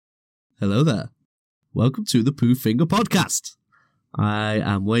Hello there. Welcome to the Pooh Finger Podcast. I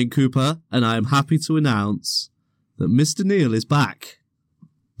am Wayne Cooper, and I am happy to announce that Mr. Neil is back.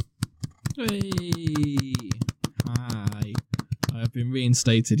 Hey. Hi. I've been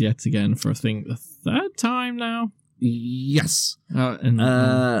reinstated yet again for, I think, the third time now. Yes. And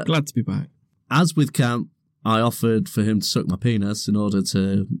glad to be back. As with Kemp, I offered for him to suck my penis in order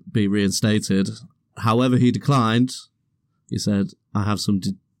to be reinstated. However, he declined. He said, I have some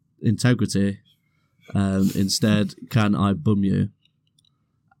integrity. Instead, can I bum you?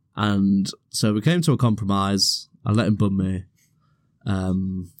 And so we came to a compromise. I let him bum me.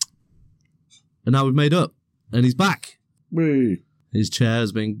 And now we've made up. And he's back. Whee. His chair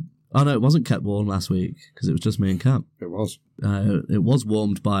has been... Oh, no, it wasn't kept warm last week because it was just me and Kemp. It was. It was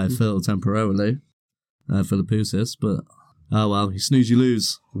warmed by Phil temporarily. Philippoussis, but... Oh, well, you snooze, you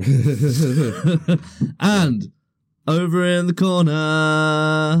lose. And over in the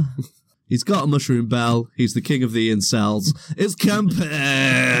corner... He's got a mushroom bell. He's the king of the incels. It's Kemp.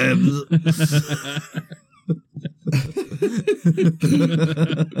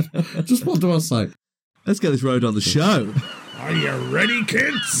 Just what do I say? Let's get this road on the show. Are you ready,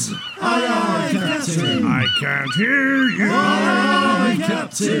 kids? Aye, aye, Captain. I can't hear you. Aye, aye,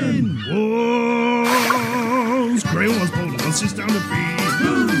 Captain. Whoa! Grail was pulling us down the beat.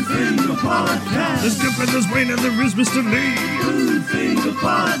 Pooh Finger Podcast. There's Kemp and there's Wayne and there is Mr. Lee. Pooh Finger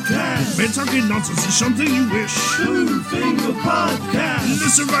Podcast. Men talking nonsense is something you wish. Pooh Finger Podcast.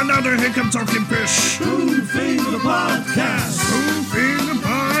 Listen right now to hear Kemp talking pish. Pooh Finger Podcast. Pooh Finger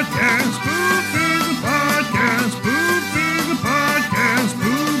Podcast. Pooh Finger Podcast. Pooh Finger Podcast.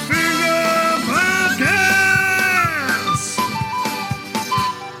 Pooh Finger Podcast.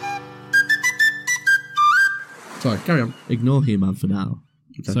 Sorry, carry on. Ignore He-Man for now.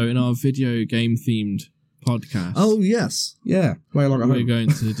 Okay. So in our video game themed podcast, Oh, yes. Yeah, way along at we're home. going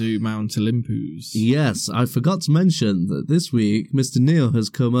to do Mount Olympoos. Yes, I forgot to mention that this week, Mr. Neil has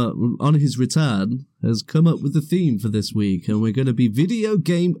come up, on his return, has come up with the theme for this week, and we're going to be video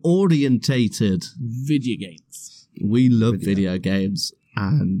game orientated. VIDEOGAMES. We love video games,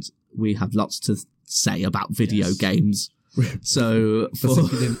 and we have lots to say about video games. So,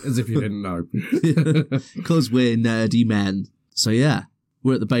 As if you didn't know. because we're nerdy men. So yeah,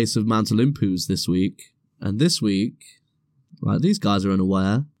 we're at the base of Mount Olympoos this week, and this week, like, these guys are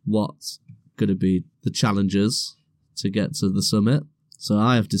unaware what's going to be the challenges to get to the summit. So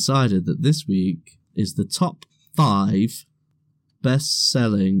I have decided that this week is the top 5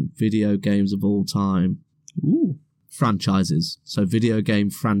 best-selling video games of all time. Ooh, Franchises. So video game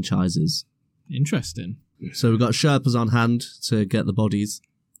franchises. interesting. So we've got Sherpas on hand to get the bodies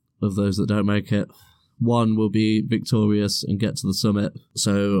of those that don't make it. One will be victorious and get to the summit.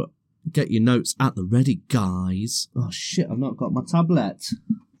 So get your notes at the ready, guys. Oh, shit, I've not got my tablet.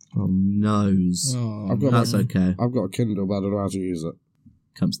 Oh, noes. Oh, That's okay. I've got a Kindle, but I don't know how to use it.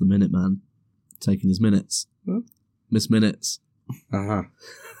 Comes the minute man. Taking his minutes. Huh? Miss Minutes. Aha.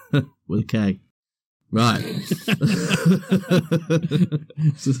 With a K. Right.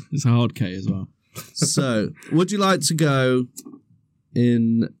 it's a hard K as well. So, would you like to go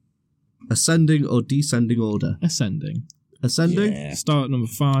in ascending or descending order? Ascending. Ascending? Yeah. Start at number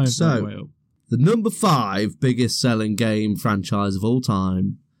 5. So- all the way up. The number 5 biggest selling game franchise of all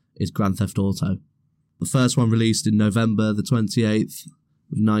time is Grand Theft Auto. The first one released in November the 28th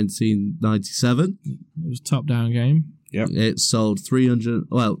of 1997. It was a top-down game. Yep. It sold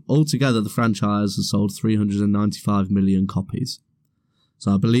altogether the franchise has sold 395 million copies.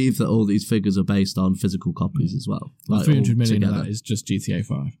 So I believe that all these figures are based on physical copies as well. Like 300 million of together. that is just GTA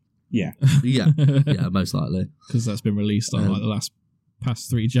 5. Yeah. Yeah, most likely. Because that's been released on like the past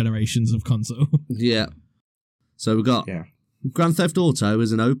 3 generations of console. Yeah. So we've got Grand Theft Auto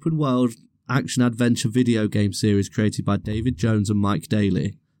is an open-world action-adventure video game series created by David Jones and Mike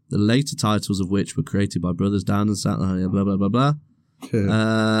Daly, the later titles of which were created by brothers Dan and Sam, blah, blah, blah, blah.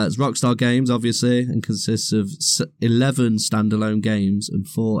 It's Rockstar Games, obviously, and consists of 11 standalone games and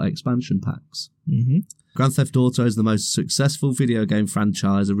 4 expansion packs. Mm-hmm. Grand Theft Auto is the most successful video game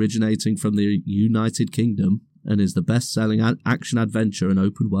franchise originating from the United Kingdom and is the best-selling action-adventure and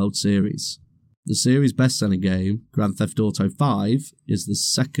open-world series. The series' best-selling game, Grand Theft Auto 5, is the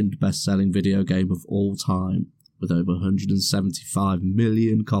second best-selling video game of all time, with over 175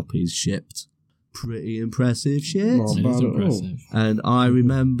 million copies shipped. Pretty impressive shit. Not It bad is at all. impressive. And I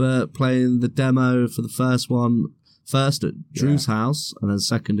remember playing the demo for the first one, first at Drew's house, and then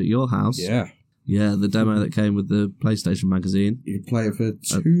second at your house. Yeah. Yeah, the demo that came with the PlayStation magazine. You could play it for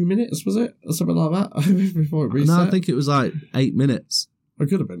 2 minutes, was it? Or something like that? Before it reset? No, I think it was like 8 minutes. It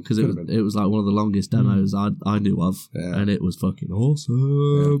could have been. Because it was like one of the longest demos I knew of. Yeah. And it was fucking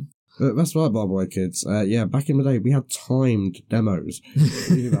awesome. But that's right, by the way, kids. Yeah, back in the day, we had timed demos.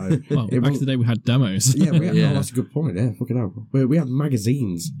 You know, Well, back in the day we had demos. Yeah, we had, Yeah. Oh, that's a good point. Yeah, fucking hell. We had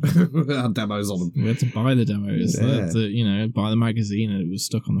magazines that had demos on them. We had to buy the demos. Yeah. We had to, buy the magazine and it was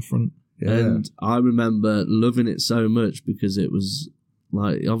stuck on the front. Yeah. And I remember loving it so much because it was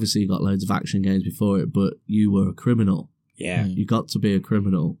like, obviously you got loads of action games before it, but you were a criminal. Yeah. You got to be a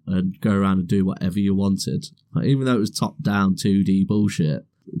criminal and go around and do whatever you wanted. Like, even though it was top-down 2D bullshit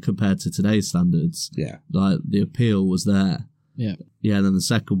compared to today's standards, Yeah. like the appeal was there. Yeah. Yeah, and then the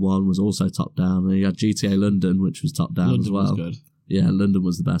second one was also top-down. And you had GTA London, which was top-down London as well. was good. Yeah, London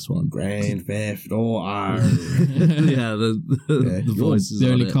was the best one. Grand Theft Auto. Yeah, the voices The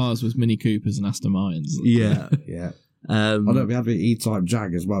on only it. cars was Mini Coopers and Aston Martins. Yeah. Yeah. I know we had the E-Type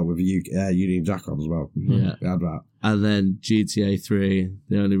Jag as well with the Union Jack on as well. Yeah. We had that. And then GTA 3,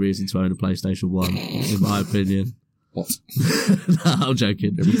 the only reason to own a PlayStation 1, in my opinion. What? No, I'm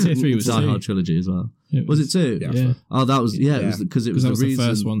joking. GTA 3 was Die 2. Hard Trilogy as well. It Was it 2? Yeah. Yeah. Oh, that was, yeah, it was Yeah. because it Because was that the was the reason.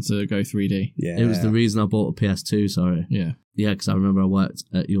 first one to go 3D. Yeah. It was the reason I bought a PS2, sorry. Yeah. Yeah, because I remember I worked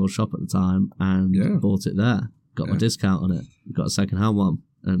at your shop at the time and Yeah. bought it there. Got my Yeah. discount on it. Got a second-hand one.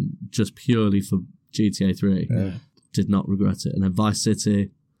 And just purely for GTA 3. Yeah. Did not regret it. And then Vice City.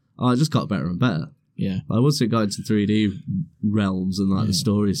 Oh, it just got better and better. Yeah. Like, once it got into 3D realms and like Yeah. the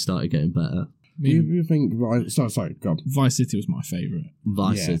stories started getting better, You think, right? Sorry, go on. Vice City was my favourite.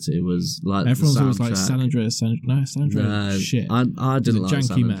 Vice Yeah. City was like Everyone's the always like soundtrack. San Andreas. San Andreas No, shit. I It was didn't a like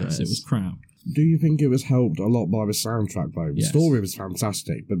San janky Andreas. mess. It was crap. Do you think it was helped a lot by the soundtrack, though? The Yes. story was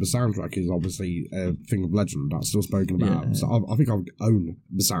fantastic, but the soundtrack is obviously a thing of legend that's still spoken about. Yeah. So I think I would own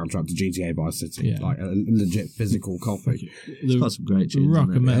the soundtrack to GTA Vice City, Yeah. like a legit physical copy. It's got some great The tunes. rock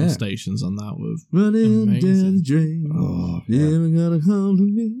in and it. metal Yeah. stations on that were Running Amazing. down the drain. Oh, Yeah, yeah. we're gonna come to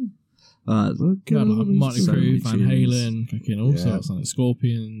me. we had like Motley So many Crue, Van tunes. Halen, fucking all Yeah. sorts, like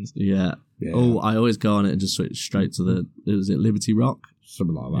Scorpions. Yeah. Yeah. Oh, I always go on it and just switch straight to the. Was it Liberty Rock?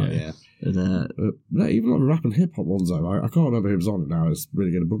 Something like that, Yeah. yeah. And, No, even like the rap and hip hop ones, though. I can't remember who was on it now. It's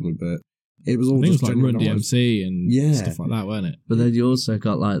really going to bug me, but it was I all think it just was like Run genuine nice. DMC and Yeah. stuff like that, weren't it? but then you also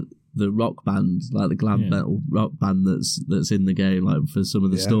got like the rock band, like the glam Yeah. metal rock band that's in the game, like for some of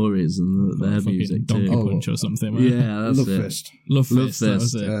the Yeah. stories and their Fucking music Donkey too. Oh. Punch or something. weren't it? Yeah, that's Love it. Fist. Love Love Fist. That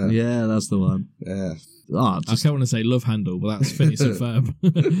was Fist. it. Yeah. Yeah, that's the one. Yeah. Oh, I just, can't want to say Love Handle, but that's Phineas and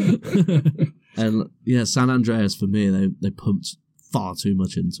Ferb. and yeah, San Andreas for me, they pumped far too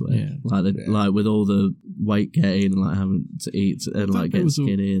much into it. Yeah. Like with all the weight gain and like having to eat and That like bit getting was all-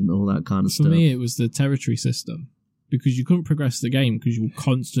 skinny and all that kind of For stuff. me, it was the territory system because you couldn't progress the game because you were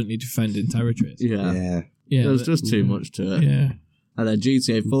constantly defending territories. Yeah. Yeah. Yeah, There was just too much to it. Yeah, And then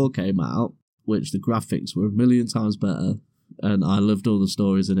GTA 4 came out, which the graphics were a million times better. And I loved all the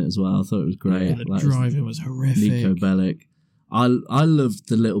stories in it as well. I thought it was great. yeah, the Like, driving was horrific. Nico Bellic. I loved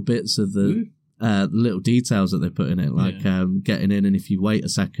the little bits of the little details that they put in it, like getting in and if you wait a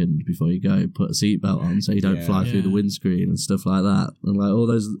second before you go, put a seatbelt on so you don't Yeah. fly through the Yeah. windscreen and stuff like that. And like all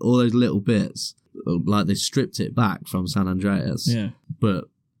those little bits, like they stripped it back from San Andreas, Yeah, but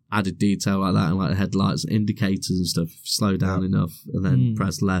added detail like that and like headlights, indicators and stuff. If you slow down enough and then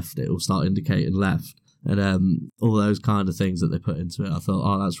press left, it will start indicating left. And all those kind of things that they put into it, I thought,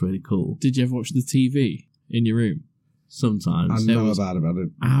 oh, that's really cool. did you ever watch the TV in your room? Sometimes. I There know was- about it.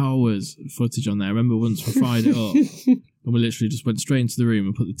 Hours of footage on there. I remember once we fired it up and we literally just went straight into the room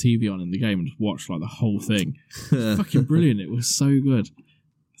and put the TV on in the game and just watched like the whole thing. Fucking brilliant. It was so good.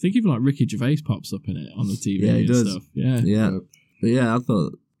 I think even like Ricky Gervais pops up in it on the TV Yeah, he and does. stuff. Yeah. Yeah. But yeah, I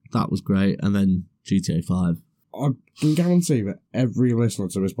thought that was great. And then GTA 5. I can guarantee that every listener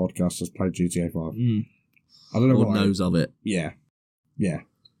to this podcast has played GTA 5. Mm. I don't know Or why. knows of it. Yeah. Yeah.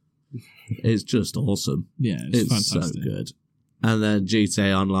 It's just awesome. Yeah, it's It's fantastic. so good. And then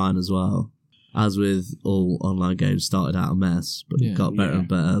GTA Online as well. As with all online games, started out a mess, but Yeah. it got better and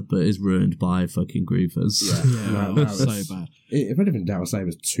better, but is ruined by fucking griefers. Yeah, No, that's so it's- bad. If anything, dare I say,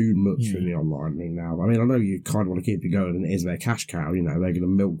 there's too much Yeah. in the online thing now. I mean, I know you kind of want to keep it going, and it is their cash cow. You know, they're going to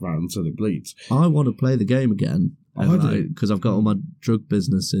milk that until it bleeds. I want to play the game again. I do. Because I've got all my drug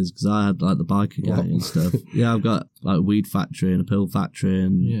businesses, because I had like the biker gang What? and stuff. Yeah, I've got like a weed factory and a pill factory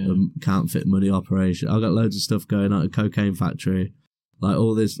and Yeah. a counterfeit money operation. I've got loads of stuff going on, a cocaine factory. Like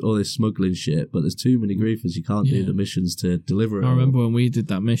all this smuggling shit, but there's too many griefers. You can't Yeah. do the missions to deliver it. I all. remember when we did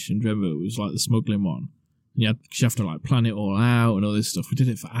that mission, do you remember it was like the smuggling one. And you have to like plan it all out and all this stuff. We did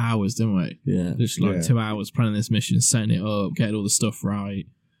it for hours, didn't we? Yeah. Literally like Yeah. 2 hours planning this mission, setting it up, getting all the stuff right.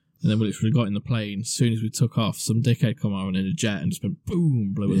 And then we literally got in the plane. As soon as we took off, some dickhead come out in a jet and just went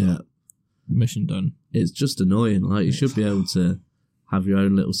boom, blew us Yeah. up. Mission done. It's just annoying. Like you should be able to have your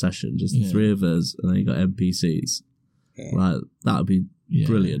own little session, just the Yeah. three of us, and then you got NPCs. Yeah. Like that would be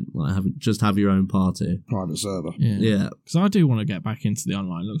brilliant. Like have your own party. Private server. Yeah. Because I do want to get back into the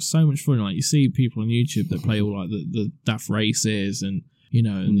online. It looks so much fun. Like you see people on YouTube that play all like the daft races and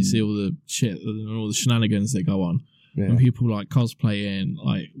and you see all the shit and all the shenanigans that go on. Yeah. And people like cosplaying,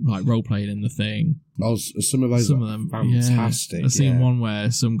 like role playing in the thing. Some of those are fantastic. Yeah. I've seen one where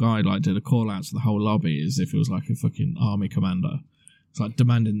some guy like did a call out to the whole lobby as if it was like a fucking army commander. It's like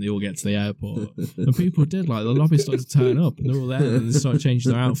demanding they all get to the airport. And people did, like, the lobby started to turn up and they're all there and they started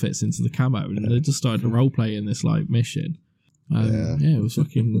changing their outfits into the camo and they just started to roleplay in this, like, mission. It was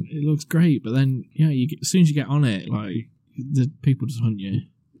fucking, it looks great, but then, as soon as you get on it, like, the people just hunt you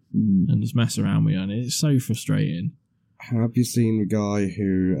and just mess around with you, and it's so frustrating. Have you seen the guy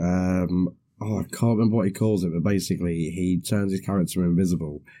who, I can't remember what he calls it, but basically he turns his character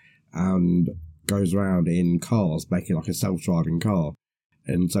invisible and goes around in cars, making like a self-driving car.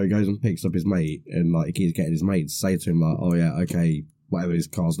 And so he goes and picks up his mate, and like he keeps getting his mate to say to him like, "Oh yeah, okay, whatever his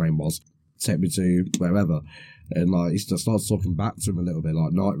car's name was, take me to wherever." And like he just starts talking back to him a little bit,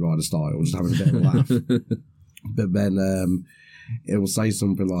 like Knight Rider style, just having a bit of a laugh. But then it will say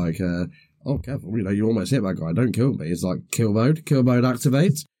something like, "Oh, careful, you almost hit that guy. Don't kill me." It's like kill mode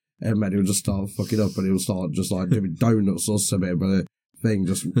activate, and then he'll just start fucking up, and he'll start just like doing donuts or something, but thing,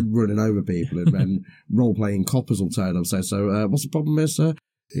 just running over people, and then role-playing coppers will turn up and say, "So, what's the problem here, sir?"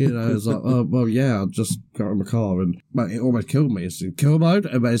 It's like, "Oh, well, yeah, I just got in my car and it almost killed me." It's in kill mode,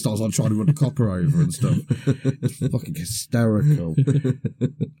 and then it starts like trying to run the copper over and stuff. It's fucking hysterical.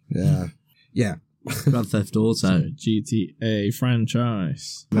 Yeah. Grand Theft Auto. So, GTA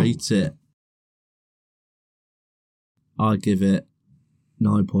franchise. Rate it. I give it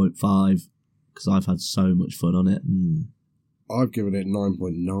 9.5 because I've had so much fun on it. I've given it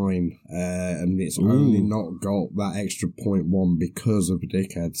 9.9, and it's only not got that extra 0.1 because of the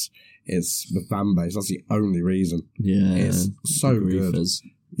dickheads. It's the fan base. That's the only reason. Yeah. It's so good.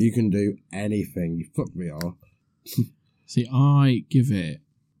 You can do anything. You fuck VR. See, I give it,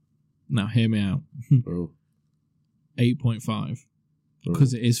 now hear me out, 8.5,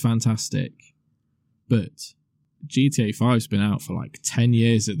 because it is fantastic. But GTA 5's been out for like 10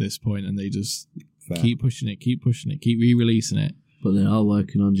 years at this point, and they just keep pushing it, keep re-releasing it. But they are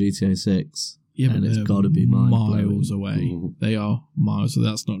working on GTA 6. Yeah, and but it's got to be miles away. They are miles, so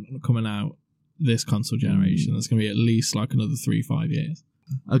that's not coming out this console generation. That's going to be at least like another 3-5 years.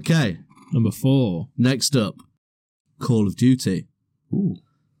 Okay. Number 4. Next up, Call of Duty.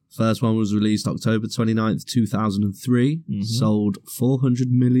 First one was released October 29th, 2003. Sold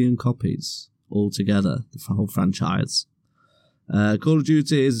 400 million copies altogether, the whole franchise. Call of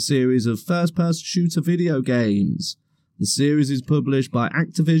Duty is a series of first-person shooter video games. The series is published by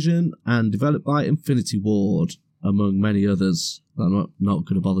Activision and developed by Infinity Ward, among many others that I'm not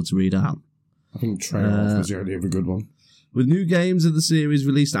going to bother to read out. I think Treyarch was the only other good one. With new games of the series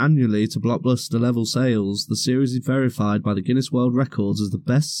released annually to blockbuster-level sales, the series is verified by the Guinness World Records as the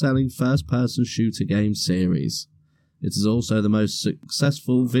best-selling first-person shooter game series. It is also the most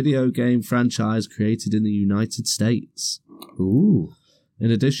successful video game franchise created in the United States. Ooh.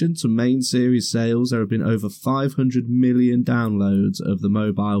 In addition to main series sales, there have been over 500 million downloads of the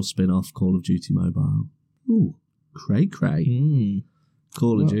mobile spin-off Call of Duty Mobile. Ooh, cray.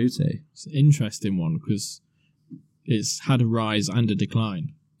 Call of Duty. It's an interesting one because it's had a rise and a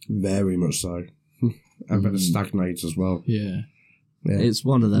decline. Very much so. And then it stagnates as well. Yeah. It's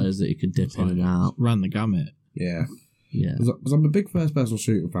one of those that you can dip in and out. Ran the gamut. Yeah. Because I'm a big first-person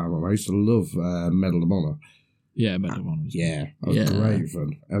shooter fan. I used to love Medal of Honor. Yeah, Medal of Honor. That was great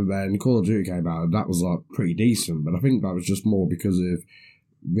fun. And then Call of Duty came out, and that was like pretty decent. But I think that was just more because of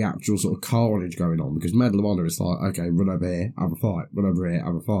the actual sort of carnage going on. Because Medal of Honor is like, okay, run over here, have a fight. Run over here,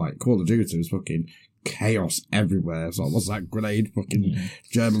 have a fight. Call of Duty is fucking chaos everywhere. It's like, what's that grenade? Fucking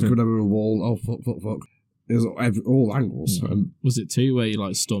Germans coming over a wall. Oh, fuck. There's all angles. Yeah. Was it 2 where you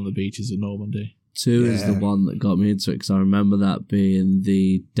like stormed the beaches of Normandy? 2 is the one that got me into it because I remember that being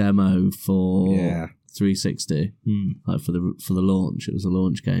the demo for 360, like for the launch. It was a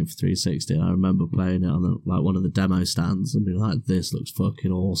launch game for 360. I remember playing it on one of the demo stands and being like, "This looks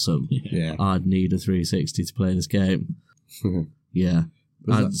fucking awesome." Yeah, I'd need a 360 to play this game. Yeah,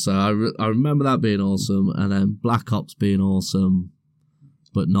 so I remember that being awesome, and then Black Ops being awesome,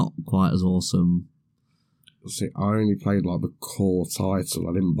 but not quite as awesome. See, I only played like the core title.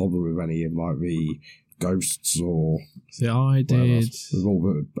 I didn't bother with any of like the ghosts or. See, I did with all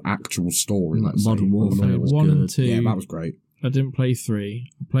the actual story. Like Modern Warfare was 1 good. and 2. Yeah, that was great. I didn't play 3.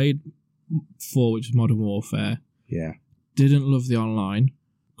 I played 4, which is Modern Warfare. Yeah. Didn't love the online.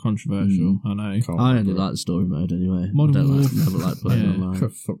 Controversial, I know. I only like the story mode anyway. Modern Warfare. Never like playing online.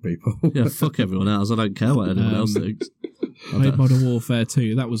 Fuck people. Yeah, fuck everyone else. I don't care what anyone else thinks. Played Modern Warfare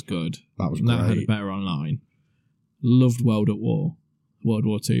 2. That was good. That was and that had a great. better online. Loved World at War. World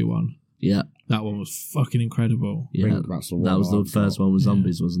War 2 one. Yeah. That one was fucking incredible. Yeah. That's the one That was the I've first got. one with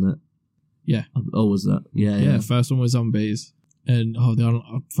zombies, wasn't it? Yeah. Oh, was that? Yeah, Yeah, yeah. first one was zombies. And I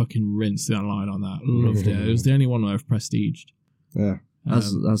fucking rinsed the online on that. Loved it. It was the only one I've prestiged. Yeah.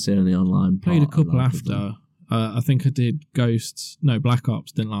 That's the only online part. Played a couple I liked of them. after. I think I did Ghosts. No, Black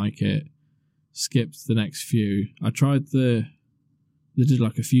Ops. Didn't like it. Skipped the next few. I tried they did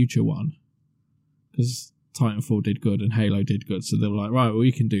like a future one because Titanfall did good and Halo did good. So they were like, right, well,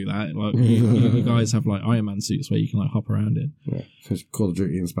 we can do that. Like you guys have like Iron Man suits where you can like hop around in. Yeah. It's Call of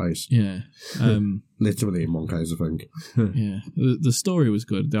Duty in space. Yeah. Literally in one case, I think. Yeah. The story was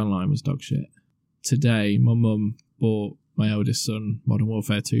good. The online was dog shit. Today, my mum bought my eldest son Modern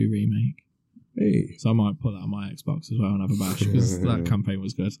Warfare 2 remake. Hey. So I might put that on my Xbox as well and have a bash because that campaign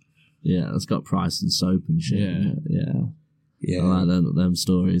was good. Yeah, it's got price and soap and shit. Yeah. Yeah. Yeah. I like them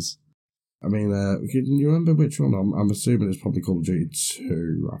stories. I mean, can you remember which one? I'm assuming it's probably Call of Duty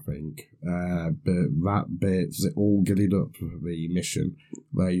 2, I think. But that bit's all giddied up the mission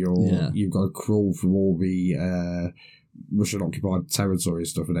where you've got to crawl through all the Russian occupied territory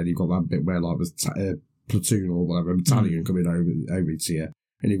stuff, and then you've got that bit where like there's platoon or whatever, a battalion coming over to you,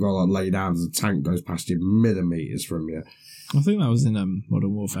 and you've got to like lay down as the tank goes past you millimetres from you. I think that was in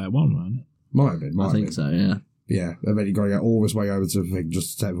Modern Warfare 1, wasn't it? Might have been. I think so, yeah. Yeah, and then you got to get all this way over to the thing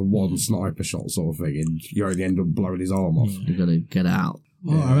just to take the one sniper shot sort of thing, and you only end up blowing his arm off. You've got to get out.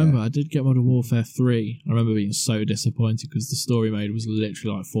 Oh, I remember I did get Modern Warfare 3. I remember being so disappointed because the story mode was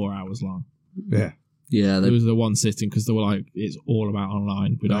literally like 4 hours long. Yeah. Yeah, It was the one sitting because they were like, it's all about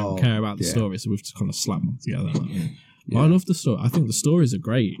online. We don't care about the yeah. story, so we've just kind of slapped them together. Yeah. I love the story. I think the stories are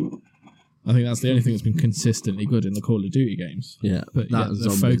great. I think that's the only thing that's been consistently good in the Call of Duty games. yeah. But that yeah, the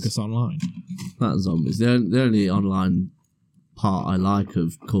zombies. focus online. That and zombies. The only online part I like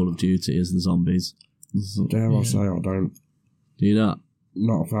of Call of Duty is the zombies. Dare I say I don't. Do you not?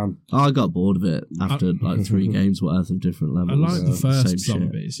 Not a fan. I got bored of it after like 3 games worth of different levels. I like the Same first shit.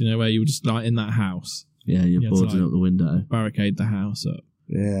 zombies, you know, where you were just like in that house, Yeah, you're You had to, boarding like, up the window. barricade the house up.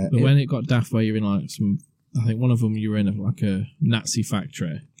 Yeah. But when it got daft where you're in like I think one of them you were in like a Nazi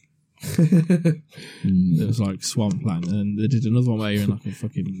factory. It was like Swampland, and they did another one where you're in like a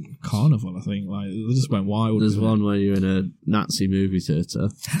fucking carnival. I think like they just went wild. There's with it. one where you're in a Nazi movie theatre.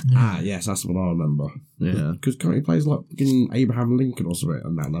 Yes, that's what I remember. Yeah. Because can't he plays like fucking Abraham Lincoln or something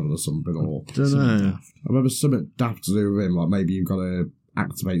on that level or something? Or Don't know. I remember something daft to do with him, like maybe you've got to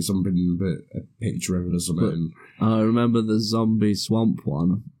activate something, but a picture of it or something. I remember the zombie swamp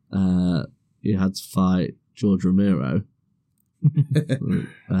one. You had to fight George Romero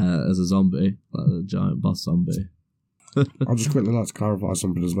as a zombie, like a giant boss zombie. I'd just quickly like to clarify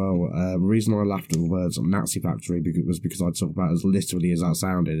something as well. The reason I laughed at the words Nazi factory was because I talk about it as literally as that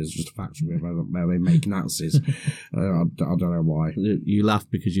sounded. It's just a factory where they make Nazis. I don't know why. You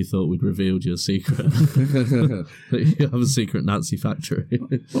laughed because you thought we'd revealed your secret. You have a secret Nazi factory.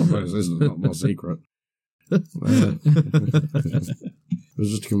 Well, this is not my secret. It was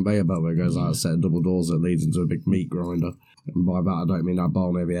just a conveyor belt where it goes out a set of double doors that leads into a big meat grinder. And by that, I don't mean that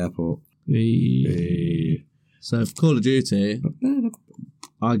bar near the airport. So for Call of Duty,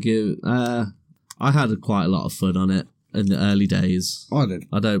 I had quite a lot of fun on it in the early days. I did.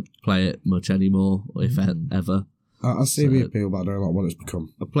 I don't play it much anymore, if ever. I see the appeal, but I don't like what it's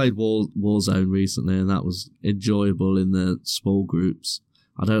become. I played Warzone recently, and that was enjoyable in the small groups.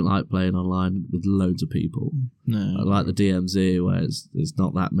 I don't like playing online with loads of people. No, I like the DMZ, where it's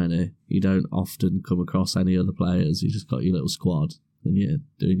not that many. You don't often come across any other players. You just got your little squad, and you're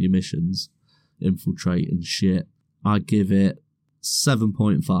doing your missions, infiltrating shit. I give it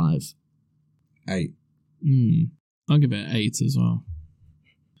 7.5. 8. I'll give it 8 as well.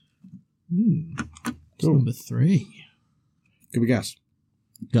 Cool. Number 3. Give me a guess.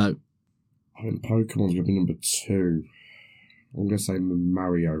 Go. I think Pokemon's going to be number 2. I'm going to say the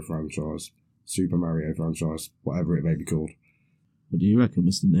Mario franchise. Super Mario franchise. Whatever it may be called. What do you reckon,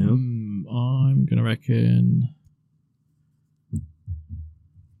 Mr. Neil? I'm going to reckon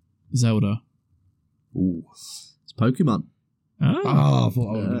Zelda. Ooh. It's Pokemon. I thought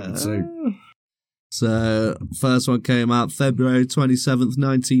I would have been 2. So, first one came out February 27th,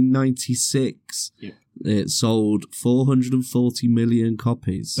 1996. Yep. It sold 440 million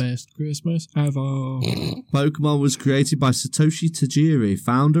copies. Best Christmas ever. Pokemon was created by Satoshi Tajiri,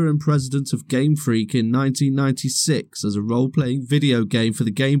 founder and president of Game Freak in 1996 as a role-playing video game for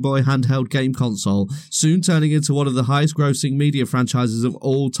the Game Boy handheld game console, soon turning into one of the highest-grossing media franchises of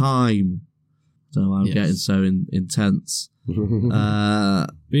all time. So I'm getting so intense.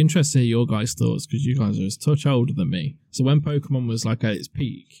 Be interested to hear your guys' thoughts because you guys are a touch older than me. So when Pokemon was like at its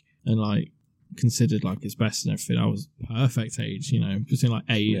peak and like considered like its best and everything, I was perfect age, between like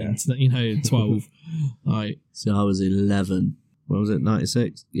 8 and 12. Like, so I was 11. What was it?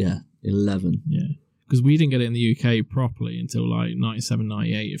 96? Yeah, 11. Yeah, because we didn't get it in the UK properly until like 97,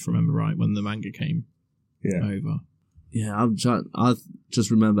 98, if I remember right, when the manga came over. Yeah, I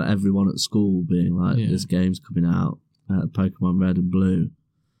just remember everyone at school being like, "This game's coming out, Pokemon Red and Blue,"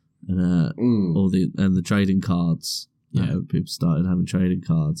 and all the trading cards. People started having trading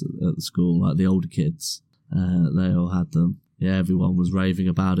cards at the school, like the older kids. They all had them. Yeah, everyone was raving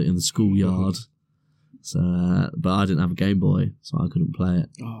about it in the schoolyard. So, but I didn't have a Game Boy, so I couldn't play it.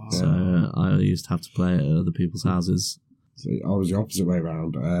 So I used to have to play it at other people's houses. So I was the opposite way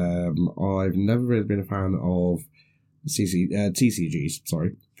around. I've never really been a fan of TCGs,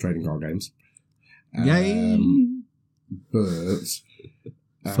 trading card games. Yay! But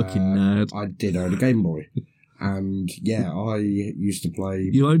fucking nerd. I did own a Game Boy. And I used to play.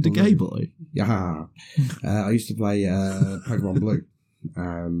 You owned a Game Boy? Yeah. I used to play Pokemon Blue.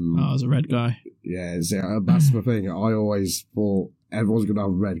 I was a red guy. Yeah, that's the thing. I always thought everyone's going to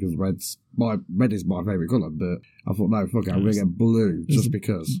have red because red is my favourite colour, but I thought, no, fuck it, I'm going to get blue just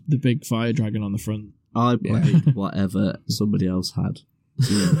because. The big fire dragon on the front. I played whatever somebody else had.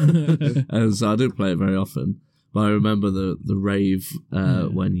 And so I didn't play it very often. But I remember the rave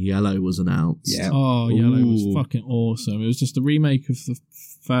when Yellow was announced. Yeah. Oh, Yellow was fucking awesome. It was just a remake of the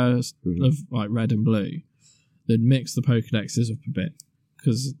first of like Red and Blue. They'd mixed the Pokedexes up a bit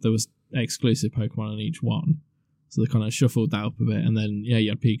because there was exclusive Pokemon on each one. So they kind of shuffled that up a bit, and then you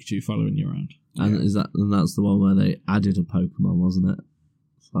had Pikachu following you around. And that's the one where they added a Pokemon, wasn't it?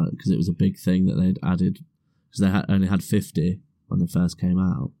 Because it was a big thing that they'd added because they only had 50 when they first came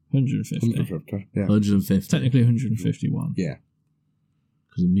out. 150. 150, yeah. 150. Technically 151. Yeah.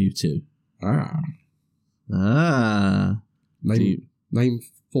 Because of Mewtwo. Name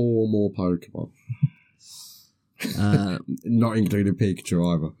 4 more Pokemon. Not including Pikachu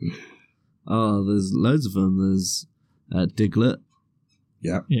either. Oh, there's loads of them. There's Diglett.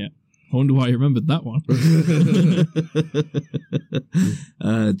 Yeah. Yeah. I wonder why you remembered that one.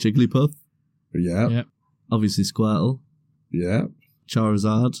 Jigglypuff. Yeah. Yeah. Obviously Squirtle. Yeah.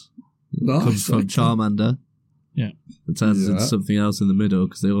 Charizard. Comes from Charmander. Yeah. It turns into something else in the middle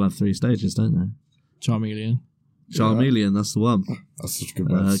because they all have 3 stages, don't they? Charmeleon. Charmeleon, that's the one. That's such a good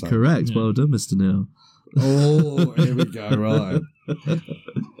word to say. Correct. Yeah. Well done, Mr. Neil. Oh, here we go, right.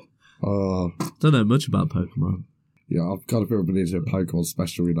 Don't know much about Pokemon. Yeah, I've got a feel we need to do a Pokemon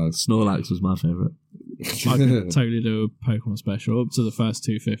special, Snorlax was my favourite. I could totally do a Pokemon special up to the first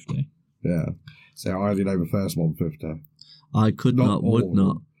 250. Yeah. So I only know the first 150. I would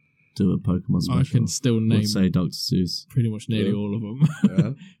not do a Pokemon special. I can still name, would say Dr. Seuss. pretty much nearly all of them.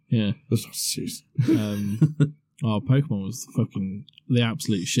 Yeah? Yeah. That's not Seuss. Pokemon was fucking the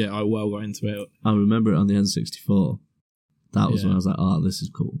absolute shit. I got into it. I remember it on the N64. That was when I was like, this is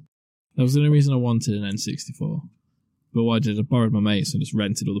cool. That was the only reason I wanted an N64. But what I did, I borrowed my mates and just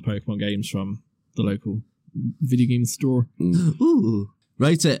rented all the Pokemon games from the local video game store. Ooh.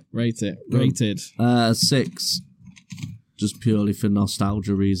 Rate it. Rated. 6. Just purely for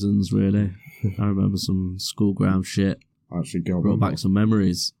nostalgia reasons, really. I remember some school ground shit. Actually, brought back some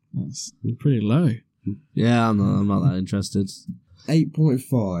memories. That's pretty low. Yeah, I'm not that interested.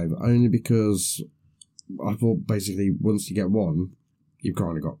 8.5, only because I thought basically once you get one, you've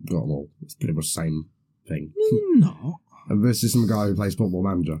kind of got them all. It's pretty much the same thing. No. And this is some guy who plays Football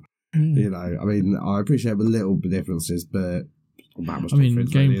Manager. I appreciate the little differences, but that much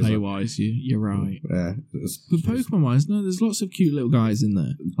difference, gameplay-wise, you're right. Yeah. But Pokemon-wise, no, there's lots of cute little guys in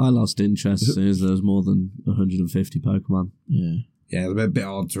there. I lost interest as soon as there was more than 150 Pokemon. Yeah. Yeah, they're a bit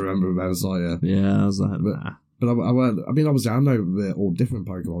hard to remember, but it's like, yeah, I was like, nah. But obviously, I know they're all different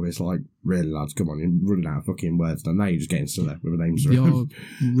Pokemon. It's like, really, lads, come on, you're running out of fucking words. Now you're just getting silly with the names. They are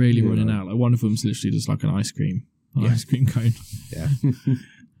really running out. Like, one of them's literally just like an ice cream cone. Yeah.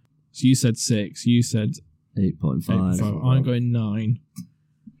 So you said 6. You said 8.5. I'm going 9.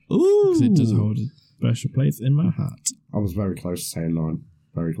 Ooh. Because it does hold a special place in my heart. I was very close to saying 9.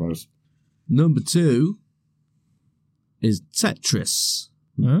 Very close. Number 2 is Tetris.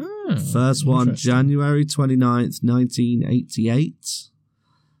 First one, January 29th, 1988.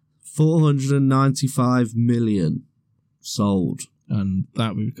 495 million sold. And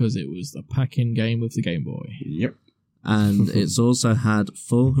that was because it was the pack-in game with the Game Boy. Yep. And it's also had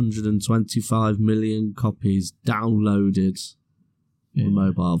 425 million copies downloaded the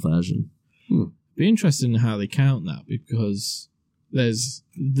mobile version. Be interesting in how they count that, because there's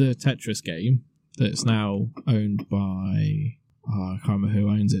the Tetris game, that's now owned by I can't remember who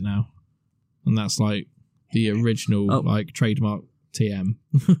owns it now, and that's like the original like trademark TM.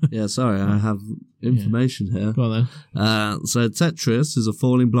 Yeah, sorry, I have information here. Go on then. So Tetris is a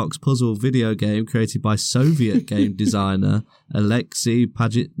falling blocks puzzle video game created by Soviet game designer Alexei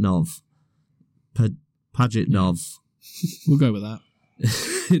Pajitnov. We'll go with that.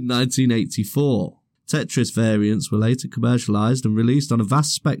 In 1984. Tetris variants were later commercialized and released on a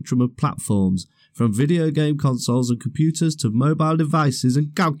vast spectrum of platforms, from video game consoles and computers to mobile devices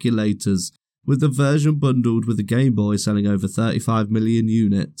and calculators, with the version bundled with the Game Boy selling over 35 million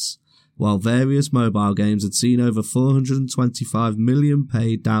units, while various mobile games had seen over 425 million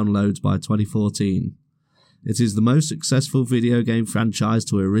paid downloads by 2014. It is the most successful video game franchise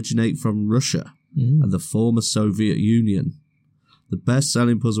to originate from Russia and the former Soviet Union, the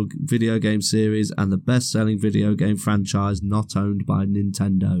best-selling puzzle video game series and the best-selling video game franchise not owned by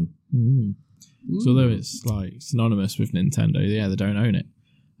Nintendo. So although it's like synonymous with Nintendo, yeah, they don't own it.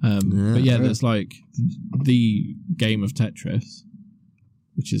 But yeah, there's like the game of Tetris,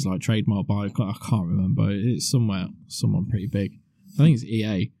 which is like trademarked by, I can't remember, it's someone pretty big. I think it's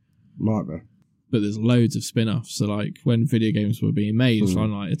EA. Might be. But there's loads of spin-offs. So like when video games were being made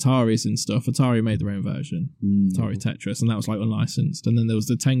from like Ataris and stuff, Atari made their own version, Atari Tetris, and that was like unlicensed. And then there was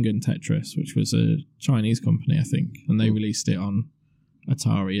the Tengen Tetris, which was a Chinese company, I think, and they released it on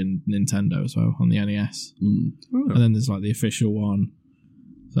Atari and Nintendo as well on the NES. And then there's like the official one.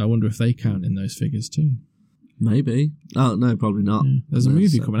 So I wonder if they count in those figures too. Maybe. Oh, no, probably not. Yeah. There's a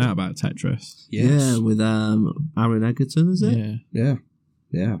movie coming out about Tetris. Yeah, with Aaron Egerton, is it?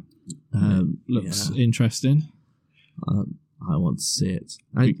 Yeah. Looks interesting. I want to see it.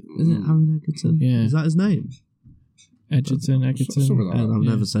 Is it Aaron Egerton? Yeah. Is that his name? Egerton. Something like that. I've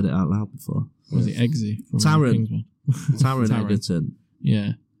never said it out loud before. Was it Eggsy? Taron Egerton.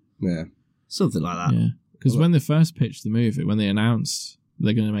 Yeah. Something like that. Yeah. Because when they first pitched the movie, when they announced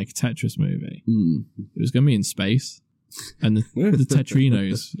they're going to make a Tetris movie, it was going to be in space. And the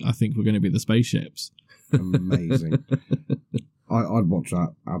Tetrinos, I think, were going to be the spaceships. Amazing. I'd watch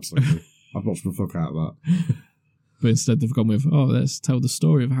that, absolutely. I'd watch the fuck out of that. But instead they've gone with, let's tell the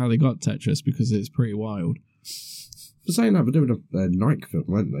story of how they got Tetris because it's pretty wild. For saying that, they're doing a Nike film,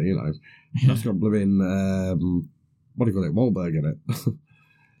 weren't they? You know, that's got blooming, what do you call it, Wahlberg in it.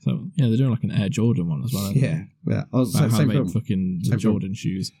 So, yeah, they're doing like an Air Jordan one as well. Yeah. I was about how same they film. made fucking Jordan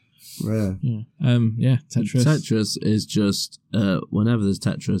shoes. Yeah. Tetris. Tetris is just, whenever there's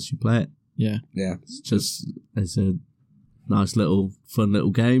Tetris, you play it. Yeah. It's a nice little, fun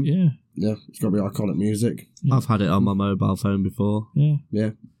little game. Yeah, it's got to be iconic music. Yeah. I've had it on my mobile phone before.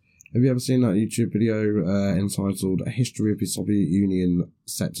 Yeah. Have you ever seen that YouTube video entitled "A History of the Soviet Union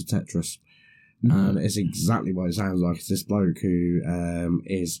Set to Tetris"? And it's exactly what it sounds like. It's this bloke who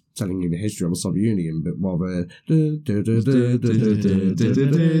is telling you the history of the Soviet Union, but rather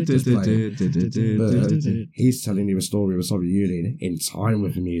he's telling you a story of the Soviet Union in time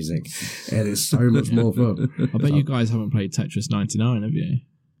with the music, and it's so much more fun. I bet you guys haven't played Tetris 99, have you?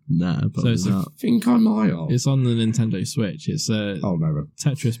 No, probably So not. I think I might have. It's on the Nintendo Switch. It's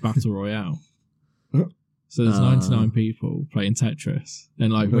Tetris Battle Royale. So there's 99 people playing Tetris,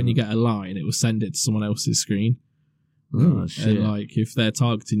 and like when you get a line, it will send it to someone else's screen. Oh shit! And like if they're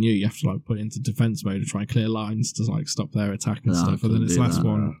targeting you have to like put it into defense mode and try and clear lines to like stop their attack and stuff. And then it's last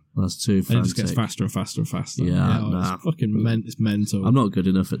one. That's too frantic. And it just gets faster and faster and faster. Yeah, it's fucking it's mental. I'm not good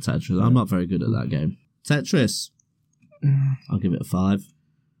enough at Tetris. I'm not very good at that game. Tetris, I'll give it a 5.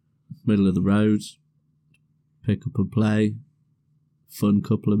 Middle of the road, pick up and play, fun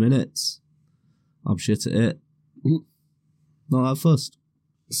couple of minutes. I'm shit at it. Not that fussed.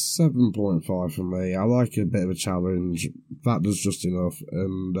 7.5 for me. I like a bit of a challenge. That does just enough.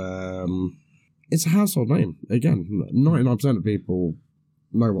 And it's a household name. Again, 99% of people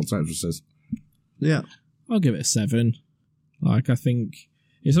know what Tetris is. Yeah. I'll give it a 7. Like, I think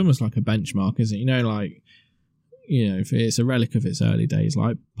it's almost like a benchmark, isn't it? You know, like, you know, if it's a relic of its early days,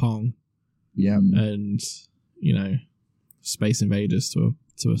 like Pong. Yeah. And, you know, Space Invaders to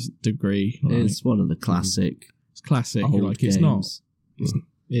a degree. Like, it's one of the classic. It's classic. Old like games.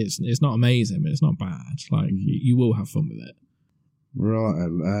 It's not amazing, but it's not bad. Like you will have fun with it. Right,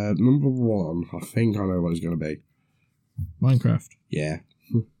 and number 1, I think I know what it's going to be. Minecraft. Yeah.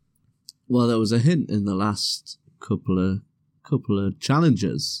 Well, there was a hint in the last couple of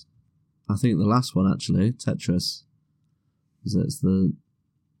challenges. I think the last one actually, Tetris, because it's the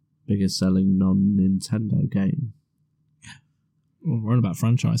biggest selling non-Nintendo game. Well, we're on about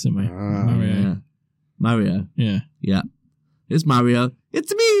franchise, aren't we? Mario. Yeah. Mario. Yeah. Yeah. It's Mario.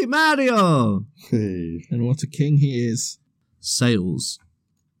 It's me, Mario! Hey. And what a king he is. Sales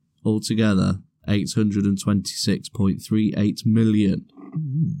altogether 826.38 million.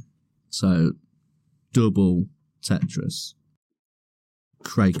 So, double Tetris.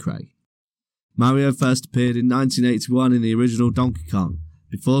 Cray cray. Mario first appeared in 1981 in the original Donkey Kong,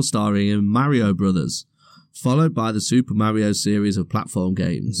 before starring in Mario Brothers, followed by the Super Mario series of platform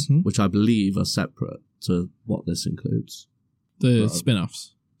games, which I believe are separate to what this includes. The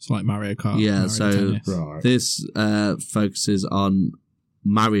spin-offs. It's like Mario Kart. Yeah, Mario so Tennis. this focuses on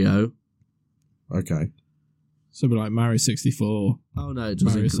Mario. Okay. So it'd be like Mario 64. Oh no, it does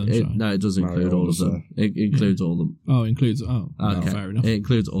Mario include. Sunshine. No, it does include Mario all of them. Odyssey. It includes all of them. Oh, includes. Oh, Okay, fair enough. it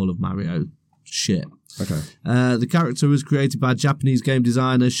includes all of Mario shit. Okay. The character was created by Japanese game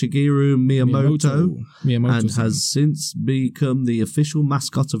designer Shigeru Miyamoto. And Miyamoto-san. has since become the official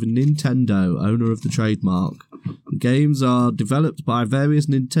mascot of Nintendo, owner of the trademark. The games are developed by various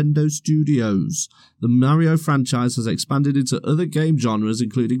Nintendo studios. The Mario franchise has expanded into other game genres,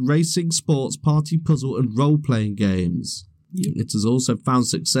 including racing, sports, party, puzzle, and role-playing games. It has also found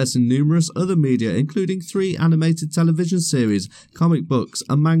success in numerous other media, including 3 animated television series, comic books,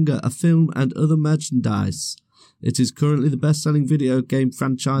 a manga, a film, and other merchandise. It is currently the best-selling video game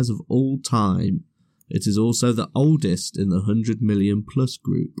franchise of all time. It is also the oldest in the 100 million plus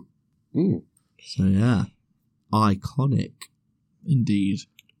group. Ooh. So yeah, iconic. Indeed.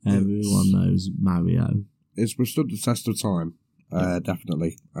 Everyone knows Mario. It's withstood the test of time,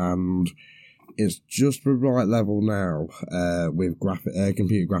 definitely. And it's just the right level now with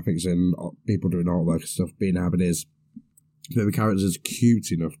computer graphics and people doing artwork and stuff being how it is. The character is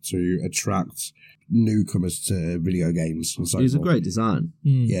cute enough to attract newcomers to video games and so He's forth. a great design.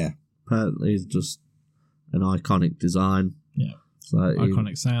 Yeah. Apparently he's just an iconic design. Yeah. So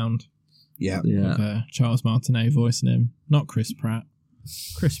Iconic sound. Yeah. Yeah. With, Charles Martinet voicing him. Not Chris Pratt.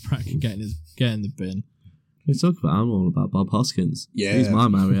 Chris Pratt can get in the bin. We talk about. I'm all about Bob Hoskins. Yeah. He's my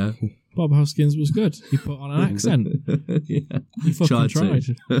Mario. Bob Hoskins was good. He put on an accent. Yeah. He fucking tried.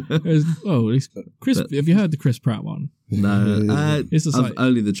 Chris. Have you heard the Chris Pratt one? No, It's just like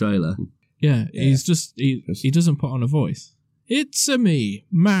only the trailer. yeah. He's just he doesn't put on a voice. It's a me,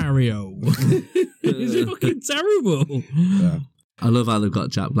 Mario. It's fucking terrible. Yeah. I love how they've got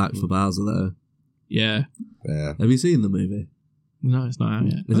Jack Black for Bowser though. Yeah. Yeah. Have you seen the movie? No, it's not out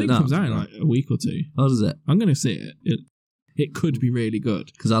yet. Is I it think it not? comes out in like a week or 2. How does it? I'm going to see it. It could be really good.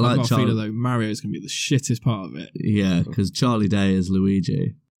 Because I I've like got a Charlie. feeling though Mario's going to be the shittest part of it. Yeah, because Charlie Day is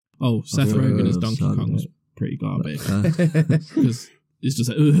Luigi. Oh, Seth Rogen as Donkey Charlie Kong's Day. pretty garbage. Because Because it's just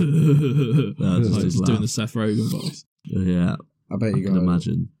like, just like his just doing laugh. the Seth Rogen voice. yeah, I bet I you can guys.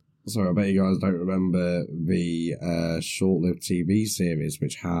 imagine. Sorry, I bet you guys don't remember the short-lived TV series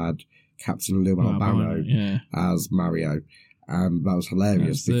which had Captain Lou Albano Yeah. as Mario, and that was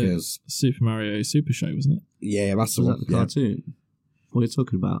hilarious That's it. because Super Mario Super Show, wasn't it? yeah, that's the Was one. that the cartoon? What are you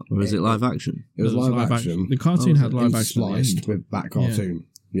talking about? Or is it live action? It was live action. The cartoon had Oh, live action. at the spliced end. with that cartoon.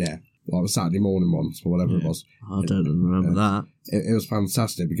 Yeah. Like the Saturday morning ones or whatever it Yeah. was. I don't remember that. It was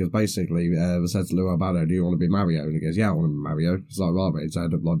fantastic because basically they said to Lou Albano, do you want to be Mario? And he goes, yeah, I want to be Mario. It's like, right, but it's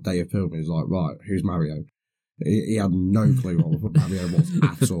ended up like day of filming. He's like, right, who's Mario? He had no clue what Mario was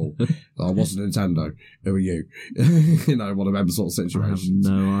at all. Like, what's Nintendo? Who are you? You know, one of them sort of I have situations.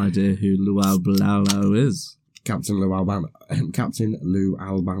 no idea who Luau Blalo is. Captain Lou Albano. Captain Lou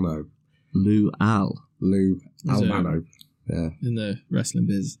Albano. Lou Al. Lou Is Albano. Yeah. in the wrestling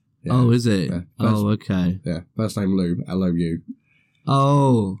biz. Yeah. Oh, is it? Yeah. Oh, okay. Yeah. First name Lou, L-O-U.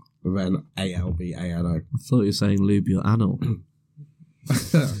 Oh, Then A-L-B-A-N-O. I thought you were saying lube your anal.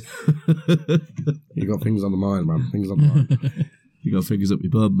 You got things on the mind, man. Things on the mind. You got fingers up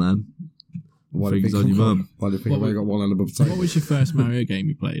your bum, man. Why do you Fingers think on your bum. Why do you think What I've only got one end above the table? What was your first Mario game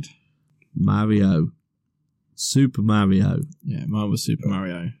you played? Mario. Super Mario. Yeah, mine was Super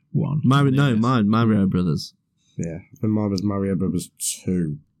Mario 1. Mario Brothers. Yeah, I think mine was Mario Brothers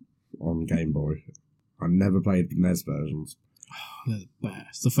 2 on Game Boy. I never played the NES versions. They're the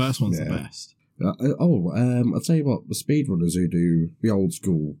best. The first one's the Yeah. best. I'll tell you what, the speedrunners who do the old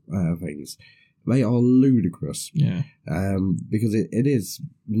school things, they are ludicrous. Yeah. Because it is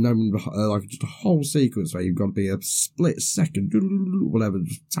like just a whole sequence where you've got to be a split second, whatever,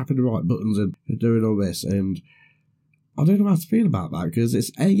 just tapping the right buttons and doing all this. And I don't know how to feel about that because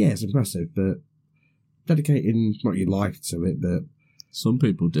it's impressive, but dedicating not your life to it, but Some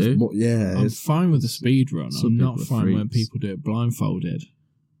people do. I'm fine with the speed run. Some I'm not people are fine when freaks. people do it blindfolded.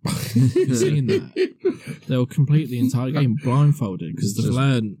 You've seen that? They'll complete the entire game blindfolded because It's they've just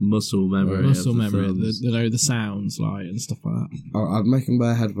learned muscle memory. muscle of the memory. films. They know the sounds like and stuff like that. I'd make them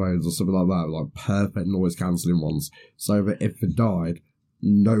wear headphones or something like that, like perfect noise cancelling ones, so that if it died,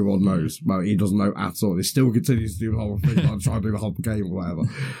 no one knows. Well, he doesn't know at all. He still continues to do the whole thing, like try to do the whole game or whatever.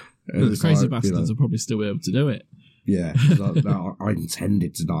 The crazy bastards will probably still be able to do it. Yeah, like, no, I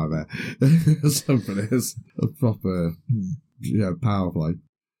intended to die there. Something is a proper power play.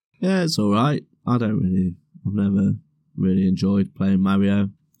 Yeah, it's alright. I've never really enjoyed playing Mario.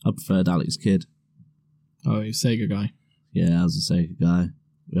 I preferred Alex Kidd. Oh, you're a Sega guy. Yeah, I was a Sega guy.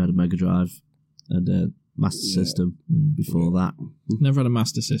 We had a Mega Drive and a Master System before that. Never had a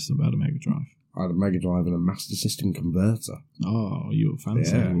Master System, but I had a Mega Drive. I had a Mega Drive and a Master System converter. Oh, you were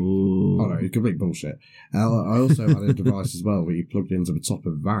fancy. Yeah. Ooh. Oh no, it's complete bullshit. I also had a device as well where you plugged into the top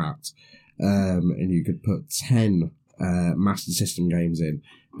of that, and you could put 10 Master System games in.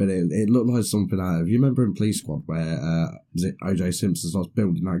 But it looked like something out of... You remember in Police Squad where O.J. Simpson starts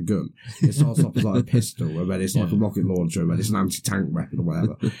building that gun? It starts off as like a pistol, and then it's like a rocket launcher, and then it's an anti-tank weapon or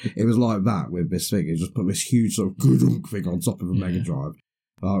whatever. It was like that with this thing. It just put this huge sort of good thing on top of a Mega Drive.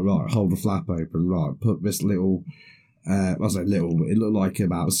 Right, hold the flap open. Right, put this little... I say little, but it looked like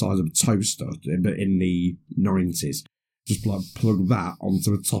about the size of a toaster, but in the 90s. Just plug that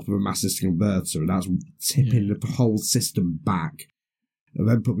onto the top of a Master System converter, and that's tipping the whole system back. And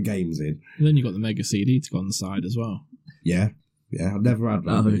then put the games in. And then you got the Mega CD to go on the side as well. Yeah, I never had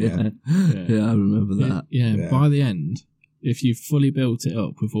that. Oh, yeah, I remember that. Yeah, by the end, if you fully built it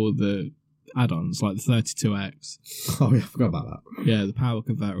up with all the add-ons, like the 32X. Oh, yeah, I forgot about that. Yeah, the power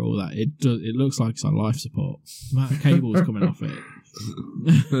converter, all that. It looks like it's on life support. The amount of cables coming off it.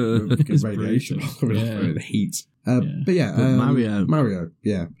 It's radiation coming off it, the heat. But yeah, Mario,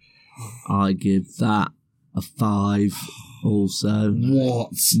 yeah. I give that a 5 also.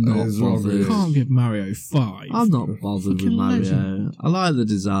 What? Not bothered. You can't give Mario 5. I'm not bothered with Mario. Legend. I like the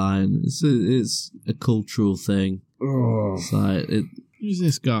design. It's a cultural thing. Oh. It's like Who's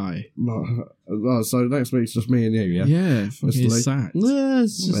this guy? So next week's just me and you, yeah? Yeah, fucking sacked. Yeah,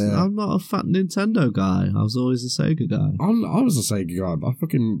 it's just, I'm not a fat Nintendo guy. I was always a Sega guy. I was a Sega guy, but I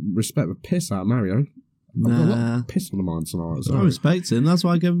fucking respect the piss out of Mario. I've got a lot of piss on the mind tonight. So. I respect him. That's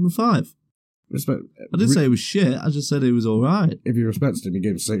why I gave him a 5. I didn't say it was shit. I just said it was alright. If you respected him, you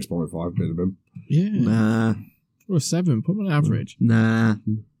gave him 6.5 minimum. Yeah. Nah. Or a 7. Put him on average. Nah.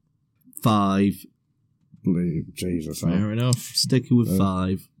 5. Jesus. Fair enough. Sticking with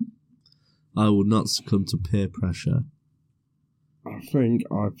 5. I will not succumb to peer pressure. I think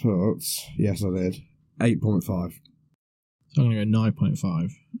I put... Yes, I did. 8.5. So I'm going to go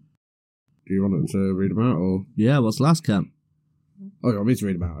 9.5. Do you want to read them out, or...? Yeah, what's last, Kemp? Oh, you want me to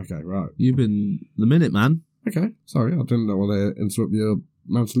read them out? Okay, right. You've been the minute, man. Okay, sorry, I didn't want to interrupt your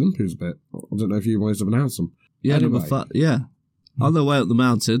Mount Olympoos bit. I don't know if you wanted to announce them. Yeah, anyway. number 5. Yeah. On their way up the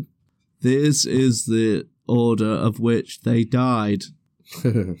mountain, this is the order of which they died.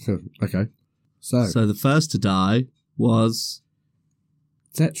 Okay. So the first to die was...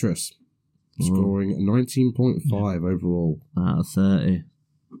 Tetris, scoring 19.5 overall. Out of 30.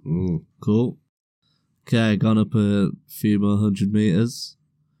 Mm. Cool. Okay, gone up a few more 100 metres.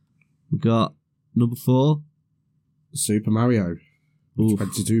 We got number 4. Super Mario,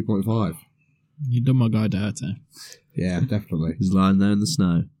 22.5. You've done my guy dirty. Yeah, definitely. He's lying there in the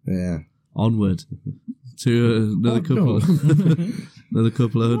snow. Yeah. Onward to another couple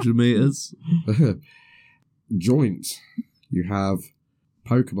of 100 metres. Joint, you have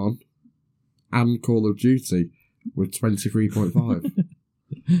Pokemon and Call of Duty with 23.5.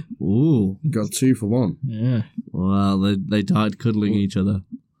 Ooh. Got 2 for 1. Yeah. Well, they died cuddling each other.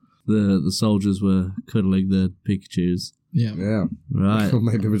 The soldiers were cuddling the Pikachus. Yeah. Yeah. Right. Or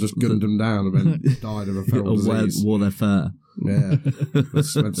maybe we just gunned them down and then died of a feral disease. Wore their fur. Yeah.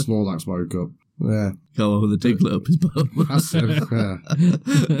 When Snorlax woke up. Yeah. Go on with a Diglett up his butt. That's it.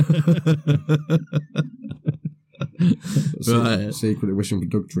 Yeah. Right. Secretly wishing for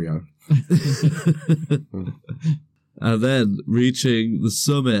Doug Trio. And then reaching the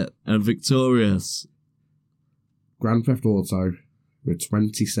summit and victorious. Grand Theft Auto with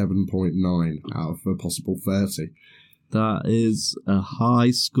 27.9 out of a possible 30. That is a high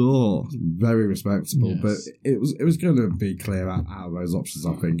score. Very respectable, Yes. but it was going to be clear out of those options,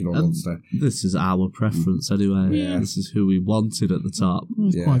 I think, in all honesty. This is our preference anyway. Yeah. This is who we wanted at the top.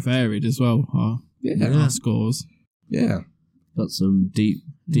 It's Yeah. quite varied as well. Our scores. Yeah. Got some deep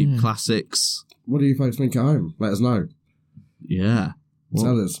classics. What do you folks think at home? Let us know. Yeah.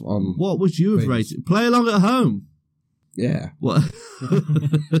 Tell us on... What would you have things. rated? Play along at home. Yeah. What?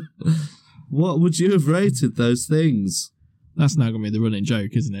 What would you have rated those things? That's now going to be the running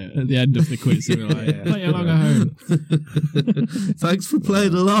joke, isn't it? At the end of the quiz, we're like, Yeah. play along at home. Thanks for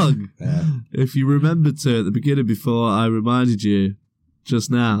playing along. Yeah. If you remembered to at the beginning before I reminded you just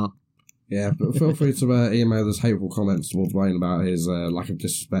now. Yeah, but feel free to email us hateful comments towards Wayne about his lack of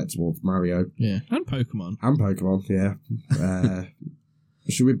disrespect towards Mario. Yeah. And Pokemon. And Pokemon, yeah.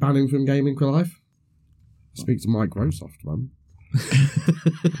 Should we ban him from gaming for life? Speak to Microsoft, man.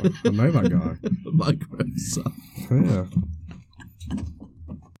 I know that guy. Microsoft. Yeah.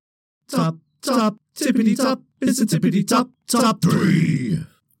 Top, tippity top. It's a tippity top 3.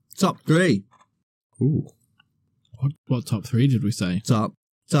 Top 3. Ooh. What top 3 did we say? Top,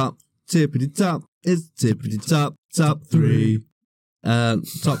 tippity top. It's tippity top 3.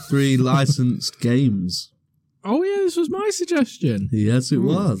 Top 3 licensed games. Oh yeah, this was my suggestion. Yes, it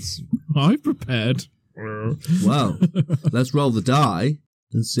was. I prepared. Well, let's roll the die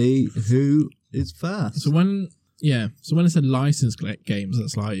and see who is first. So when I said licensed games,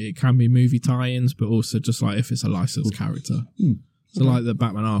 that's like it can be movie tie-ins, but also just like if it's a licensed character. So like the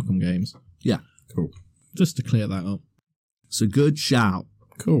Batman Arkham games. Yeah. Cool. Just to clear that up. It's a good shout.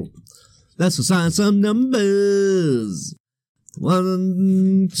 Cool. Let's assign some numbers.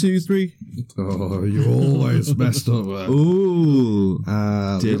 1, 2, 3. Oh, you always messed up there. Ooh.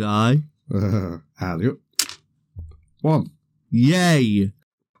 Did I? Alley-up. 1. Yay.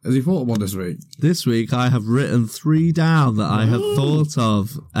 Has he thought of one this week? This week I have written 3 down that I have thought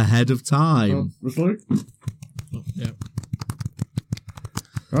of ahead of time. Yeah.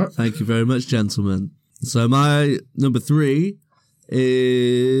 Right. Thank you very much, gentlemen. So my number 3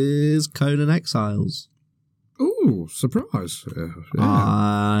 is Conan Exiles. Ooh, surprise. Yeah.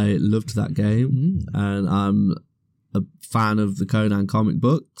 I loved that game, and I'm a fan of the Conan comic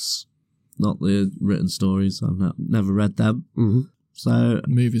books, not the written stories. I've never read them. Mm-hmm. So The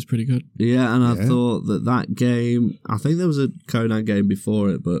movie's pretty good. yeah, and I thought that game, I think there was a Conan game before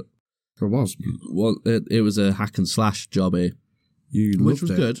it, but It was. well, it was a hack and slash jobby, which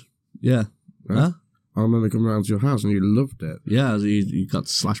was good. Yeah. Huh? I remember coming around to your house and you loved it. Yeah, you got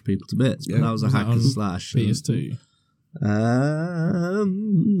to slash people to bits, but Yeah. that was a Was hack that and on slash. PS2.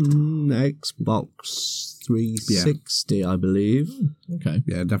 Xbox 360, I believe. Okay.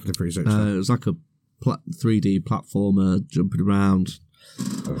 Yeah, definitely 360. It was like a 3D platformer, jumping around,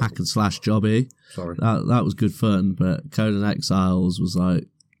 hack and slash jobby. Sorry. That was good fun, but Conan Exiles was like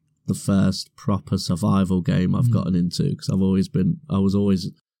the first proper survival game I've gotten into, because I was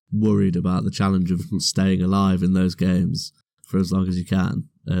always worried about the challenge of staying alive in those games for as long as you can.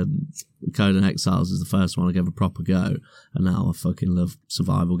 And Conan Exiles is the first one I gave a proper go, and now I fucking love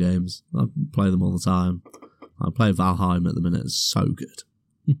survival games. I play them all the time. I play Valheim at the minute. It's so good.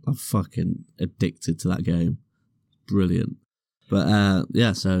 I'm fucking addicted to that game. Brilliant. But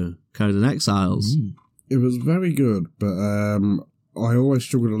so Conan Exiles. It was very good, but I always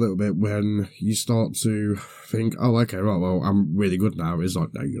struggled a little bit when you start to think, oh, okay, right, well, I'm really good now. It's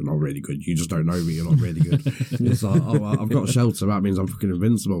like, no, you're not really good. You just don't know me. You're not really good. It's like, oh, well, I've got shelter. That means I'm fucking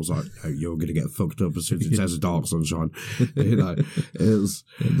invincible. It's like, no, you're going to get fucked up as soon as it says dark sunshine. You know, there's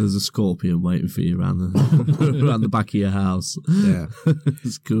a scorpion waiting for you around the back of your house. Yeah.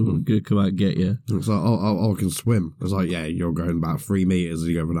 It's cool. Gonna come out and get you. It's like, oh, I can swim. It's like, yeah, you're going about 3 meters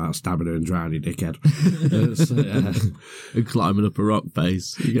and you're going out stabbing her and drowning, you dickhead. And climbing up a rock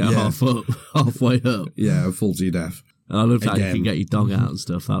face. You get halfway up. Yeah, full to your death. And I love how you Again. can get your dog out and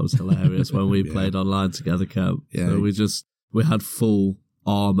stuff. That was hilarious when we played online together, Kemp. Yeah. So we had full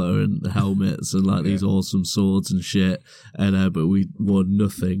armor and helmets and like these awesome swords and shit, and but we wore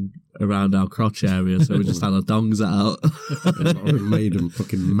nothing around our crotch area, so we just had our dongs out. We made them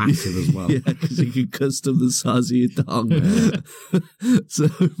fucking massive as well. Yeah, because you can custom the size of your dong. So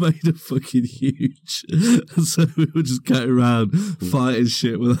we made them fucking huge. And so we were just going around fighting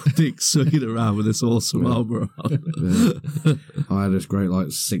shit with our dicks swinging around with this awesome armor on. Yeah. I had this great, like,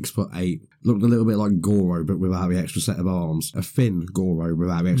 6'8", looked a little bit like Goro, but without the extra set of arms. A thin Goro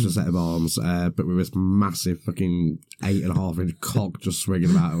without the extra set of arms, but with this massive fucking 8.5-inch cock just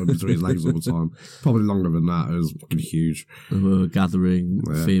swinging about between his legs all the time. Probably longer than that. It was fucking huge. And we were gathering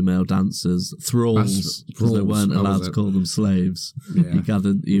female dancers, thralls, because they weren't allowed to call them slaves. Yeah.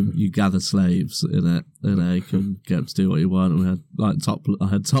 You gather slaves in it, and you can get to do what you want. And we had like I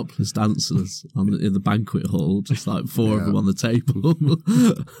had topless dancers in the banquet hall, just like 4 of them on the table,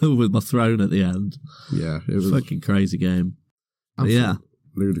 with my throne at the end. Yeah, it was Fucking crazy game. But yeah.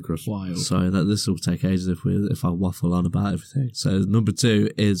 Ludicrous. Wild. Sorry, this will take ages if I waffle on about everything. So number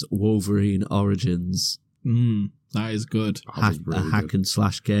 2 is Wolverine Origins. That is good. A hack and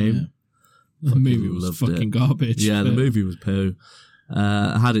slash game. Yeah. The movie was fucking garbage. Yeah, the movie was poo.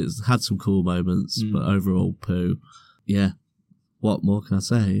 Had some cool moments, but overall poo. Yeah. What more can I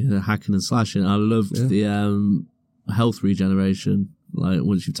say? Hacking and slashing. I loved the health regeneration. Like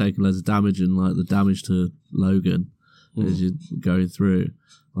once you've taken loads of damage, and like the damage to Logan as you're going through,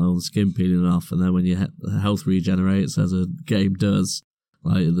 like all the skin peeling off, and then when your health regenerates as a game does,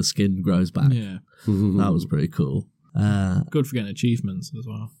 like the skin grows back. Yeah. That was pretty cool. Good for getting achievements as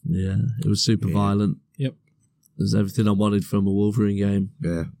well. Yeah, it was super violent. Yep. There's everything I wanted from a Wolverine game.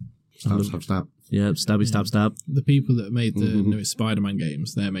 Yeah. Stab, stab, stab. Yeah, stabby, stab, stab. The people that made the newest Spider-Man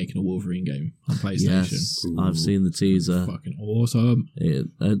games, they're making a Wolverine game on PlayStation. Yes, I've seen the teaser. Fucking awesome.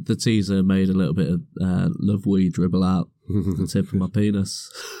 The teaser made a little bit of love weed dribble out the tip of my penis.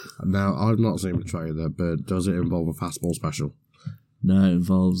 Now, I've not seen the trailer, but does it involve a fastball special? No, it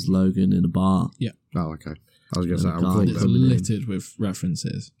involves Logan in a bar. Yeah. Oh, okay. I was going to say, I'm God, cool. It's littered with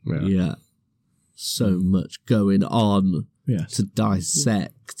references. Yeah. So much going on to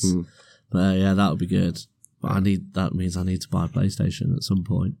dissect. But yeah, that would be good. But that means I need to buy a PlayStation at some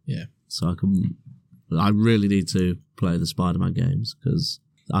point. Yeah. So I really need to play the Spider-Man games because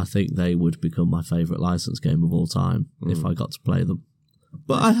I think they would become my favourite licensed game of all time if I got to play them.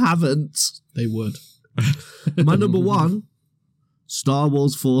 But I haven't. They would. My number one, Star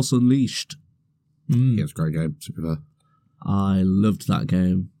Wars Force Unleashed. Yeah, it's a great game, to be fair. I loved that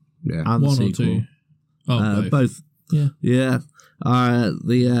game. Yeah. And One the or sequel. two? Oh, both. Yeah. Yeah.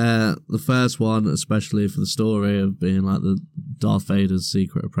 The first one, especially for the story of being like the Darth Vader's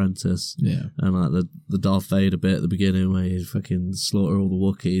secret apprentice. Yeah. And like the Darth Vader bit at the beginning where you fucking slaughter all the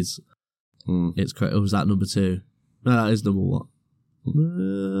Wookiees. It's great. Was that number 2? No, that is number 1.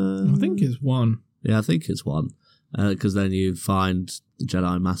 I think it's 1. Yeah, I think it's 1. Because then you find the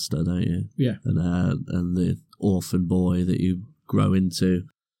Jedi Master, don't you? Yeah. And the orphan boy that you grow into.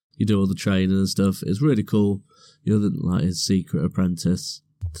 You do all the training and stuff. It's really cool. You're like his secret apprentice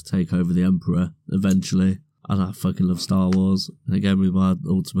to take over the Emperor eventually. And I fucking love Star Wars. And it gave me my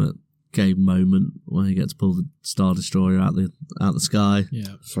ultimate game moment when you get to pull the Star Destroyer out the sky.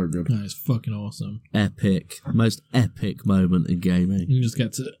 Yeah. So good. No, it's fucking awesome. Epic. Most epic moment in gaming. You just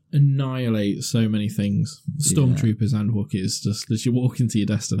get to annihilate so many things. Stormtroopers and Wookiees, just as you walk into your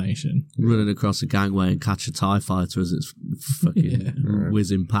destination. Running across a gangway and catch a TIE fighter as it's fucking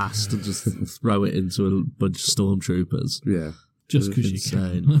whizzing past and just throw it into a bunch of stormtroopers. Yeah. Just because you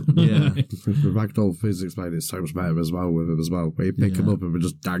Insane. can. Yeah. The ragdoll physics made it so much better as well with him as well. Where you pick him up and we're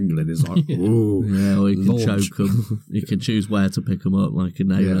just dangling. It's like, ooh. Yeah, or you can Launch. choke them. You can choose where to pick them up. Like you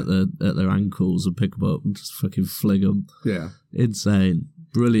can aim at their ankles and pick them up and just fucking fling them. Yeah. Insane.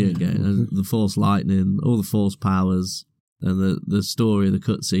 Brilliant game. And the Force lightning, all the Force powers, and the story, the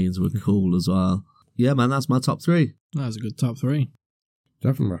cutscenes were cool as well. Yeah, man, that's my top 3. That was a good top 3.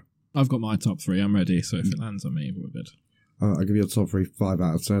 Definitely. I've got my top 3. I'm ready, so if it lands on me, we're good. I'll give you a top 3 5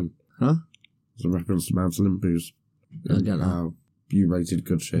 out of 10. Huh? It's a reference to Mount Olympoos. I get that. How you rated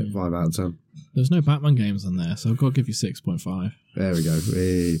good shit, 5 out of 10. There's no Batman games on there, so I've got to give you 6.5. There we go.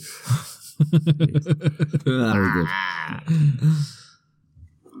 Hey. Very good.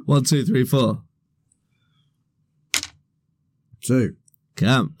 1, 2, 3, 4. 2.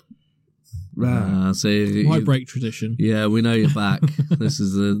 Camp. See, Why break tradition? Yeah, we know you're back. This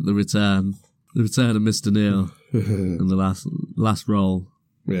is the return. The return of Mr. Neil in the last roll.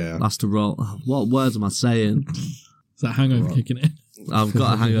 Yeah. Last to roll. What words am I saying? Is that hangover kicking in? I've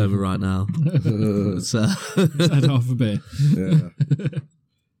got a hangover right now. So. Just had half a beer. Yeah.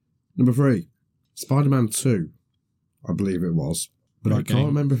 Number 3. Spider-Man 2. I believe it was. But I can't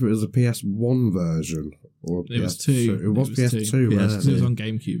remember if it was a PS1 version or It PS2. was 2. It was PS2. PS2. It was on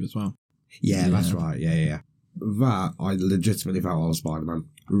GameCube as well. Yeah, that's right. Yeah. That, I legitimately felt I was Spider-Man.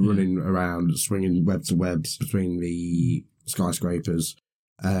 Running around, swinging web to webs between the skyscrapers.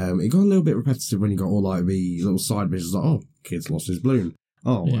 It got a little bit repetitive when you got all like the little side missions like, oh, kid's lost his balloon.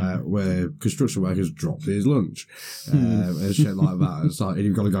 Oh, where construction workers dropped his lunch. And shit like that. It's like,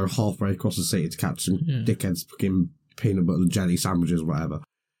 you've got to go halfway across the city to catch some dickheads fucking peanut butter jelly sandwiches or whatever.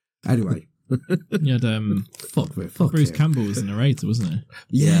 Anyway. You had Fuck Bruce it. Campbell was the narrator, wasn't it?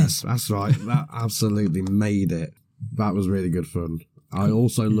 Yes, that's right. That absolutely made it. That was really good fun. I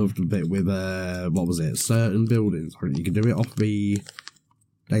also loved a bit with, what was it? Certain buildings. You could do it off the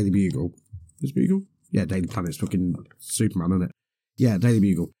Daily Bugle. Is Bugle? Yeah, Daily Planet's fucking Superman, isn't it? Yeah, Daily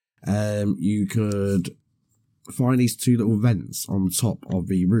Bugle. You could find these 2 little vents on top of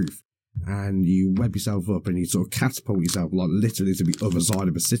the roof. And you web yourself up and you sort of catapult yourself like literally to the other side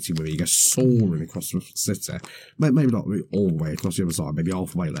of a city where you go soaring across the city. Maybe not all the way across the other side, maybe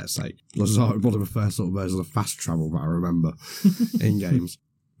halfway, let's say. That's like one of the first sort of versions of fast travel that I remember in games.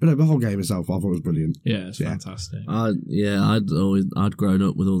 But no, the whole game itself I thought was brilliant. Yeah, it's fantastic. I'd grown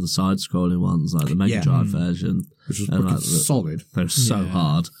up with all the side-scrolling ones, like the Mega Drive version. Which was and fucking like solid. They were so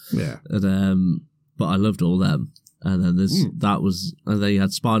hard. Yeah. And, but I loved all them. And then and then you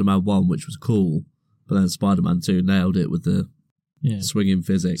had Spider-Man 1, which was cool, but then Spider-Man 2 nailed it with the swinging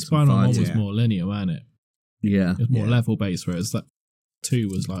physics. Spider-Man 1 was more linear, wasn't it? Yeah. It was more level-based, whereas that 2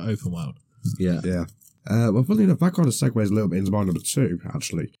 was like open world. Yeah. Yeah. Well, funny enough, that kind of segues a little bit into my number 2,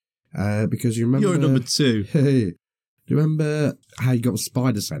 actually. Because you remember... You're number 2. Do you remember how you got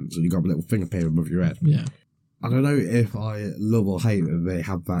spider sense and you got a little thing appear above your head? Yeah. I don't know if I love or hate that they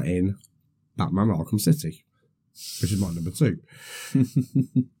have that in Batman Arkham City, which is my number 2.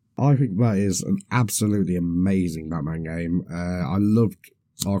 I think that is an absolutely amazing Batman game. I loved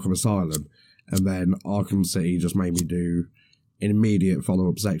Arkham Asylum, and then Arkham City just made me do an immediate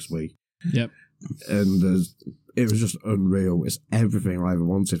follow-up next week. Yep. And it was just unreal. It's everything I ever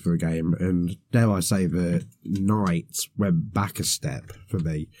wanted for a game, and dare I say the night went back a step for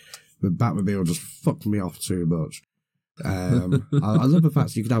me. The Batmobile just fucked me off too much. I love the fact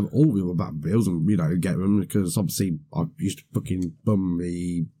that you could have all the other Batmobiles and, you know, get them, because obviously I used to fucking bum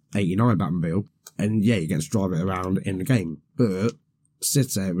the 89 Batmobile, and yeah, you get to drive it around in the game. But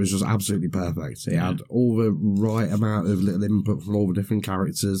City was just absolutely perfect. It had all the right amount of little input from all the different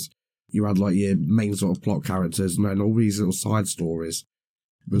characters. You had like your main sort of plot characters, and then all these little side stories.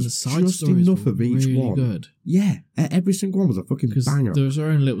 The side stories enough were of each really one. good. Yeah, every single one was a fucking banger. There was their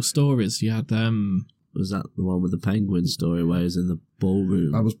own little stories. You had Was that the one with the penguin story where he's in the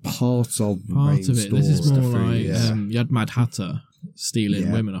ballroom? That was part of the part main of it. This is story. more like Yeah. you had Mad Hatter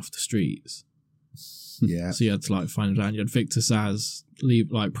stealing women off the streets. Yeah. So you had to like find it out. You had Victor Saz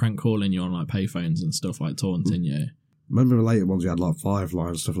like prank calling you on like payphones and stuff, like taunting you. Remember the later ones you had like Firefly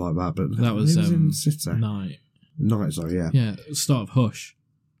and stuff like that, but That was in City. Night. Sorry, yeah. Yeah, start of Hush.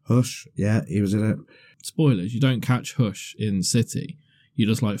 Hush, yeah, he was in it. Spoilers, you don't catch Hush in City. You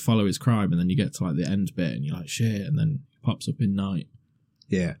just like follow his crime, and then you get to like the end bit and you're like shit, and then he pops up in Night.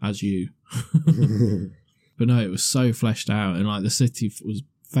 Yeah. As you. But no, it was so fleshed out, and like the city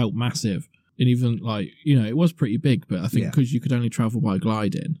felt massive. And even like, you know, it was pretty big, but I think because you could only travel by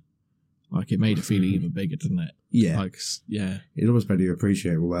gliding, like it made it feel even bigger, didn't it? Yeah. Like, yeah. It almost made you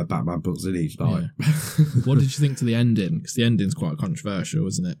appreciate where Batman puts in each night. Yeah. What did you think to the ending? Because the ending's quite controversial,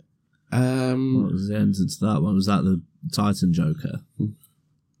 isn't it? What was the ending to that one? Was that the Titan Joker?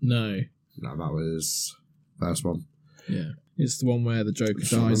 No. No, that was first one. Yeah. It's the one where the Joker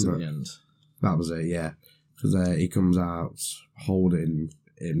dies at the end. That was it, yeah. Because he comes out holding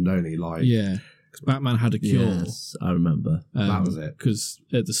him, don't he? Like, yeah. Because Batman had a cure. Yes, I remember. That was it. Because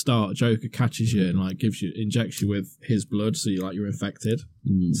at the start, Joker catches you and like injects you with his blood, so you're infected.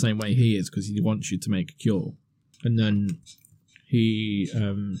 The same way he is, because he wants you to make a cure. And then he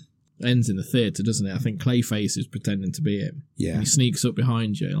ends in the theatre, doesn't it? I think Clayface is pretending to be him. Yeah. And he sneaks up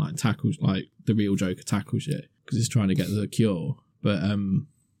behind you and like tackles, like the real Joker tackles you because he's trying to get the cure. But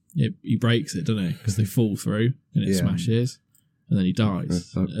he breaks it, doesn't he? Because they fall through and it smashes. And then he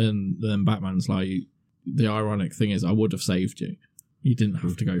dies. And then Batman's like, the ironic thing is, I would have saved you. You didn't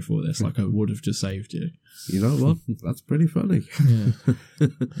have to go for this. Like, I would have just saved you. You know what? That's pretty funny. Yeah.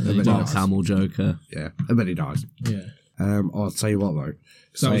 Mark Hamill Joker. Yeah. And then he dies. Yeah. I'll tell you what, though.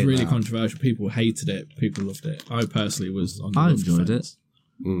 So that was really controversial. People hated it. People loved it. I personally was on the I love enjoyed fence.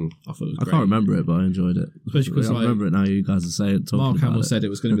 Mm. I thought it was I great. can't remember it, but I enjoyed it. Especially because I remember it now. You guys are saying Mark Hamill said it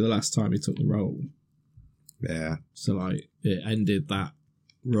was going to be the last time he took the role. Yeah. So like it ended that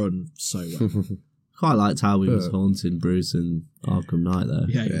run so well. Quite liked how he was haunting Bruce in Arkham Knight there.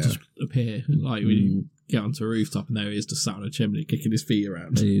 Yeah, he would just appear like when you get onto a rooftop and there he is just sat on a chimney kicking his feet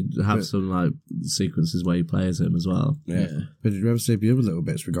around. And you have some like sequences where he plays him as well. Yeah. But did you ever see the other little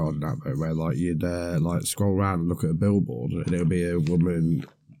bits regarding that, though, where like you'd like scroll around and look at a billboard and it'll be a woman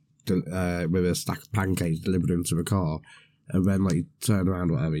with a stack of pancakes delivered into the car, and then like you turn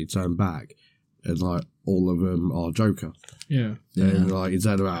around or whatever, you turn back, and like all of them are Joker. Yeah. And like you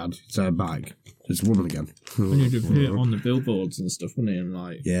turn around, you turn back, it's a woman again. When you'd appear on the billboards and stuff, wouldn't it? And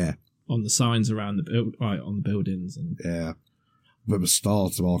like on the signs around the on the buildings and With the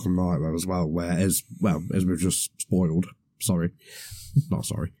start of Arkham Knight as well, where as we've just spoiled, not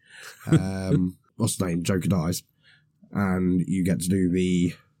sorry. What's the name? Joker dies, and you get to do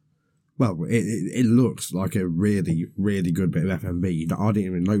the. Well, it looks like a really, really good bit of FMV. I didn't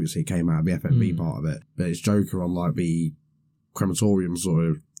even notice it came out of the FMV part of it, but it's Joker on like the crematorium sort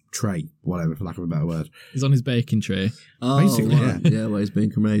of tray, whatever, for lack of a better word. he's on his baking tray. Oh, basically, yeah, where he's being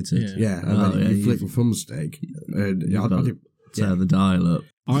cremated. Yeah, and then you flick the thumbstick, and I didn't turn the dial up.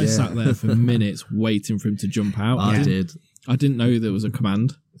 I sat there for minutes waiting for him to jump out. I did. I didn't know there was a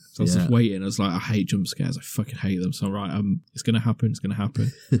command. So I was just waiting. I was like, I hate jump scares. I fucking hate them. So right, it's going to happen. It's going to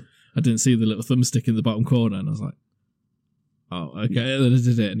happen. I didn't see the little thumbstick in the bottom corner, and I was like, oh, okay. And then I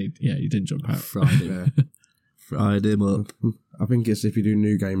did it, and he didn't jump out. Fried him up. I think it's if you do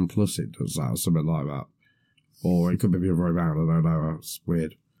New Game Plus, it does that or something like that. Or it could be the other way around. I don't know. It's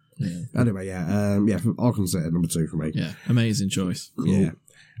weird. Yeah. Anyway, Arkham City, number 2 for me. Yeah, amazing choice. Yeah.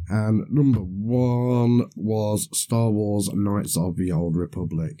 And number 1 was Star Wars Knights of the Old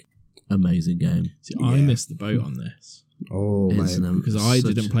Republic. Amazing game. See, I missed the boat on this. Oh, man. Because I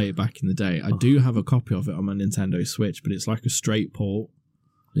didn't play it back in the day. I do have a copy of it on my Nintendo Switch, but it's like a straight port.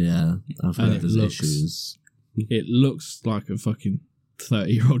 Yeah, I've heard there's issues. It looks like a fucking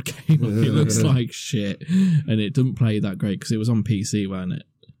 30-year-old game. It looks like shit. And it doesn't play that great because it was on PC, wasn't it?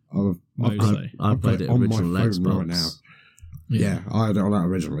 I played it on original my phone Xbox. right now. Yeah, I had it on that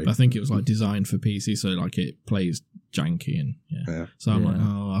originally. I think it was like designed for PC, so like it plays janky and So I'm like,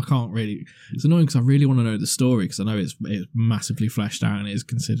 oh, I can't really. It's annoying because I really want to know the story because I know it's massively fleshed out and it is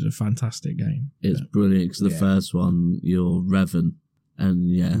considered a fantastic game. It's brilliant because the first one you're Revan, and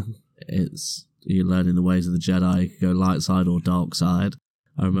you're learning the ways of the Jedi. You can go light side or dark side.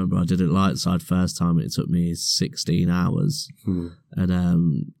 I remember I did it light side first time and it took me 16 hours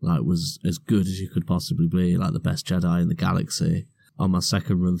and was as good as you could possibly be, like the best Jedi in the galaxy. On my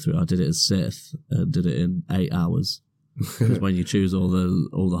second run through I did it as Sith and did it in 8 hours. Because when you choose all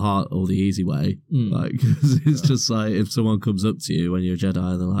the easy way, it's just like if someone comes up to you when you're a Jedi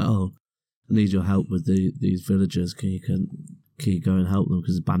and they're like, oh, I need your help with these villagers, can you go and help them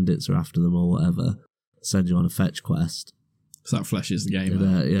because bandits are after them or whatever, send you on a fetch quest. So that fleshes the game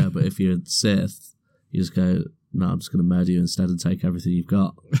out. But if you're Sith, you just go, no, I'm just going to murder you instead and take everything you've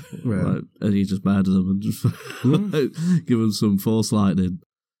got. And you just murder them and just give them some force lightning.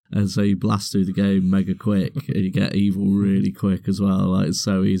 And so you blast through the game mega quick and you get evil really quick as well. Like, it's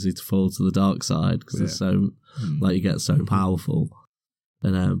so easy to fall to the dark side because it's so, you get so powerful.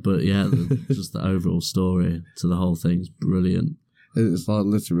 And just the overall story to the whole thing's brilliant. It's like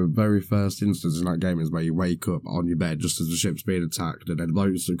literally the very first instance in that game is where you wake up on your bed just as the ship's being attacked, and then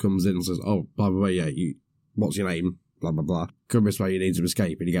bloke comes in and says, oh, by the way, what's your name? Blah, blah, blah. Come this way, you need to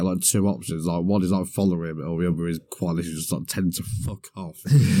escape, and you get like 2 options. Like, one is like follow him, or the other is quite literally just like tend to fuck off.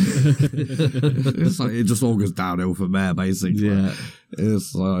 It's like it just all goes downhill from there, basically. Yeah.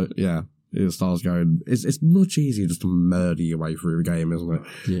 It's like, it starts going. It's much easier just to murder your way through a game, isn't it?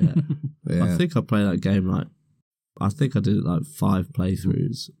 Yeah. I think I played that game I think I did it 5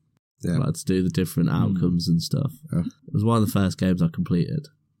 playthroughs. Yeah. To do the different outcomes and stuff. Yeah. It was one of the first games I completed.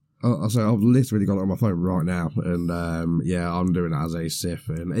 So I've literally got it on my phone right now, and I'm doing it as a Sith,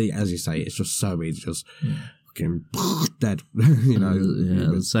 and as you say, it's just so easy, just fucking dead.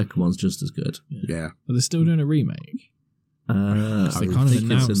 The second one's just as good. Yeah. But they're still doing a remake. They kind of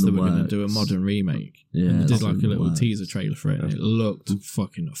announced that we're going to do a modern remake. Yeah, and they did a little teaser trailer for it, and it looked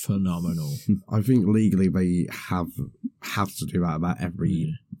fucking phenomenal. I think legally they have to do that about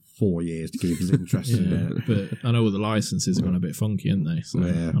every 4 years to keep us interested in it. But I know all the licenses are going a bit funky, aren't they? So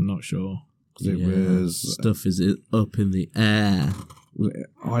I'm not sure. Stuff is up in the air.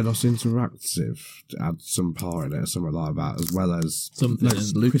 Eidos Interactive had some part in it, something like that, as well as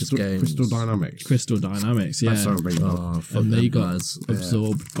Lucas Games. Crystal Dynamics. Crystal Dynamics, yeah. And they got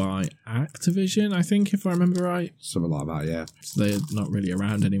absorbed by Activision, I think, if I remember right. Something like that, yeah. So they're not really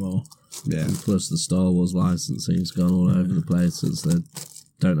around anymore. Yeah. And plus the Star Wars licensing's gone all over the place since they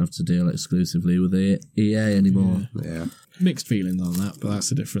don't have to deal exclusively with the EA anymore. Yeah. Mixed feelings on that, but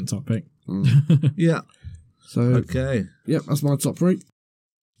that's a different topic. Yeah. So, okay. Yep, that's my top 3.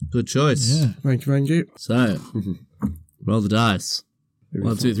 Good choice. Yeah. Thank you. So, roll the dice.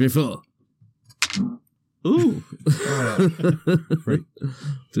 1, 2, 3, 4. Ooh. 3.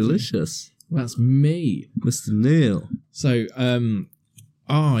 Delicious. That's me. Mr. Neil. So,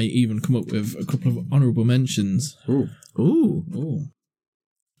 I even come up with a couple of honourable mentions. Ooh.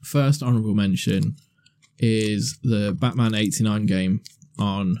 First honourable mention is the Batman 89 game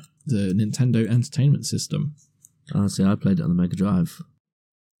on the Nintendo Entertainment System. Oh, see, I played it on the Mega Drive.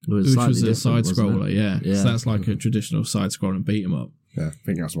 Which was a side-scroller, yeah. So that's like a traditional side-scrolling beat-em-up. Yeah, I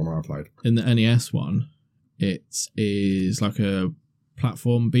think that's the one I played. In the NES one, it is like a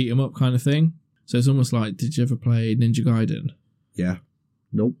platform beat-em-up kind of thing. So it's almost like, did you ever play Ninja Gaiden? Yeah.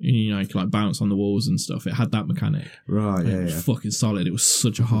 Nope. You can bounce on the walls and stuff. It had that mechanic. Right, It was fucking solid. It was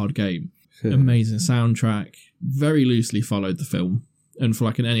such a hard game. Amazing soundtrack. Very loosely followed the film. And for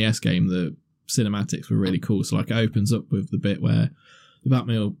an NES game, the cinematics were really cool. So it opens up with the bit where the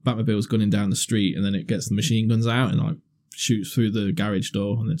Batmobile's gunning down the street and then it gets the machine guns out and shoots through the garage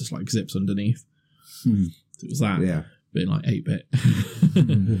door and then just zips underneath. So it was that. Yeah. Being 8-bit.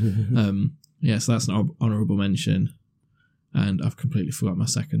 So that's an honourable mention. And I've completely forgot my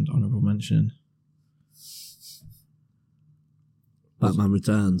second honourable mention. Batman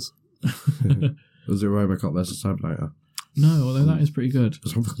Returns. Was it Robocop vs. Terminator? No, although that is pretty good.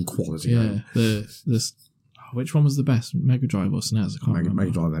 It's a fucking quality game. Which one was the best? Mega Drive or SNES? I can't remember.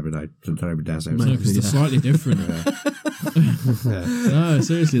 Mega Drive every day. Don't every day. No, because they're slightly different. No,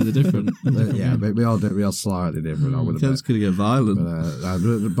 seriously, they're different. Yeah, we are slightly different. I would have Kemp's going to get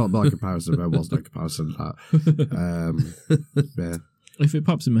violent. but by comparison, there was no comparison to that. Yeah. If it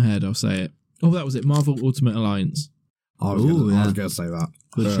pops in my head, I'll say it. Oh, that was it. Marvel Ultimate Alliance. I was going to say that.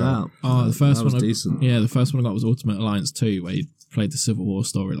 Good shout. Oh, the first that was one. decent. Yeah, the first one I got was Ultimate Alliance 2, where you played the Civil War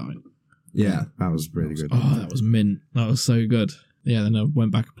storyline. Yeah, that was really good. Oh, that was mint. That was so good. Yeah, then I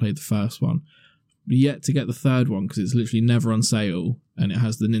went back and played the first one. Yet to get the third one because it's literally never on sale and it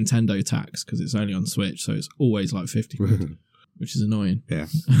has the Nintendo tax because it's only on Switch, so it's always like 50 quid, which is annoying. Yeah.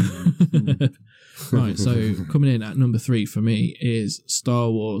 Right, so coming in at number 3 for me is Star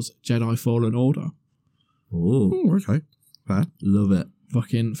Wars Jedi Fallen Order. Oh, okay. Fair. Love it.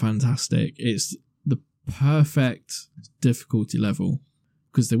 Fucking fantastic. It's the perfect difficulty level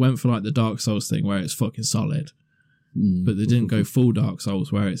because they went for like the Dark Souls thing where it's fucking solid. But they didn't go full Dark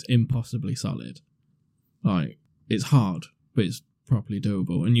Souls where it's impossibly solid. Like, it's hard, but it's properly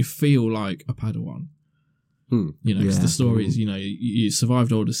doable. And you feel like a Padawan. You know, because the story is, you know, you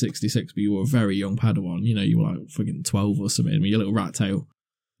survived Order 66, but you were a very young Padawan. You know, you were like fucking 12 or something with your little rat tail.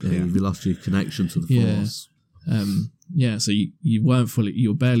 Yeah, you lost your connection to the Force. So you weren't fully, you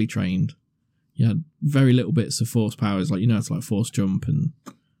were barely trained. You had very little bits of Force powers, like, you know, it's like Force jump and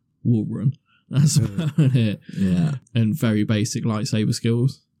wall run. That's about it. Yeah. And very basic lightsaber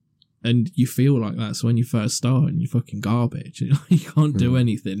skills. And you feel like that. So when you first start and you're fucking garbage, you can't do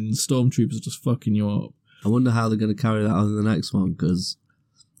anything. And stormtroopers are just fucking you up. I wonder how they're going to carry that on in the next one because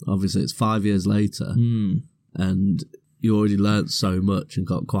obviously it's 5 years later and you already learnt so much and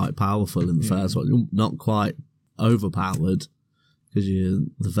got quite powerful in the first one. You're not quite overpowered because you're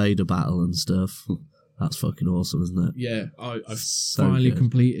the Vader battle and stuff. That's fucking awesome, isn't it? Yeah, I've finally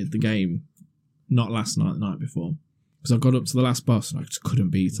completed the game. Not last night, the night before. Because I got up to the last boss and I just couldn't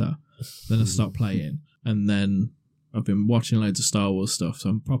beat her. Then I stopped playing. And then I've been watching loads of Star Wars stuff, so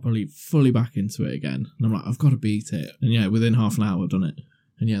I'm properly fully back into it again. And I'm like, I've got to beat it. And yeah, within half an hour I've done it.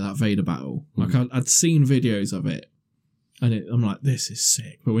 And yeah, that Vader battle. Like, I'd seen videos of it. And I'm like, this is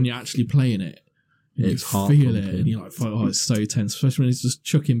sick. But when you're actually playing it, it's you hard feel it. And you're like, oh, it's so tense. Especially when he's just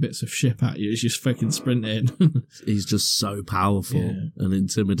chucking bits of shit at you. It's just fucking sprinting. He's just so powerful and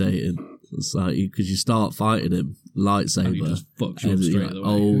intimidating. It's like, because you start fighting him, lightsaber. And he just fucks you up straight away.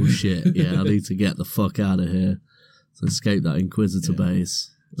 Oh shit, yeah, I need to get the fuck out of here to escape that Inquisitor base.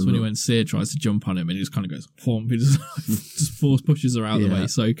 So when Seer tries to jump on him and he just kind of goes, plump, he just force pushes her out of the way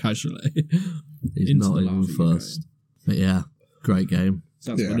so casually. He's not even fussed. But yeah, great game.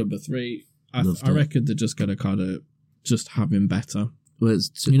 So that's my number 3. I reckon they're just going to kind of just have him better. Well,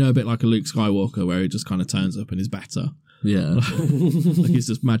 you know, a bit like a Luke Skywalker where he just kind of turns up and is better. Yeah. Like he's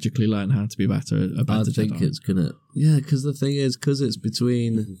just magically learned how to be better. I think Jedi. it's going to... Yeah, because the thing is, because it's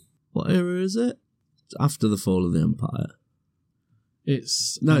between... What era is it? After the fall of the Empire.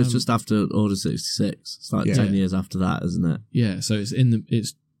 It's just after Order 66. It's like 10 years after that, isn't it? Yeah, so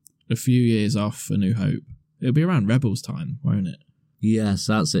it's a few years off A New Hope. It'll be around Rebels time, won't it? Yes,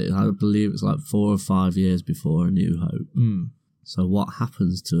 that's it. I believe it's like 4 or 5 years before A New Hope. So what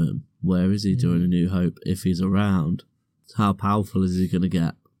happens to him? Where is he during A New Hope? If he's around, how powerful is he going to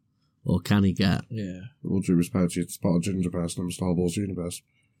get? Or can he get? Yeah. All due respect, you'd spot a ginger person in the Star Wars universe.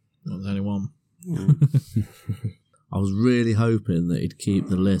 Not the only one. I was really hoping that he'd keep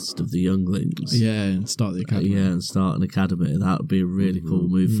the list of the younglings. Yeah, and start the academy. And start an academy. That would be a really cool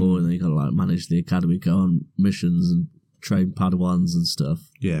move forward. And you got to like manage the academy, go on missions and train Padawans and stuff.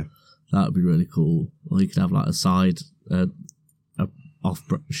 Yeah. That would be really cool. Or you could have like a side, off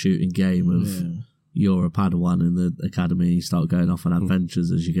shooting game of you're a Padawan in the academy. You start going off on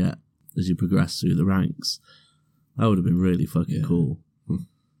adventures as you progress through the ranks. That would have been really fucking cool.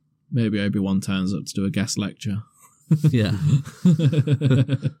 Maybe Obi-Wan turns up to do a guest lecture. Yeah.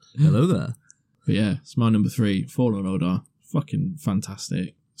 Hello there. But yeah, it's my number 3, Fallen Order. Fucking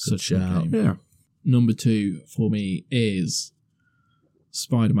fantastic. Such a good game. Yeah. Number 2 for me is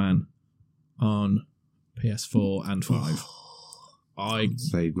Spider-Man on PS4 and 5.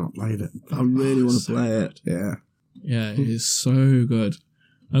 They've not played it. I really want to play it. Yeah. Yeah, it is so good.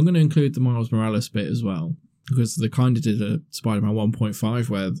 I'm going to include the Miles Morales bit as well, because they kind of did a Spider-Man 1.5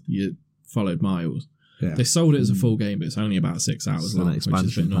 where you followed Miles. Yeah. They sold it as a full game, but it's only about 6 hours long, which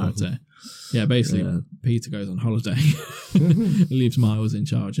is a bit naughty. Yeah, basically, Peter goes on holiday, leaves Miles in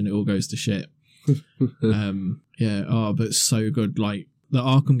charge, and it all goes to shit. But it's so good. Like, the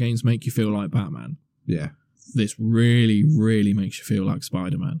Arkham games make you feel like Batman. Yeah. This really, really makes you feel like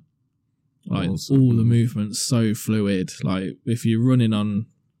Spider-Man. Like, all the movement's so fluid. Like, if you're running on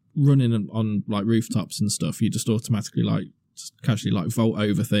like rooftops and stuff, you just automatically like just casually like vault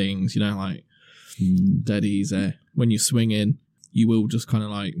over things, you know, like Dead easy. When you swing in, you will just kind of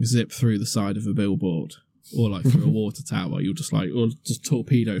like zip through the side of a billboard or like through a water tower. You'll just like, or just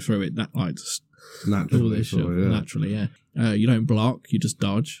torpedo through it. That like just Naturally, all this shit. Naturally, yeah. You don't block, you just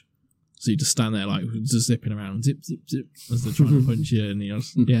dodge. So you just stand there like just zipping around, zip, zip, zip, as they're trying to punch you. And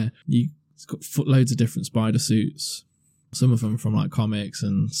it's got loads of different spider suits. Some of them from like comics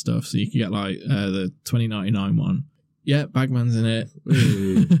and stuff. So you can get like the 2099 one. Yeah, Bagman's in it.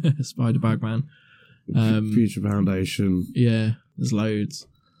 Spider Bagman. Future Foundation. Yeah, there's loads.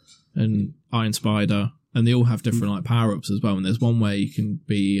 And Iron Spider. And they all have different like power-ups as well. And there's one where you can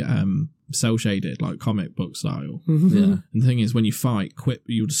be cel-shaded, like comic book style. Yeah. And the thing is, when you fight,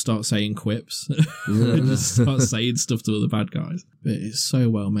 you'll just start saying quips. And just start saying stuff to all the bad guys. But it's so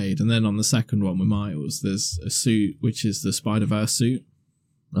well made. And then on the second one with Miles, there's a suit, which is the Spider-Verse suit.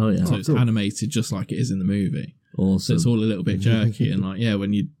 Oh, yeah. So it's animated just like it is in the movie. Awesome. So it's all a little bit jerky. And like, yeah,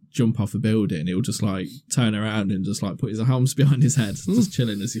 when you jump off a building, he'll just like turn around and just like put his arms behind his head, just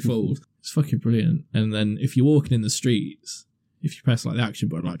chilling as he falls. It's fucking brilliant. And then if you're walking in the streets, if you press like the action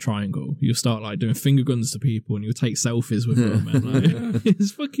button, like triangle, you'll start like doing finger guns to people and you'll take selfies with them. And like,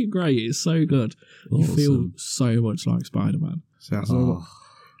 it's fucking great. It's so good. You feel so much like Spider-Man. So that's all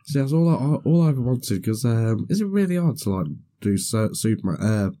I ever wanted, because is it really hard to like do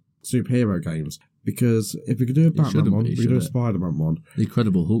superhero games? Because if we could do a Batman one, we could do a Spider-Man one. The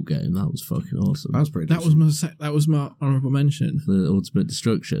Incredible Hulk game, that was fucking awesome. That's pretty. That was my honourable mention. The Ultimate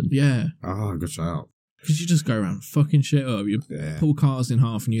Destruction. Yeah. Good shout. Because you just go around fucking shit up. You pull cars in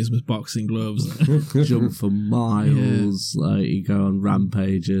half and use them as boxing gloves. Jump for miles. Yeah. Like, you go on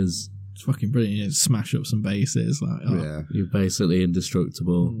rampages. It's fucking brilliant. You smash up some bases. Like, You're basically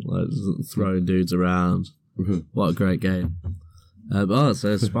indestructible. Like, throwing dudes around. What a great game.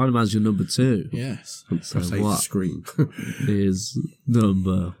 So Spider-Man's your number 2. Yes. So what Scream is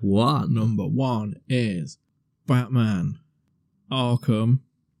number 1? Number 1 is Batman Arkham.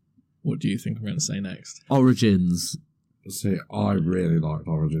 What do you think I'm going to say next? Origins. See, I really liked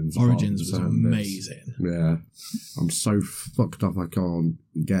Origins. Origins was amazing. Yeah. I'm so fucked up I can't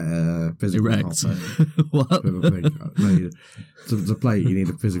get a physical copy. What? To play it, you need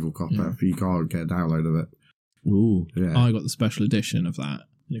a physical copy. If you can't get a download of it. Ooh. Yeah. I got the special edition of that.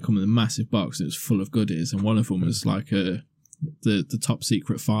 And it came in a massive box. It was full of goodies. And one of them was like the top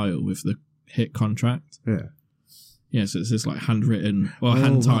secret file with the hit contract. Yeah. Yeah, so it's this like handwritten or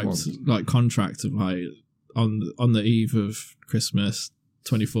hand typed like contract of like on the eve of Christmas,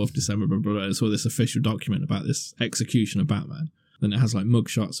 24th December, blah, blah, blah. It's all this official document about this execution of Batman. Then it has like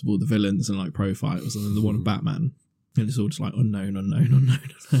mugshots of all the villains and like profiles, and then the one of Batman. And it's all just like unknown.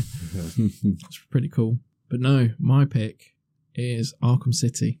 It's pretty cool. But no, my pick is Arkham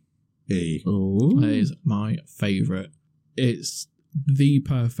City. Ooh. That is my favourite. It's the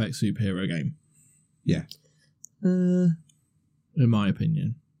perfect superhero game. Yeah. In my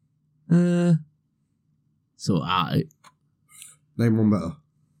opinion. So Name one better.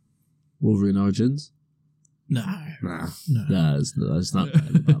 Wolverine Origins? No. Nah. No, it's not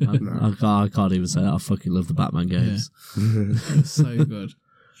better than Batman. I can't even say that. I fucking love the Batman games. Yeah. It's so good.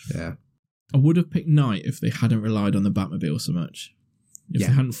 Yeah. I would have picked Knight if they hadn't relied on the Batmobile so much. If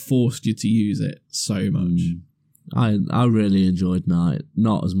they hadn't forced you to use it so much. I really enjoyed Knight.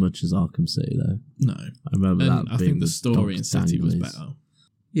 Not as much as Arkham City, though. No. I remember that. I think the story in City was better.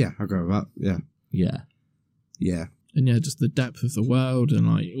 Yeah, I'll go with that. Yeah. Yeah. Yeah. And yeah, just the depth of the world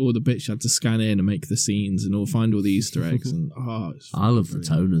and like all the bits you had to scan in and make the scenes and all find all the Easter eggs. And I love the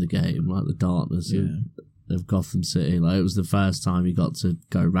tone of the game, like the darkness of Gotham City. Like, it was the first time you got to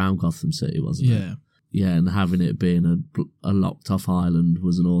go around Gotham City, wasn't it? Yeah. Yeah, and having it being a locked off island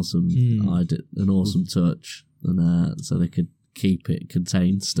was an awesome touch. And so they could keep it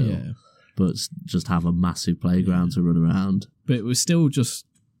contained still, but just have a massive playground to run around. But it was still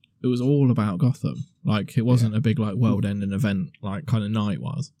it was all about Gotham. Like, it wasn't a big like world-ending event like kind of Knight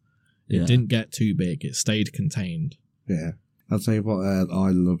was. It didn't get too big. It stayed contained. Yeah. I'll tell you what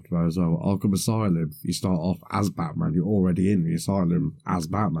I loved about as well. Arkham Asylum, you start off as Batman. You're already in the asylum as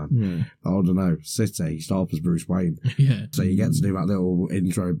Batman. Yeah. I don't know. City, you start off as Bruce Wayne. Yeah. So you get to do that little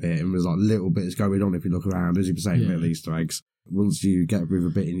intro bit, and there's like little bits going on if you look around, as you were saying, little Easter eggs. Once you get through a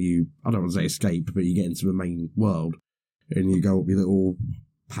bit and I don't want to say escape, but you get into the main world, and you go up your little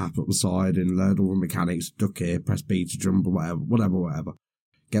path up the side and learn all the mechanics, duck here, press B to jump or whatever.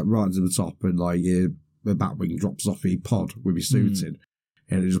 Get right to the top, and like the Batwing drops off your pod with your suit in,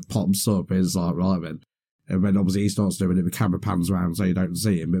 and it just pops up, and it's like, right then. And then obviously he starts doing it, the camera pans around so you don't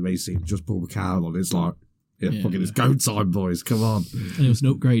see him, but basically just pull the car on, it's like, fucking it's go time, boys, come on. And it was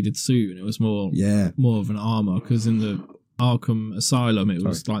an upgraded suit, and it was more of an armour, because in the Arkham Asylum it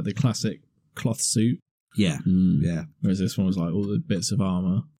was like the classic cloth suit, Yeah. Mm. Yeah. whereas this one was like all the bits of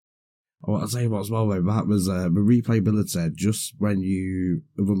armour. Oh, I'll tell you what as well, though, that was the replayability just when you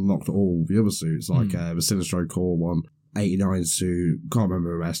have unlocked all the other suits, like the Sinistro Core one, 89 suit, can't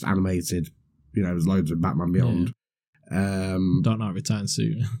remember the rest, animated, there's loads of Batman Beyond. Dark Knight Return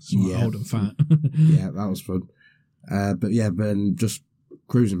suit. It's Yeah. old and fat. Yeah, that was fun. But yeah, then just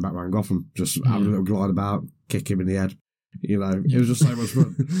cruising Batman Gotham, just having a little glide about, kick him in the head. It was just so much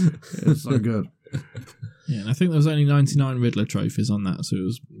fun. It was so good. Yeah, and I think there was only 99 Riddler trophies on that, so it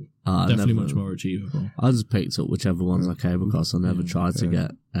was definitely much more achievable. I just picked up whichever ones I came across. I never tried to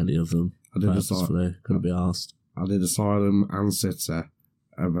get any of them. I did purposefully. Couldn't be asked. I did Asylum and City,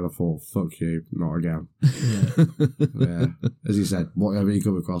 and then I thought, fuck you, not again. Yeah. As you said, whatever you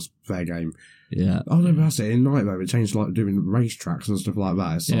come across, fair game. Yeah. Oh, no, but that's it. In Nightmare, it changed like doing racetracks and stuff like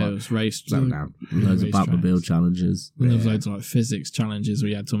that. It's Yeah, like, it was race. settle down. Loads of racetracks. Batmobile challenges. And there was loads of like physics challenges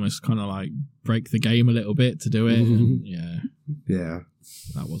where you had to almost kind of like break the game a little bit to do it. And Yeah.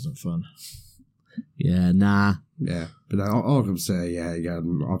 that wasn't fun. Yeah, nah. Yeah. But I can say,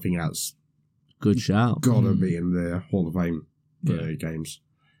 again, I think that's Good shout. gotta be in the Hall of Fame for games.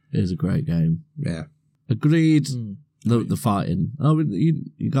 It is a great game. Yeah. Agreed. The fighting. Oh,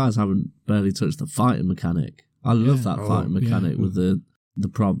 you guys haven't barely touched the fighting mechanic. I love that fighting mechanic with the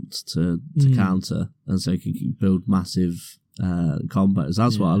prompt to counter, and so you can build massive combos.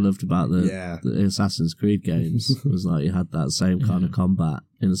 That's what I loved about the Assassin's Creed games. Was like you had that same kind of combat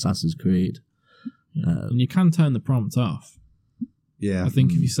in Assassin's Creed. And you can turn the prompt off. Yeah. I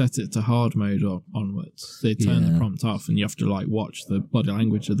think if you set it to hard mode or onwards, they turn the prompt off, and you have to like watch the body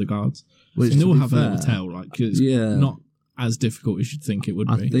language of the guards. Which, and they'll to be have a little fair, tell, like 'cause it's not as difficult as you'd think it would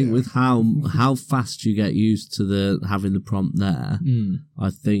be. I think with how fast you get used to having the prompt there, I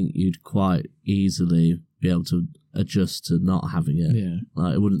think you'd quite easily be able to adjust to not having it. Yeah.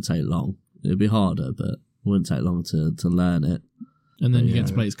 Like, it wouldn't take long. It'd be harder, but it wouldn't take long to learn it. And then you get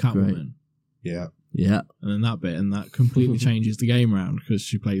to play as Catwoman. Yeah. Yeah. And then that completely changes the game around because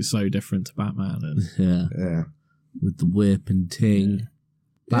she plays so different to Batman. And Yeah. With the whip and ting.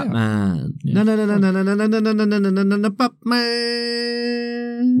 Batman. Yeah. No,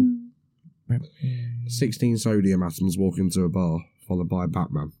 Batman. 16 sodium atoms walk into a bar, followed by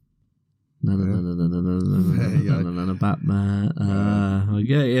Batman. No, Batman. I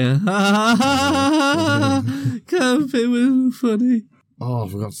get you. Kemp, it was funny. Oh, I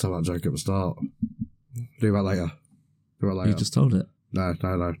forgot to tell that joke at the start. Do that later. You just told it. No.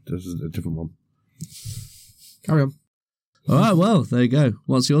 This is a different one. Carry on. All right, well, there you go.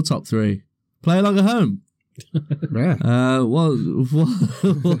 What's your top three? Play along at home. Yeah.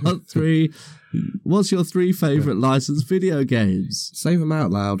 What three? What's your three favourite licensed video games? Say them out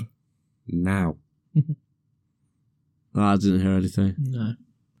loud. Now. I didn't hear anything. no.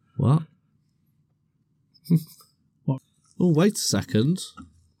 What? What? Oh, wait a second.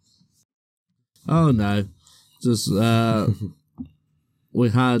 Oh no. Just we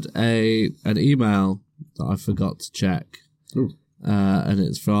had an email that I forgot to check. And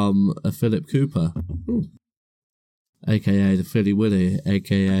it's from a Philip Cooper. AKA the Philly Willy,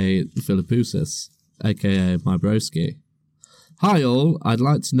 AKA the Philippoussis, AKA my broski. Hi all, I'd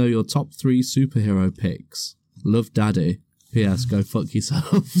like to know your top 3 superhero picks. Love Daddy. P.S. Go fuck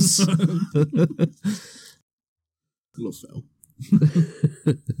yourselves. Love Phil.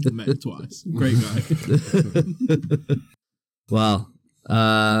 Met him twice. Great guy. Well,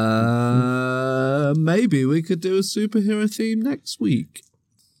 maybe we could do a superhero theme next week.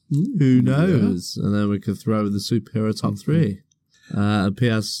 Who knows? Yeah. And then we could throw the superhero top 3.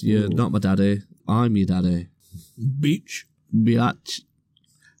 P.S. You're not my daddy. I'm your daddy. Beach. Biatch.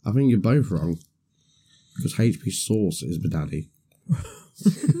 I think you're both wrong. Because HP Sauce is my daddy.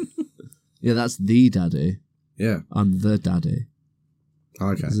 Yeah, that's the daddy. Yeah. I'm the daddy.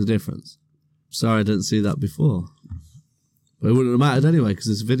 Okay. There's a difference. Sorry, I didn't see that before. But it wouldn't have mattered anyway, because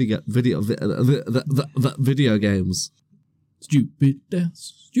it's video games.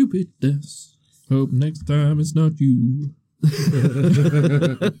 Stupidness. Hope next time it's not you.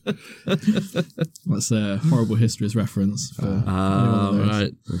 That's a Horrible Histories reference. For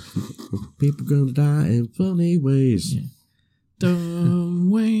right. People gonna die in funny ways. Yeah. Dumb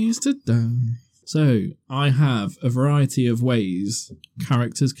ways to die. So, I have a variety of ways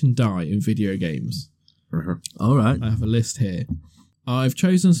characters can die in video games. All right. I have a list here. I've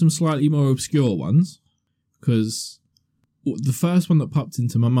chosen some slightly more obscure ones because the first one that popped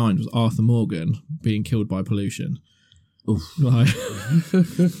into my mind was Arthur Morgan being killed by pollution. Oof. Like,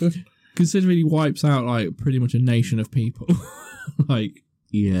 considering he wipes out like pretty much a nation of people. Like,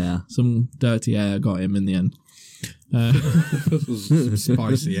 yeah, some dirty air got him in the end.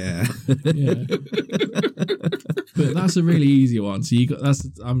 Spicy air. Yeah. But that's a really easy one. So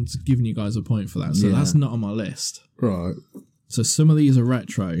I'm giving you guys a point for that. So that's not on my list. Right. So some of these are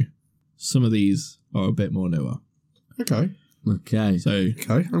retro. Some of these are a bit more newer. Okay. Okay. So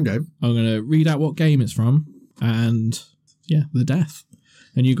Okay, I'm game. I'm going to read out what game it's from and, the death.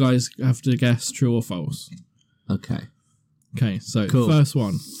 And you guys have to guess true or false. Okay. Okay, so Cool. First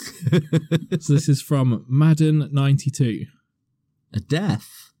one. So this is from Madden 92. A death?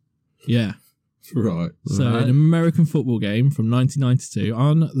 Yeah. Right. So Right. an American football game from 1992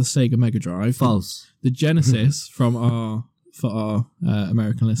 on the Sega Mega Drive. False. The Genesis for our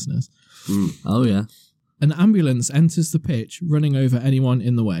American listeners. Oh, yeah. An ambulance enters the pitch running over anyone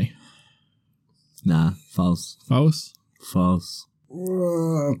in the way. Nah, false. False? False.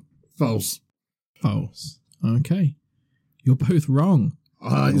 False. False. Okay. You're both wrong.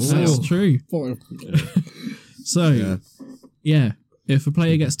 That's False. true. So, if a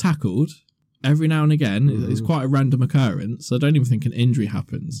player gets tackled, every now and again, it's quite a random occurrence. I don't even think an injury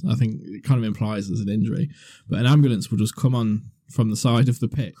happens. I think it kind of implies there's an injury. But an ambulance will just come on from the side of the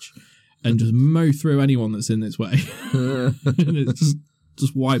pitch and just mow through anyone that's in its way. And it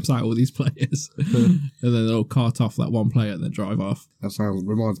just wipes out all these players. And then they'll cart off that one player and then drive off. That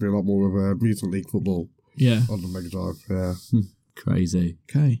reminds me a lot more of Mutant League Football Yeah. on the Mega Drive. Yeah. Crazy.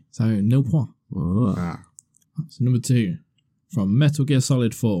 Okay, so nil point. Oh. So number 2, from Metal Gear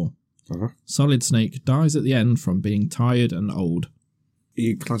Solid 4. Solid Snake dies at the end from being tired and old.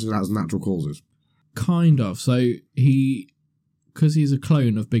 You class that as natural causes? Kind of. So because he's a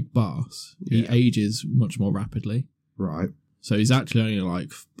clone of Big Boss, he ages much more rapidly. Right. So he's actually only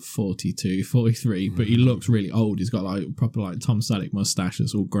like 42, 43, but he looks really old. He's got like proper like Tom Selleck mustache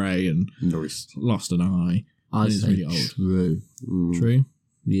that's all grey and Nice. lost an eye. I He's say really old. true. True?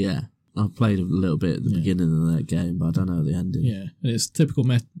 Yeah. I played a little bit at the beginning of that game, but I don't know the ending. Yeah. And it's typical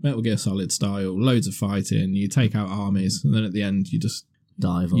Metal Gear Solid style. Loads of fighting. You take out armies, and then at the end you just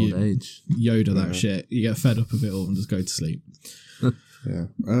Die of old age. Yoda that shit. You get fed up of it all and just go to sleep. Yeah.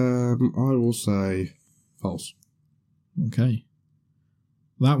 I will say false. Okay.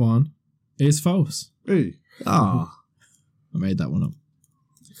 That one is false. Hey. Ah. I made that one up.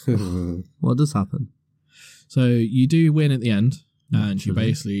 What does happen? So you do win at the end, and you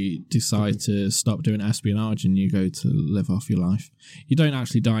basically decide to stop doing espionage and you go to live off your life. You don't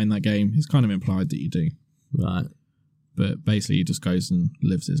actually die in that game. It's kind of implied that you do. Right. But basically he just goes and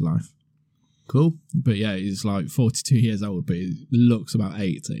lives his life. Cool. But yeah, he's like 42 years old, but he looks about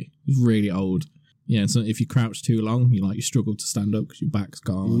 80. He's really old. Yeah, so if you crouch too long, you struggle to stand up because your back's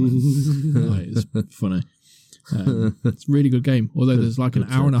gone. It's funny. It's a really good game. Although there's like an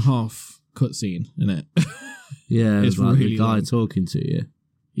hour and a half cutscene in it. Yeah, It's like really the guy long. talking to you.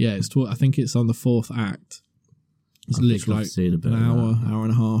 Yeah, I think it's on the 4th act. It's I think literally I've like seen a bit an of hour, that. hour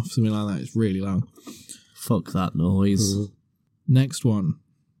and a half, something like that. It's really long. Fuck that noise. Next one.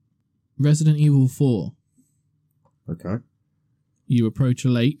 Resident Evil 4. Okay. You approach a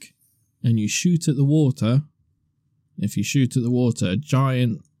lake and you shoot at the water. If you shoot at the water, a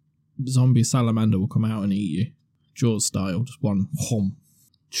giant zombie salamander will come out and eat you. Jaws style, just one whom.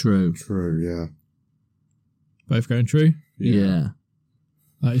 True. True, yeah. Both going true? Yeah.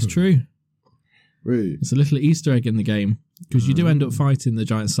 That is true. Really? It's a little Easter egg in the game because you do end up fighting the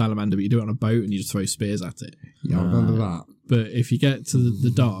giant salamander, but you do it on a boat and you just throw spears at it. Yeah, I remember that. But if you get to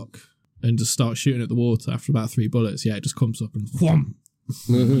the dock and just start shooting at the water after about 3 bullets, it just comes up and whom,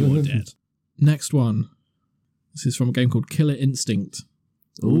 you're dead. Next one. This is from a game called Killer Instinct.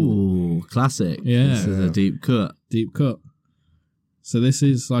 Ooh, classic. Yeah. This is a deep cut. Deep cut. So this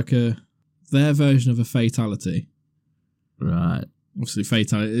is like their version of a fatality. Right. Obviously,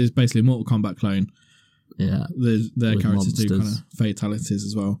 fatality is basically a Mortal Kombat clone. Yeah. Their With characters do kind monsters. of fatalities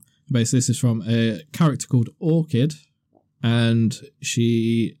as well. Basically, this is from a character called Orchid, and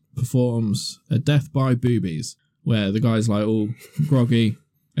she performs a death by boobies, where the guy's like all groggy,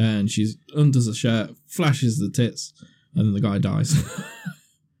 and she's undoes the shirt, flashes the tits, and then the guy dies.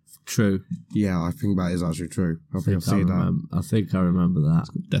 True. Yeah, I think that is actually true. I think I've seen that. I think I remember that.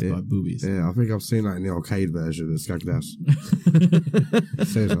 Death by boobies. Yeah, I think I've seen that in the arcade version of Skagdash.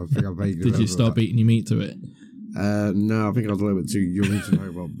 Seriously, I think I vaguely Did you remember start that. beting your meat to it? No, I think I was a little bit too young to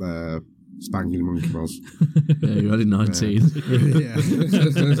know what spanking monkey was. Yeah, you're only 19. Yeah.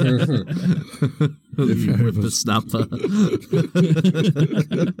 You whippersnapper.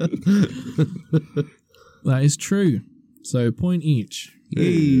 That is true. So, point each.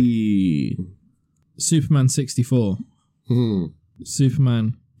 Yay. Superman 64. Hmm.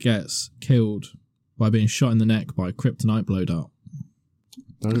 Superman gets killed by being shot in the neck by a kryptonite blow dart.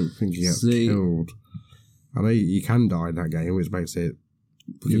 I don't think he gets See- killed. I know you can die in that game, which makes it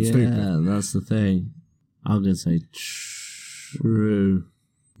fucking Yeah, stupid. that's the thing. I'm going to say true.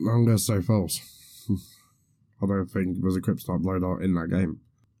 I'm going to say false. I don't think there's a kryptonite loadout in that game.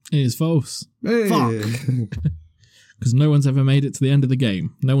 It is false. Hey! Fuck. Because no one's ever made it to the end of the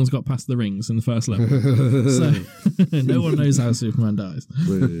game. No one's got past the rings in the first level. So no one knows how Superman dies.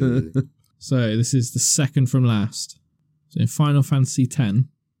 So this is the second from last. So in Final Fantasy X,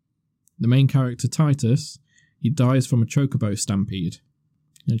 the main character Titus, he dies from a chocobo stampede.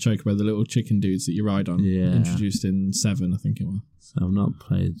 You know, chocobo, the little chicken dudes that you ride on. Yeah. Introduced in 7, I think it was. So I've not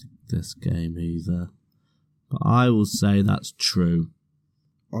played this game either. But I will say that's true.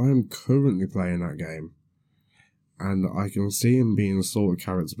 I am currently playing that game, and I can see him being the sort of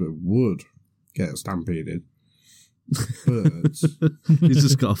character that would get stampeded. But He's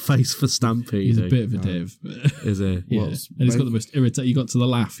just got a face for Stampede. He's a bit of a div. Is he? Yeah. And he's got the most irritating. You got to the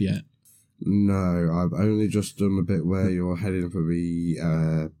laugh yet? no, I've only just done the bit where you're heading for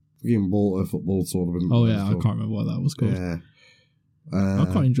the water football tournament. Oh yeah, I can't remember what that was called. Yeah. I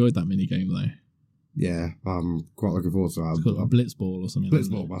quite enjoyed that mini game though. Yeah, I'm quite looking forward to that. It's called like Blitzball or something.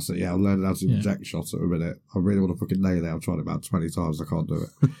 Blitzball, that's it. Yeah, I'm learning how to Yeah. eject shot at a minute. I really want to fucking nail it. I've tried it about 20 times. I can't do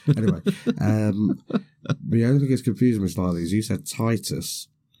it. Anyway, the only thing that's confusing me slightly is you said Titus.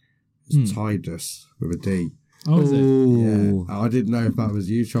 It's Tidus with a D. Oh, is it? Yeah, I didn't know if that was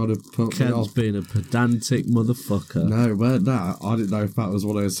you trying to put me Kemp's off. being a pedantic motherfucker. No, weren't that? I didn't know if that was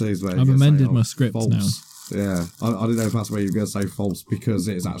one of those things where I've you're gonna amended say, my script false. now. Yeah, I didn't know if that's where you were going to say false because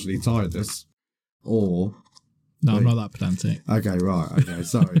it's actually Tidus, or No, I'm not that pedantic. okay, right, okay,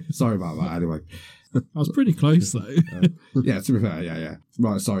 sorry about that. Anyway, I was pretty close though. yeah, to be fair, yeah,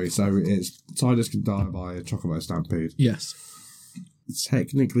 right. Sorry, so it's Tidus can die by a chocobo stampede. Yes.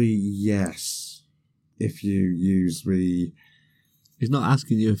 Technically, yes, if you use the He's not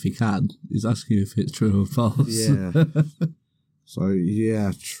asking you if he can. He's asking you if it's true or false. yeah. So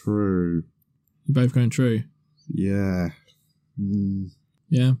yeah, true. You're both going true. Yeah,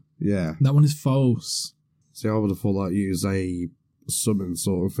 Yeah. yeah. That one is false. See, I would have thought like use a summon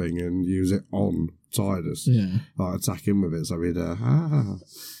sort of thing and use it on Tidus. Yeah. Like attack him with it, so he'd ha.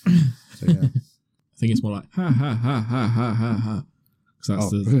 So yeah, I think it's more like ha ha ha ha ha ha ha.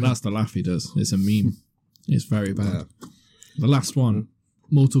 Because that's the laugh he does. It's a meme. It's very bad. Yeah. The last one,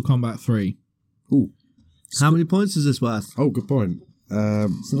 Mortal Kombat 3. Ooh. How many points is this worth? Oh, good point.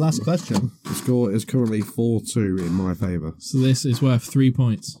 It's the last question. The score is currently 4-2 in my favour. So this is worth 3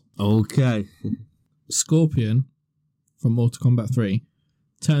 points. Okay. Scorpion from Mortal Kombat 3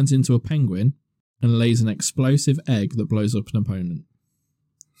 turns into a penguin and lays an explosive egg that blows up an opponent.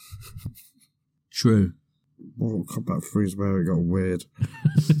 True. Mortal Kombat 3 is where it got weird.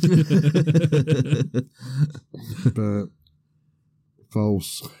 But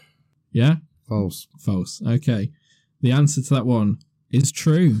false. Yeah? False. False. Okay. The answer to that one is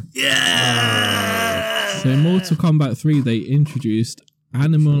true. Yeah! So in Mortal Kombat 3 they introduced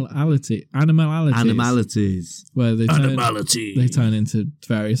animalities. Where they turn into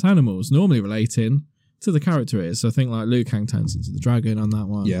various animals, normally relating to the character it is. So I think like Liu Kang turns into the dragon on that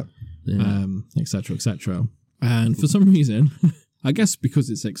one. Yeah. Etc. etc. And for some reason, I guess because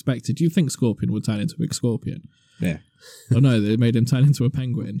it's expected, you think Scorpion would turn into a big scorpion. Yeah. Oh no, they made him turn into a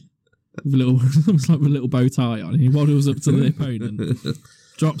penguin with a little, almost like with a little bow tie on. He waddles up to the opponent,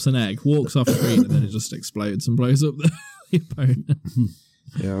 drops an egg, walks off screen, and then it just explodes and blows up the opponent.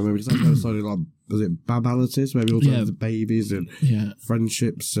 Yeah, I remember it's like something like, was it babalities? Maybe all kinds of babies and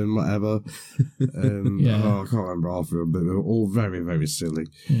friendships and whatever. And I can't remember half of them, but they were all very, very silly.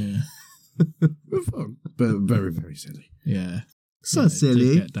 Yeah. Fun, but very, very silly. Yeah. So It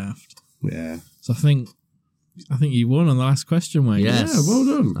silly. did get daft. Yeah. So I think you won on the last question, Wayne. Yes. Yeah, well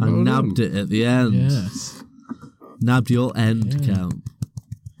done. I nabbed it at the end. Yes. Nabbed your end, Kemp.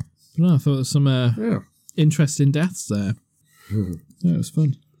 But no, I thought there was some interesting deaths there. Yeah, it was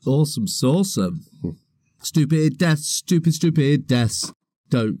fun. Awesome, awesome. Stupid deaths, stupid deaths.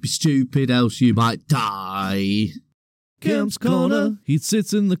 Don't be stupid, else you might die. Kemp's corner, he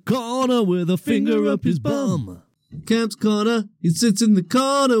sits in the corner with a finger up his bum. Kemp's corner, he sits in the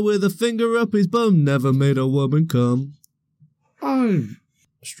corner with a finger up his bum. Never made a woman come. I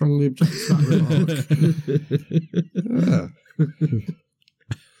strongly object to that remark.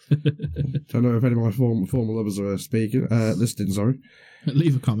 Don't know if any of my former lovers are listening, sorry.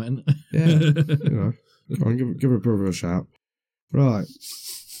 Leave a comment. Yeah, you know, come on, give her brother a shout. Right.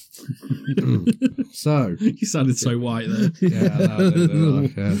 So You sounded so white there.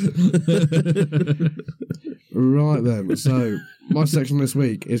 Right then. So my section this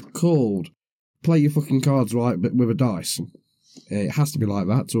week is called "Play Your Fucking Cards Right, but with a Dice." It has to be like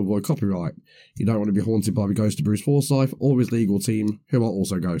that to avoid copyright. You don't want to be haunted by the ghost of Bruce Forsyth or his legal team, who are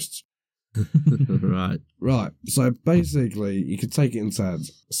also ghosts. Right. Right, so basically, you can take it in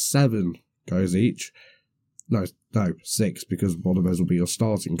turns. 7 goes each. No, 6, because one of those will be your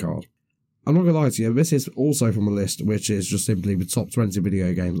starting card. I'm not going to lie to you, this is also from a list which is just simply the top 20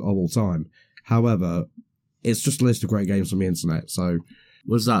 video games of all time. However, it's just a list of great games from the internet, so...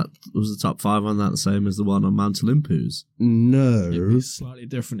 Was the top 5 on that the same as the one on Mount Olympoos? No. It'd be slightly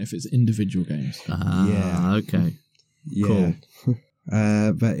different if it's individual games. Yeah. Okay. Yeah. Cool.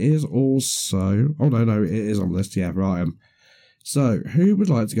 There is also... Oh, no, it is on the list, yeah, right. So, who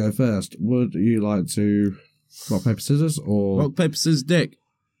would like to go first? Would you like to rock, paper, scissors, or... Rock, paper, scissors, dick.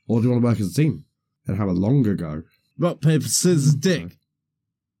 Or do you want to work as a team and have a longer go? Rock, paper, scissors, dick.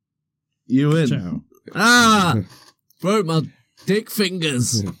 You win. Ciao. Ah! Broke my dick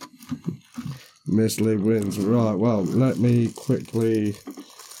fingers. Miss Lee wins. Right, well, let me quickly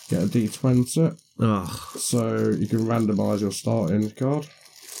get a D20. Oh, So you can randomise your starting card.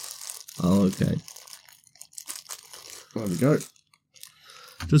 okay. There we go.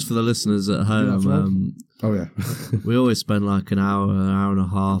 Just for the listeners at that's home, right. Oh, yeah. we always spend like an hour and a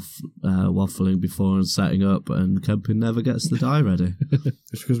half waffling before and setting up, and Kemp never gets the die ready.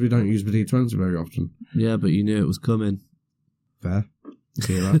 It's because we don't use the D20 very often. Yeah, but you knew it was coming. Fair.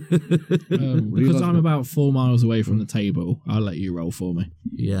 See that? Because I'm about 4 miles away from the table, I'll let you roll for me.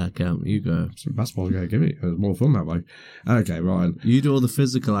 Yeah, Kemp, you go. That's what I'm going to give it. It's more fun that way. Okay, Ryan. You do all the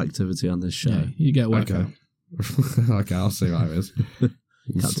physical activity on this show. Yeah, you get work Okay. out. Okay, I'll see how it is.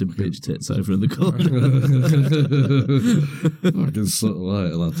 Captain Bitch Tits over in the corner. Fucking subtle,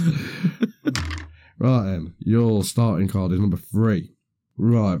 lads. Right then, your starting card is number 3.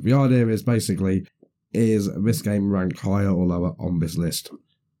 Right, the idea is basically, is this game ranked higher or lower on this list?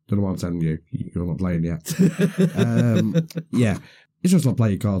 Don't know what I'm telling you. You're not playing yet. Yeah. It's just like play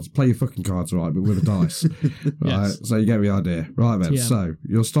your cards. Play your fucking cards, right, but with a dice. Right, Yes. so you get the idea. Right then, TM. so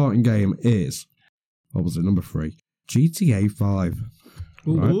your starting game is, what was it, number 3? GTA 5.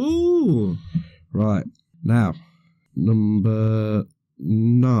 Right. Ooh. Right, now, number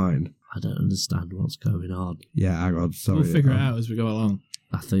 9. I don't understand what's going on. Yeah, hang on, sorry. We'll figure it out as we go along.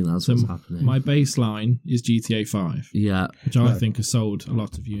 I think that's So what's happening. my baseline is GTA 5, Yeah. which I think has sold a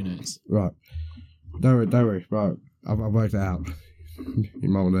lot of units. Right. Don't worry. Right, I've worked it out. You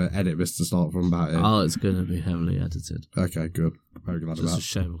might want to edit this to start from about it. Oh, it's going to be heavily edited. Okay, good. Very glad Just about a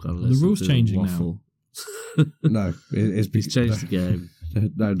shame I've got to The listen rules to changing waffle. No, it's He's changed the game.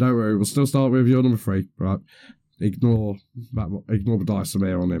 No, don't worry. We'll still start with your number 3. Right. Ignore the dice from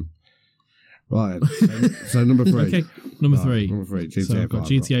here on him. Right. So number 3. Okay, number Right, 3. Number 3. GTA So 5. I've got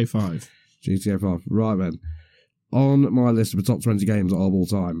GTA 5. GTA 5. Right then. On my list of the top 20 games of all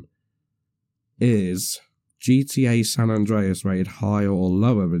time is GTA San Andreas rated higher or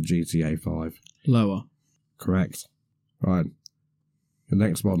lower than GTA 5? Lower. Correct. Right. The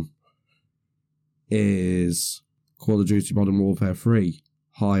next one is Call of Duty Modern Warfare 3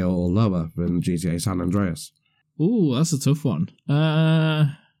 higher or lower than GTA San Andreas? Ooh, that's a tough one.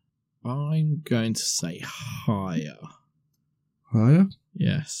 I'm going to say higher. Higher?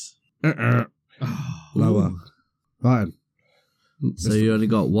 Yes. Lower. Ooh. Right. So you only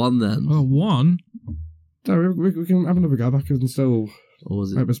got one then? Well, 1. No, we can have another go back and still Or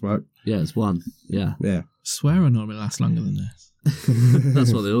was make it? this work. Yeah, it's one. Yeah. Yeah. Swear I normally last longer than this.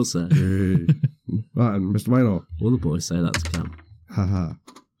 That's what they all say. Right, and Mr. Waynor. All the boys say that to Cam. Haha.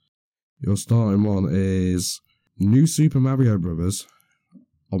 Your starting one is New Super Mario Brothers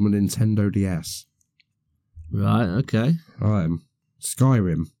on the Nintendo DS. Right, okay. Right.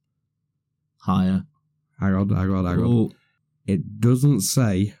 Skyrim. Higher. Hang on. Oh, It doesn't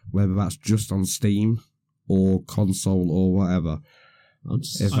say whether that's just on Steam or console or whatever. I'll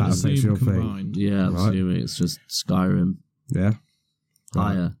just, If I'd that affects assume your thing. combined. yeah, I'm Right. assuming it's just Skyrim. Yeah.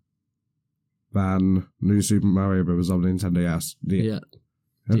 Higher. Than New Super Mario Brothers on the Nintendo DS. Yeah.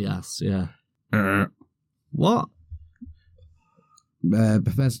 Yes, yeah. What?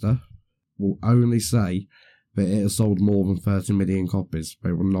 Bethesda will only say that it has sold more than 30 million copies.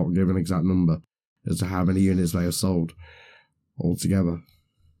 They will not give an exact number as to how many units they have sold altogether.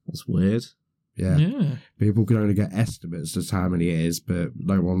 That's weird. Yeah. Yeah. People can only get estimates as to how many it is, but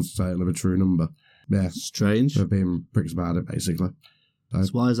no one's certain of a true number. Yeah. Strange. They're being pricks about it, basically. So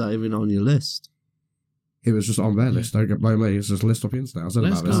why is that even on your list? It was just on their list. Don't get blame me. It's just a list off the internet. I said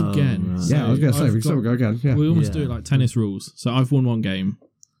Let's about this. go again. right. So Yeah, I was going to say, I've we can still got- go again. Yeah. We almost Yeah. do it like tennis rules. So I've won one game,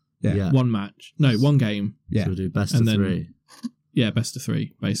 Yeah. one match. No, one game. Yeah. So we'll do best And of then- 3. Yeah, best of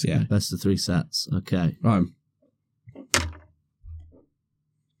 3, basically. Yeah. Best of 3 sets. Okay. Right.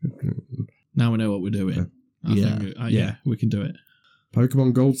 Now we know what we're doing. I think, yeah, we can do it.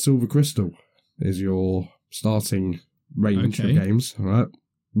 Pokemon Gold, Silver, Crystal is your starting range of games. All right.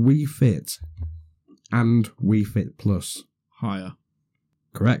 Wii Fit and Wii Fit Plus. Higher.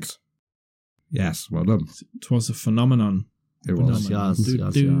 Correct. Yes, well done. It was a phenomenon. It was. Yes.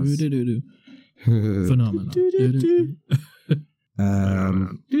 Phenomenon.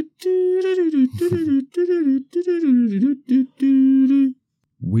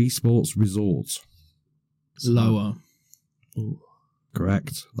 Wii Sports Resort. Lower.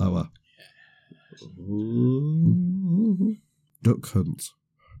 Correct. Lower. Duck Hunt.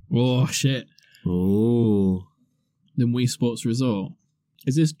 Oh, shit. Oh. Then Wii Sports Resort.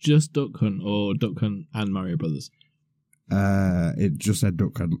 Is this just Duck Hunt or Duck Hunt and Mario Brothers? It just said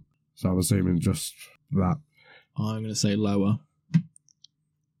Duck Hunt, so I'm assuming just that. I'm going to say lower.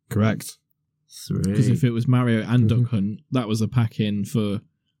 Correct. 3. Because if it was Mario and Duck Hunt, that was a pack-in for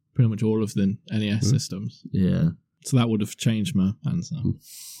pretty much all of the NES systems. Yeah. So that would have changed my answer.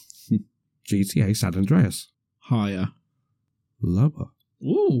 GTA San Andreas. Higher. Lower.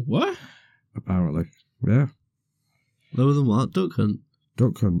 Ooh, what? Apparently. Yeah. Lower than what? Duck Hunt?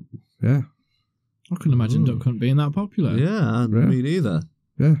 Duck Hunt. Yeah. I couldn't imagine Duck Hunt being that popular. Yeah, me neither.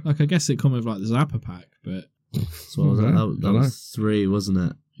 Yeah. Like, I guess it come with, like, the Zappa pack, but... So what was that was 3, wasn't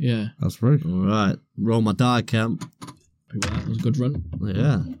it? Yeah. That's right. All right. Roll my die, Kemp. That was a good run.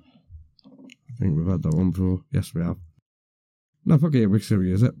 Yeah. I think we've had that one before. Yes, we have. No, fuck it. Which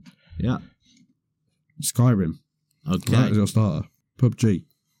series is it? Yeah. Skyrim. Okay. That is your starter. PUBG.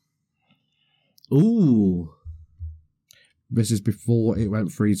 Ooh. This is before it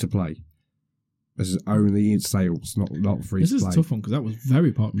went free to play. This is only in sales, not free to play. This is a tough one because that was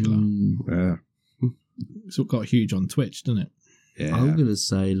very popular. Yeah. It's got huge on Twitch, didn't it? Yeah. I'm going to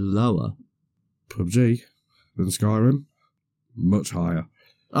say lower. PUBG than Skyrim. Much higher.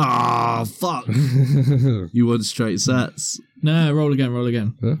 Ah, fuck. You won straight sets. No, roll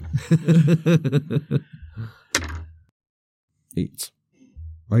again. Huh? 8.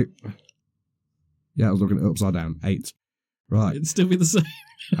 Wait. Yeah, I was looking at it upside down. 8. Right. It'd still be the same.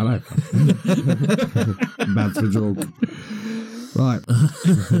 I know. Bad for a joke. Right.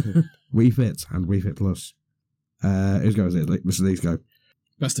 Wii Fit and Wii Fit Plus. Who's goes it? Mr. These go.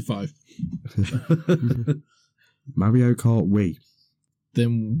 Best of 5. Mario Kart Wii.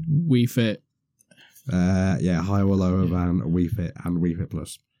 Then Wii Fit. Yeah, higher or lower than Wii Fit and Wii Fit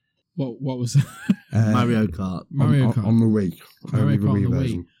Plus. What was that? Mario Kart. Mario Kart. On the Wii. Mario Only the Kart Wii on the Wii.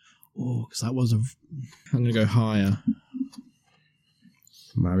 version. Oh, because that was a... I'm going to go higher.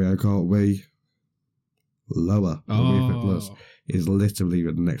 Mario Kart Wii. Lower than Wii Fit Plus. Is literally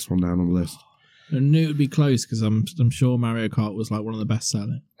the next one down on the list. I knew it would be close because I'm sure Mario Kart was like one of the best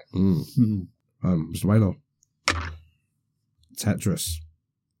selling. Mr. Waylaw. Tetris.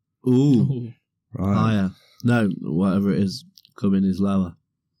 Ooh. Right. Higher. No, whatever it is, coming is lower.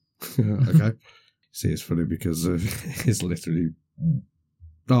 Okay. See, it's funny because it's literally...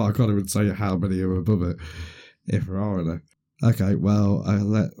 Oh, I can't even say how many are above it, if there are any. Okay, well,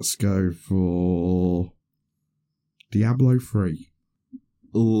 let's go for Diablo 3.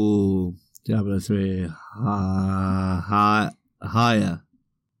 Ooh, Diablo 3. Higher.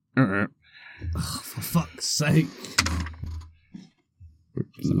 Oh, for fuck's sake.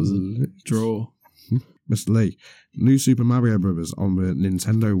 That was a draw. Mr. Lee. New Super Mario Brothers on the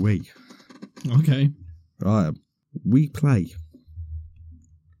Nintendo Wii. Okay. Right. Wii Play.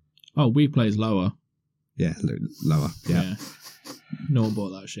 Oh, Wii Play's lower. Yeah, lower. Yeah. No one bought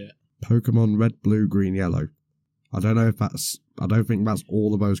that shit. Pokemon Red, Blue, Green, Yellow. I don't think that's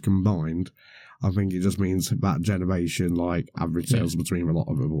all of those combined. I think it just means that generation, like, average sales between a lot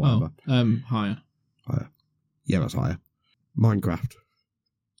of them or whatever. Higher. Higher. Yeah, that's higher. Minecraft.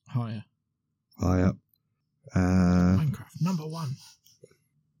 Higher. Higher. Minecraft, number 1.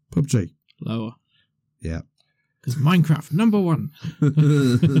 PUBG. Lower. Yeah. Because Minecraft, number 1.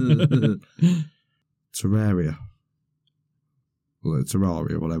 Terraria. Well,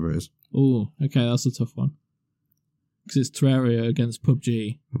 Terraria, whatever it is. Oh, okay, that's a tough one. Because it's Terraria against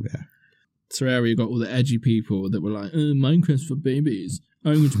PUBG. Yeah. Terraria got all the edgy people that were like, Minecraft's for babies.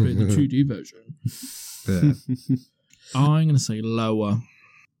 I'm going to play the 2D version. Yeah. I'm going to say lower.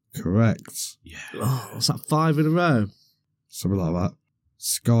 Correct. Yeah. Oh, what's that, 5 in a row? Something like that.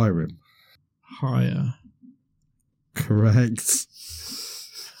 Skyrim. Higher. Correct.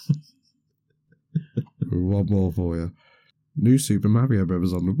 One more for you. New Super Mario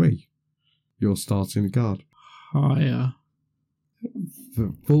Brothers on the Wii. Your starting card. Higher.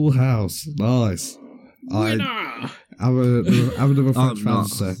 Full house. Nice. Winner! I have another French fan to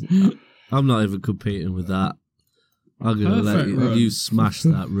say. I'm not even competing with that. I'm going to let Perfect run. you smash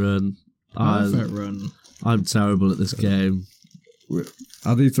that run. Perfect run. I'm terrible at this game.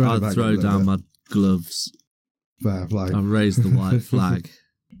 I need to I'd throw down my gloves. Fair play. and raise the white flag.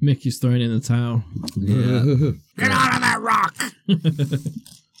 Mickey's throwing in the towel. Yeah. Get out of that rock!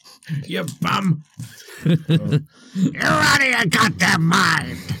 You bum! You're out of your goddamn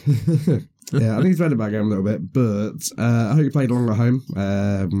mind! Yeah, I need to edit back game a little bit, but I hope you played along at home.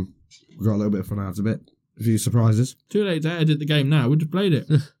 We got a little bit of fun out of it. A few surprises. Too late to edit the game now. We'd have played it.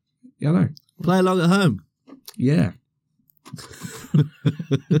 Yeah, I know. Play along at home. Yeah.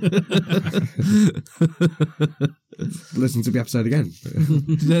 Listen to the episode again.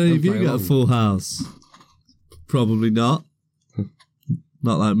 Did any of you play get a along. full house? Probably not.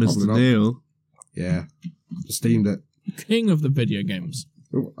 Not like Mr. Probably not. Neil. Yeah. Steamed it. King of the video games.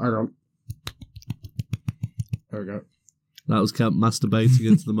 Oh, hang on. There we go. That was Kemp masturbating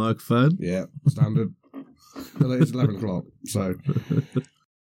into the microphone. Yeah, standard. Well, it's 11 o'clock, so...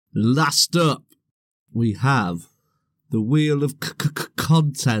 Last up, we have the Wheel of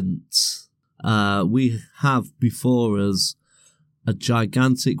Kontent. We have before us a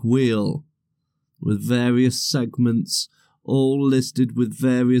gigantic wheel with various segments, all listed with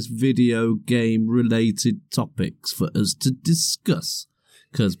various video game related topics for us to discuss.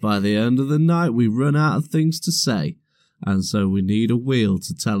 Because by the end of the night, we run out of things to say. And so we need a wheel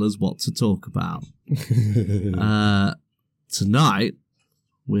to tell us what to talk about. Tonight,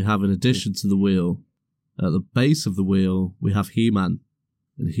 we have an addition to the wheel. At the base of the wheel, we have He-Man.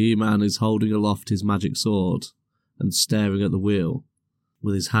 And He-Man is holding aloft his magic sword and staring at the wheel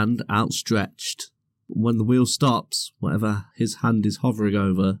with his hand outstretched. When the wheel stops, whatever his hand is hovering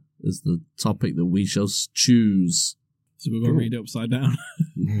over is the topic that we shall choose. So we're going to read it upside down.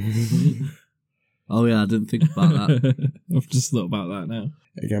 Oh yeah, I didn't think about that. I've just thought about that now.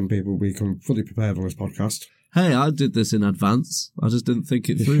 Again, people, we come fully prepared on this podcast. Hey, I did this in advance. I just didn't think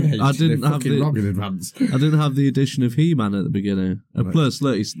it through. Yeah, I didn't have fucking wrong the in advance. I didn't have the addition of He-Man at the beginning. And Right. plus,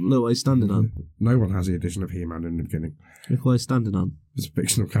 look what he's standing on. No one has the addition of He-Man in the beginning. Look what he's standing on. It's a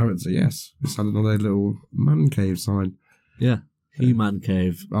fictional character, yes. He's standing on a little man cave sign. Yeah, He-Man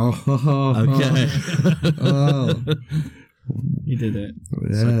cave. Oh, Okay. Oh, You did it.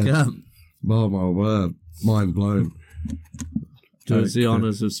 yeah. Kemp, Oh, my word. Mind blown. do us the Okay.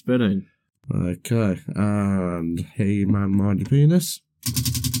 honours of spinning. Okay, and He-Man Mind Your Penis.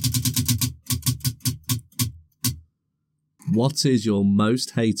 What is your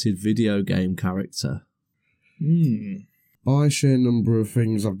most hated video game character? By sheer number of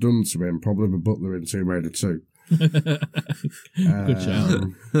things I've done to him, probably the butler in Tomb Raider 2. Good shout.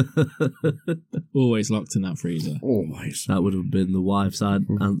 Always locked in that freezer. Always. That would have been the wife's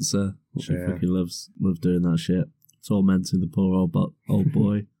answer. She Yeah. fucking loves doing that shit. Tormenting the poor old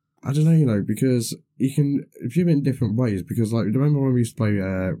boy. I don't know, because you can view it in different ways. Because, like, remember when we used to play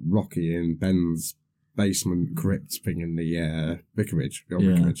Rocky in Ben's basement crypt thing in the vicarage, the old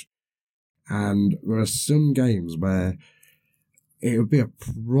Yeah. vicarage? And there are some games where it would be a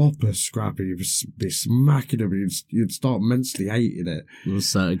proper scrappy. You'd be smacking him, you'd start mentally hating it.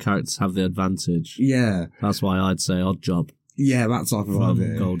 Certain characters have the advantage. Yeah, That's why I'd say Odd Job yeah, that type of from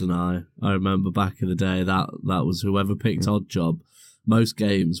idea. GoldenEye. I remember back in the day that was whoever picked Odd Job. Most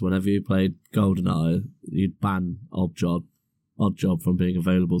games, whenever you played GoldenEye, you'd ban Odd Job from being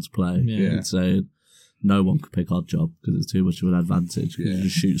available to play. Yeah. You'd say no one could pick Odd Job because it's too much of an advantage. 'Cause you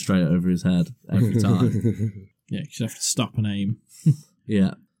just shoot straight over his head every time. Yeah, because you have to stop and aim.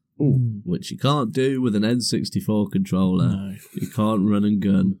 Yeah. Which you can't do with an N64 controller. No. You can't run and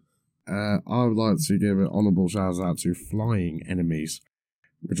gun. I would like to give an honourable shout out to flying enemies,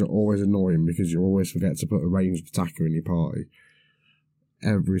 which are always annoying because you always forget to put a ranged attacker in your party.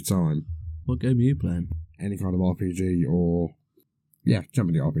 Every time. What game are you playing? Any kind of RPG or, yeah,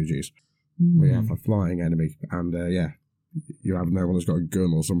 generally RPGs. Where you have a flying enemy and, you have no one that's got a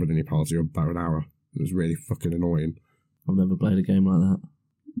gun or somebody in your party or about an hour. It's really fucking annoying. I've never played a game like that.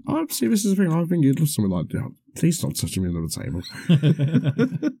 I'd see this as a thing. I think you'd love something like that. Please stop touching me under the table.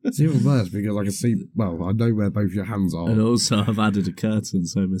 It's even worse because I can see, well, I know where both your hands are. And also, I've added a curtain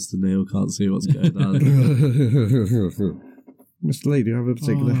so Mr. Neil can't see what's going on. Mr. Lee, do you have a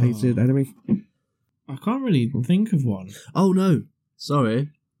particular hated enemy? I can't really think of one. Oh, no. Sorry.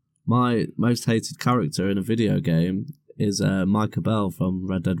 My most hated character in a video game is Micah Bell from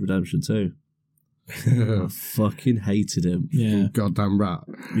Red Dead Redemption 2. I fucking hated him. Yeah. Goddamn rat.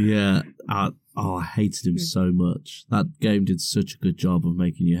 Yeah. I hated him so much. That game did such a good job of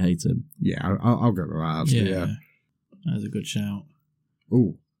making you hate him. Yeah, I'll go with that, actually, yeah. That's a good shout.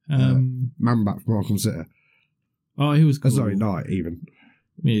 Ooh, Um, Man Back from Arkham City. oh, he was cool. Sorry, Knight, even.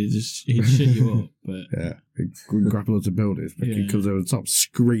 mean, he'd shit you up, but Yeah, he'd grapple onto buildings, but he comes over the top,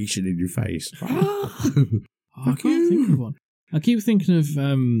 screeching in your face. I can't think of one. I keep thinking of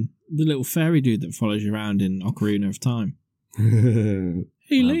the little fairy dude that follows you around in Ocarina of Time.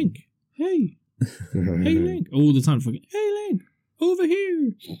 Hey, Link. Hey. Hey, Link. All the time. Fucking, hey, Link. Over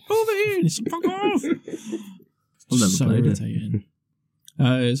here. Over here. It's fuck off. I've never so played irritating.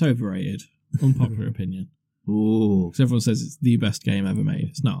 It's overrated. Unpopular opinion. Ooh. Because everyone says it's the best game ever made.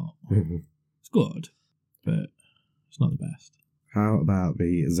 It's not. It's good, but it's not the best. How about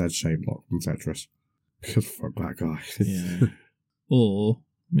the Z-shaped block from Tetris? Because fuck that guy. Yeah. Or,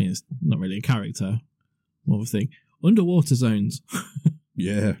 I mean, it's not really a character. More of a thing. Underwater zones.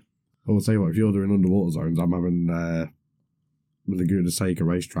 Yeah. I will tell you what, if you're doing underwater zones, I'm having Laguna Seca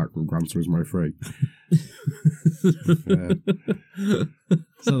racetrack from Gran Turismo 3.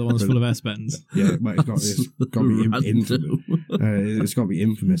 So the ones full of S-bends. Yeah, but it's got to be infamous. It's got to be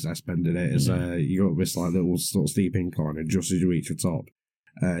infamous S-bend in it. It's, you got this like little sort of steep incline, and just as you reach the top,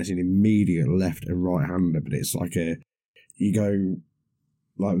 it's an immediate left and right hander, but it's like you go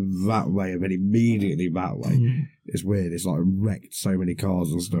like that way and then immediately that way. It's weird. It's like wrecked so many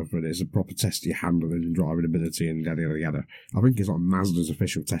cars and stuff, and it's a proper test of your handling and driving ability and yada yada yada. I think it's like Mazda's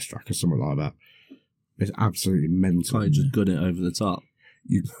official test track or something like that. It's absolutely mental. Can't you just gun it over the top?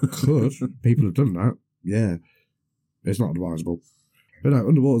 You could. People have done that. Yeah. It's not advisable. But no,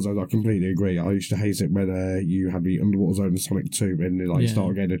 underwater zones, I completely agree. I used to hate it when you had the underwater zone in Sonic 2 and you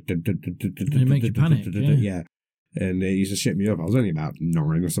start getting They make you panic. Yeah. And it used to shit me up. I was only about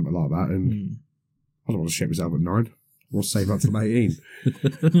 9 or something like that, and I don't want to shit myself at 9. We'll save up till 18.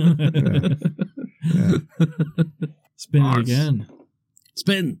 Spin it again.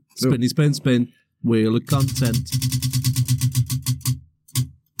 Spin! Spinny spin spin. Wheel of Kontent.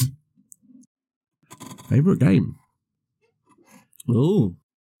 Favourite game? Ooh.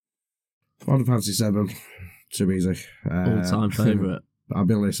 Final Fantasy 7. Too easy. All-time favourite. I'll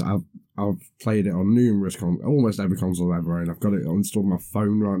be honest, I've played it on numerous almost every console I've ever owned. I've got it installed on my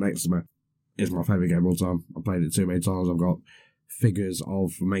phone right next to me. It's my favourite game of all time. I've played it too many times. I've got figures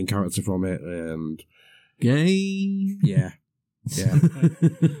of the main character from it, and Game. yeah. I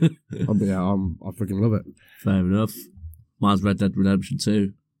freaking love it. Fair enough. Mine's Red Dead Redemption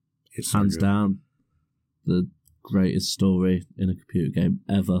 2. It's so Hands good. down. The greatest story in a computer game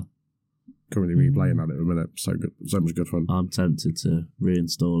ever. Currently replaying that at the minute. So good, so much good fun. I'm tempted to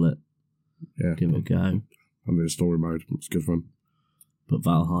reinstall it. Yeah, Give it a go. I'm in story mode. It's good fun. But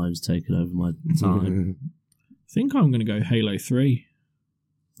Valheim's taken over my time. I think I'm going to go Halo 3.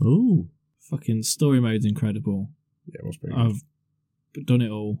 Ooh. Fucking story mode's incredible. Yeah, it was pretty good. I've done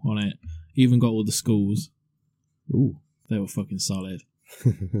it all on it. Even got all the schools. Ooh. They were fucking solid.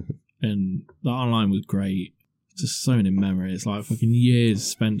 And the online was great. Just so many memories. Like fucking years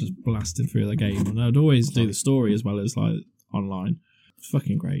spent just blasting through the game. And I'd always do the story as well as like online. It's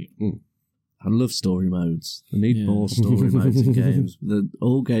fucking great. I love story modes. I need more story modes in games.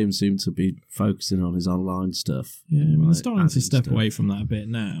 All games seem to be focusing on his online stuff. Yeah, I mean, like they're starting to adding step stuff. away from that a bit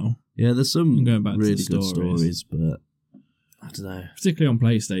now. Yeah, there's some Going back to really the good stories. stories, but I don't know. Particularly on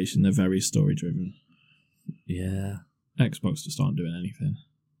PlayStation, they're very story driven. Yeah, Xbox just aren't doing anything.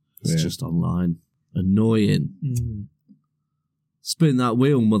 it's just online. Annoying. Spin that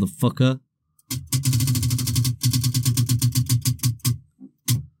wheel, motherfucker.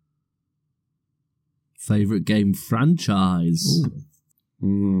 Favorite game franchise?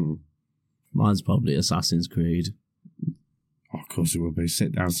 Mine's probably Assassin's Creed. Oh, of course it will be.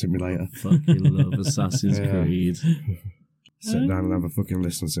 Sit down simulator. Fucking love Assassin's Creed. Sit down and have a fucking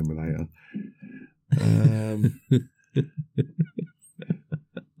listen simulator.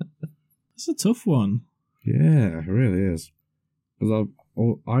 It's a tough one. Yeah, it really is. Because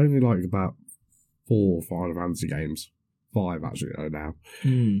I only like about 4 Final Fantasy games. 5 actually now.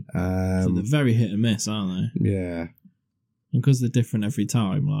 So they're very hit and miss, aren't they? Yeah. And because they're different every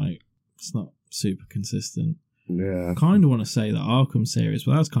time, like, it's not super consistent. Yeah. I kind of want to say the Arkham series,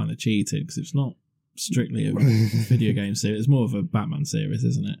 but that's kind of cheated because it's not strictly a video game series. It's more of a Batman series,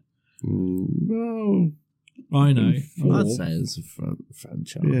 isn't it? Well, I know. I'd say it's a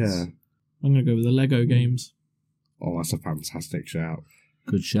franchise. yeah. I'm going to go with the Lego games. Oh, that's a fantastic shout.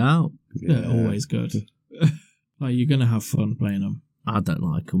 Good shout. They're always good. Like, you're going to have fun playing them. I don't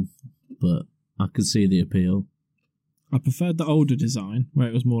like them, but I can see the appeal. I preferred the older design, where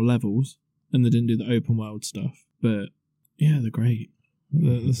it was more levels, and they didn't do the open world stuff. But, yeah, they're great.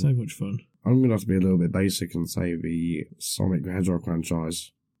 They're so much fun. I'm going to have to be a little bit basic and say the Sonic the Hedgehog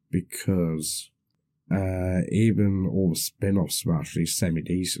franchise, because even all the spin-offs were actually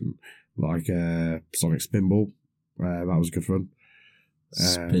semi-decent, like Sonic Spinball. That was good fun.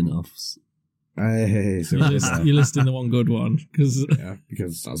 Spin-offs. Hey, so You're listing the one good one because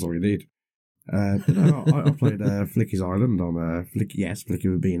because that's all you need. No, I played Flicky's Island on Flicky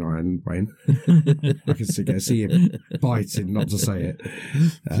with Bean Island, Wayne. I can see you biting not to say it.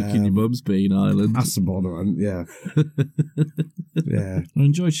 Flicking your mum's Bean Island. That's the bottom one, yeah. Yeah. I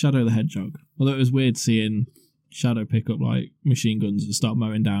enjoyed Shadow the Hedgehog, although it was weird seeing Shadow pick up like machine guns and start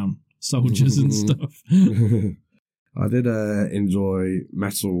mowing down soldiers and stuff. I did enjoy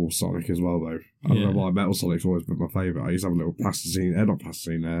Metal Sonic as well, though. I don't know why Metal Sonic's always been my favourite. I used to have a little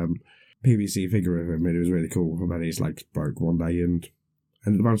PVC figure of him, and it was really cool. And then his legs broke one day, and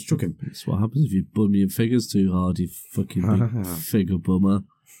the man struck him. That's what happens if you bum your figures too hard, you fucking big figure bummer.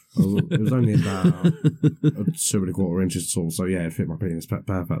 Well, it was only about 2.25 inches tall, so yeah, it fit my penis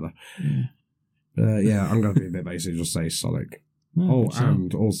perfectly. Yeah, I'm going to be a bit basic, just say Sonic.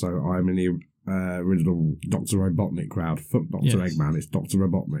 And also, I'm in the original Dr. Robotnik crowd. Fuck Dr. Eggman, it's Dr.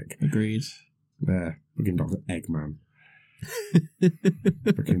 Robotnik. Agreed. Yeah, fucking Dr. Eggman.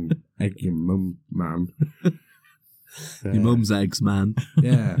 Fucking egg your mum, man. Your mum's eggs, man.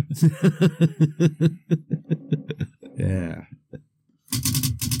 Yeah. Yeah.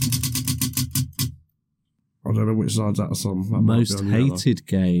 I don't know which side's that song. That Most hated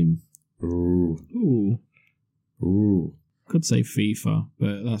game. Ooh. Could say FIFA,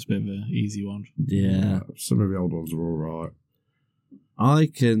 but that's a bit of an easy one. Yeah. Some of the old ones are alright. I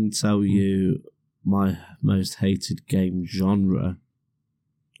can tell you my most hated game genre,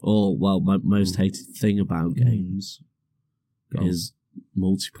 or, well, my most hated thing about games is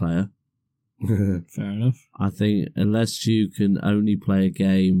multiplayer. Fair enough. I think unless you can only play a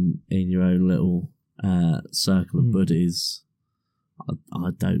game in your own little circle of buddies,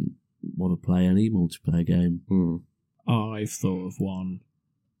 I don't want to play any multiplayer game. I've thought of one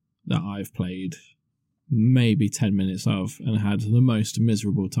that I've played maybe 10 minutes of and had the most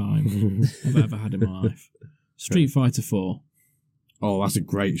miserable time I've ever had in my life. Street Fighter 4. Oh, that's a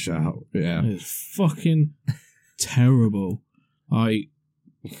great shout. Yeah. It's fucking terrible.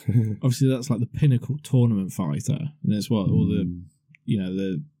 Obviously that's like the pinnacle tournament fighter, and it's what all the,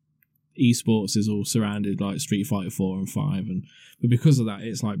 the esports is all surrounded like Street Fighter 4 and 5, but because of that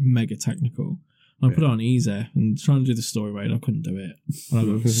it's like mega technical. I put it on easy and trying to do the story mode, I couldn't do it. And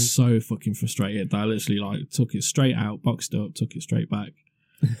I got so fucking frustrated that I literally like took it straight out, boxed it up, took it straight back.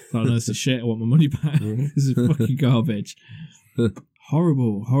 So I know this is shit, I want my money back. This is fucking garbage.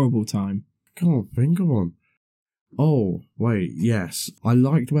 Horrible time. Can't think of one. Oh, wait, yes. I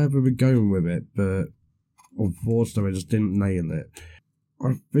liked where we were going with it, but unfortunately I just didn't nail it.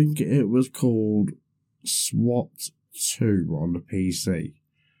 I think it was called SWAT 2 on the PC.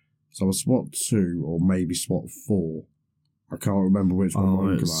 So a SWAT 2 or maybe SWAT 4. I can't remember which one. Oh,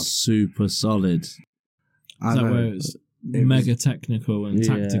 it's super solid. Is that where it's mega technical and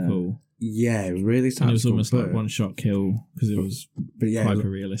tactical? Yeah, it was really tactical. And it was almost like one-shot kill because it was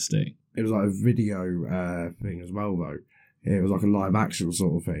hyper-realistic. It was like a video thing as well, though. It was like a live-action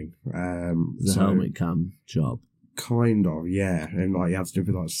sort of thing. The helmet cam job. Kind of, yeah. And like you had to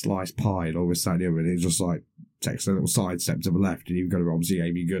do like sliced pie and always sat there, and it just like takes a little sidestep to the left, and you've got to obviously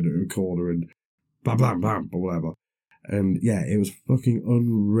aim your gun at a corner and bam, bam, bam, or whatever. And yeah, it was fucking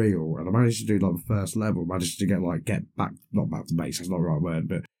unreal. And I managed to do like the first level, managed to get back, not back to base, that's not the right word,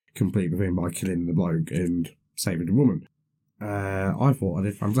 but complete the thing by killing the bloke and saving the woman. I thought I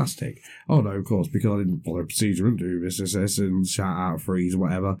did fantastic. Oh no, of course, because I didn't follow procedure and do this and shout out freeze or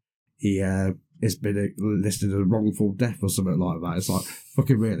whatever. It's been listed as a wrongful death or something like that. It's like,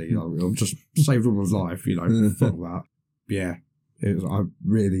 fucking really, I've just saved a woman's life, fuck that. Yeah, I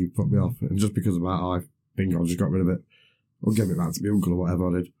really put me off. And just because of that, I think I just got rid of it. Or gave it back to my uncle or whatever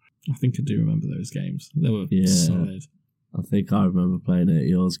I did. I think I do remember those games. They were solid. I think I remember playing it at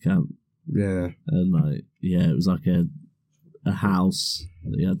yours, Kemp. Yeah. And it was like a house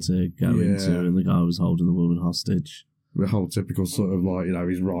that you had to go into, and the guy was holding the woman hostage. The whole typical sort of like,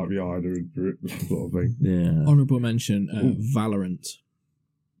 he's right behind her and sort of thing. Yeah. Honourable mention, Valorant.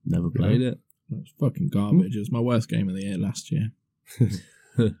 Never played it. That was fucking garbage. It was my worst game of the year last year.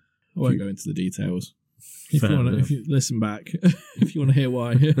 I won't go into the details. If you listen back, if you want to hear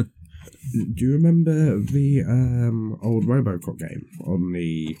why. Do you remember the old Robocop game on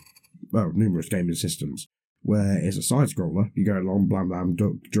the numerous gaming systems, where it's a side scroller? You go along, blam blam,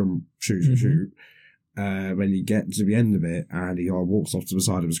 duck, jump, shoot, shoot. When you get to the end of it, and he walks off to the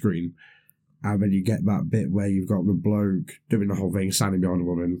side of the screen, and then you get that bit where you've got the bloke doing the whole thing, standing behind a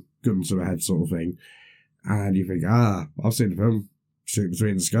woman, gun to the head sort of thing, and you think, I've seen the film, shoot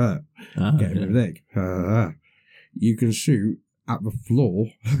between the skirt, get him in the dick. You can shoot at the floor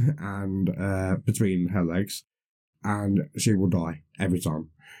and between her legs, and she will die every time.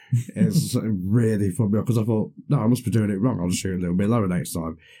 It's really fun because I thought, no, I must be doing it wrong. I'll just shoot a little bit lower next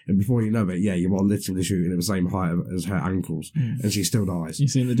time. And before you know it, yeah, you are literally shooting at the same height as her ankles, and she still dies. You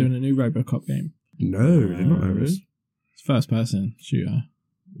seen they're doing a new RoboCop game? No, did not know this. It's first person shooter.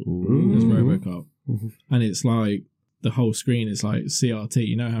 Ooh. It's RoboCop, and it's like the whole screen is like CRT.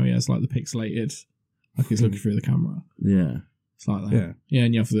 You know how he has like the pixelated, like he's looking through the camera. Yeah. It's like that. Yeah,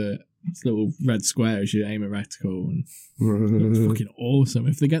 and you have the little red square as you aim at reticle, and it's fucking awesome.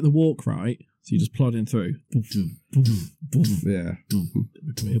 If they get the walk right, so you just plodding through. Boom, boom, boom, Yeah.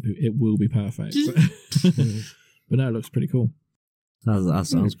 it will be perfect. But no, it looks pretty cool. That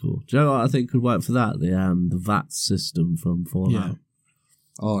sounds cool. Do you know what I think could work for that? The VAT system from Fallout. Yeah.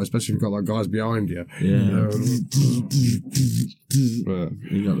 Oh, especially if you've got like guys behind you. Yeah. But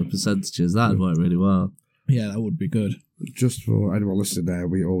You got the percentages. That'd work really well. Yeah, that would be good. just for anyone listening there,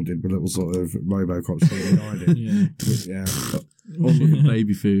 we all did a little sort of RoboCop scene behind it. Yeah. Yeah.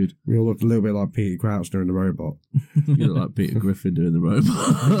 Baby food. We all looked a little bit like Peter Crouch doing the robot. You look like Peter Griffin doing the robot.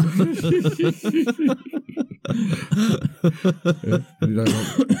 Yeah. And do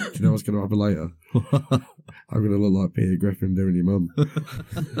you know what's going to happen later? I'm going to look like Peter Griffin doing your mum.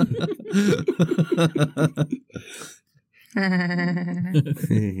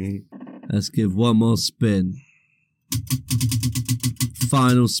 Let's give one more spin.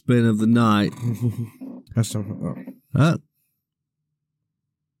 Final spin of the night. That's something. Huh?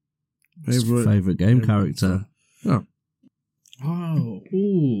 Favorite game character. Oh. Oh,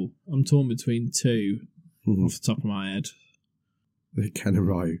 ooh. I'm torn between two off the top of my head. They can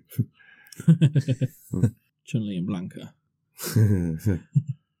arrive. Chun-Li and Blanca.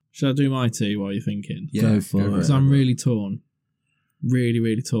 Shall I do my two while you're thinking? Yeah, Go for it. Because I'm really torn. Really,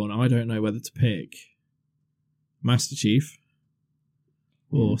 really torn. I don't know whether to pick Master Chief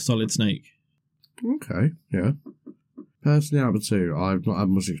or Solid Snake. Okay, yeah. Personally, out of the two, I've not had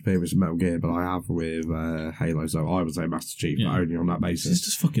much experience with Metal Gear, but I have with Halo, so I would say Master Chief, but only on that basis. It's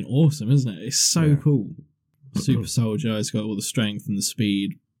just fucking awesome, isn't it? It's so cool. Super soldier, he's got all the strength and the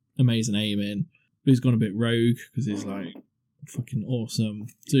speed, amazing aiming, but he's gone a bit rogue because he's like fucking awesome.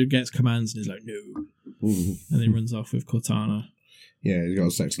 So he gets commands and he's like, no. And then he runs off with Cortana. Yeah, he's got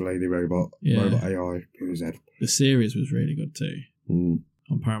a sexy lady robot, robot AI in his head. The series was really good too on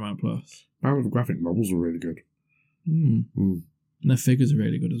Paramount Plus. Apparently, the graphic novels were really good. And their figures are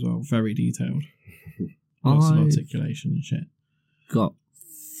really good as well, very detailed. Lots of articulation and shit. Got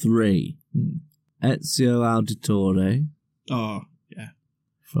 3. Ezio Auditore. Oh, yeah.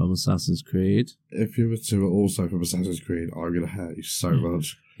 From Assassin's Creed. If you were to also from Assassin's Creed, I'm going to hate you so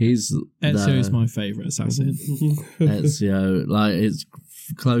much. He's Ezio is my favourite assassin. Ezio, like, it's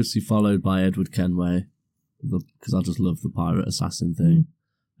closely followed by Edward Kenway, because I just love the pirate assassin thing,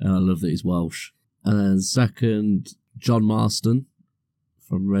 and I love that he's Welsh. And then second, John Marston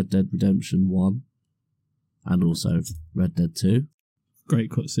from Red Dead Redemption 1, and also Red Dead 2.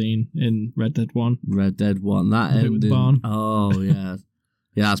 Great cutscene in Red Dead 1. Red Dead 1, that ended. With the barn. Oh yeah,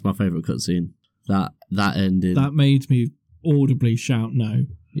 yeah, that's my favourite cutscene. That ended. That made me audibly shout no.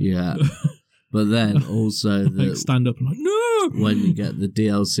 Yeah, but then also Like stand up and like no. When you get the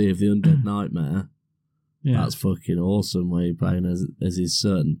DLC of the Undead Nightmare, that's fucking awesome. Where you're playing as his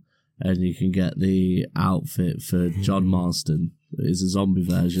son, and you can get the outfit for John Marston. It's a zombie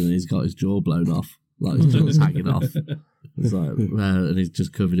version, and he's got his jaw blown off, like his jaw's hanging off. It's like, and he's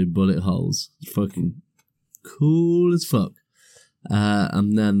just covered in bullet holes. It's fucking cool as fuck.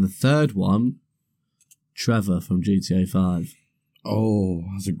 And then the third one, Trevor from GTA 5. Oh,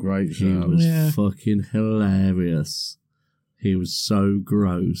 that's a great show. He was fucking hilarious. He was so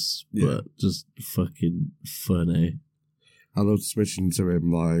gross, but just fucking funny. I love switching to him,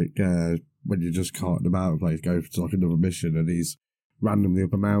 like, when you're just carting about a place, go to like another mission, and he's randomly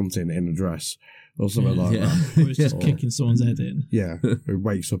up a mountain in a dress, or something like that. Or he's just kicking someone's head in. Yeah, who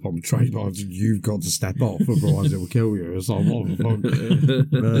wakes up on the train lines and you've got to step off, otherwise it will kill you. It's like, what the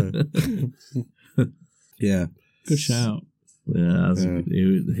fuck? Yeah. Good shout. Yeah,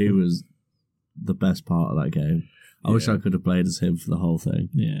 he was the best part of that game. I wish I could have played as him for the whole thing.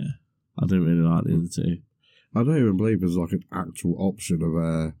 Yeah. I didn't really like the other two. I don't even believe there's like an actual option of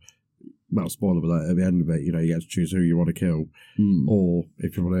well, spoiler alert, at the end of it, you know, you get to choose who you want to kill, or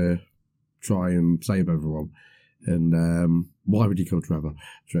if you want to try and save everyone. And why would you kill Trevor?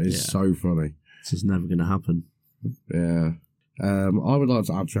 It's so funny. It's just never going to happen. Yeah. I would like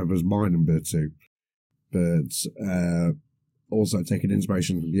to add Trevor as my number 2, but also taking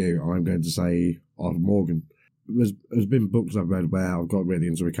inspiration from you, I'm going to say Arthur Morgan. There's been books I've read where I've got really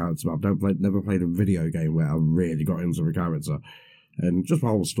into a character, but I've never played a video game where I've really got into a character. And just the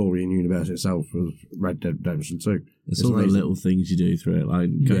whole story in universe itself was Red Dead Redemption 2. It's all the little things you do through it,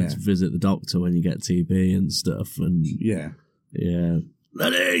 like going Yeah. to visit the doctor when you get TB and stuff, and Yeah.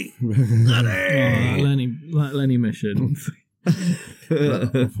 Lenny! Oh, that Lenny mission. I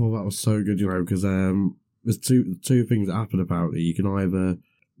thought that was so good, because there's two things that happen about it. You can either,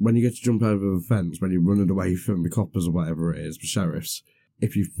 when you get to jump over the fence, when you're running away from the coppers or whatever it is, the sheriffs,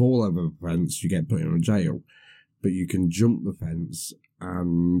 if you fall over the fence, you get put in a jail. But you can jump the fence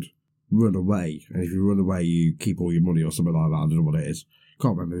and run away. And if you run away, you keep all your money or something like that. I don't know what it is.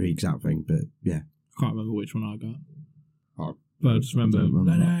 Can't remember the exact thing, but yeah. I can't remember which one I got. Oh, But I just remember,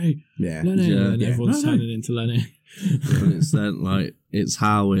 Lenny! yeah. Lenny! Yeah. And everyone's Lenny. turning into Lenny. And it's then it's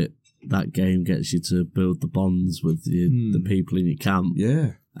how that game gets you to build the bonds with the people in your camp.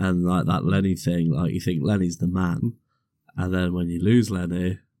 Yeah. And like that Lenny thing, like you think Lenny's the man, and then when you lose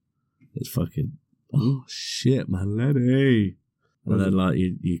Lenny, it's fucking shit, man, Lenny. And then like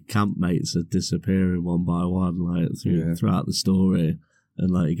your campmates are disappearing one by one, like throughout the story,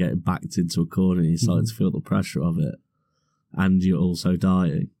 and like you're getting backed into a corner, and you're starting to feel the pressure of it, and you're also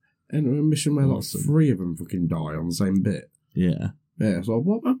dying. And a mission where like 3 of them fucking die on the same bit. Yeah. Yeah, so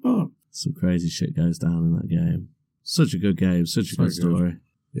what the fuck? Some crazy shit goes down in that game. Such a good game, such a good story.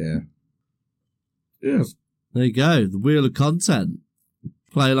 Yeah. Yes. There you go, the Wheel of Kontent.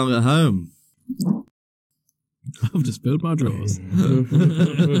 Play along at home. I've just filled my drawers. Better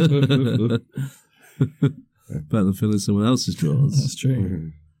than filling someone else's drawers. That's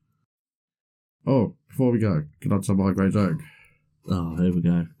true. Oh, before we go, can I tell my great joke? Oh, here we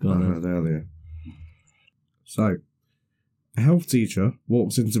go. Go on then. Earlier. So, a health teacher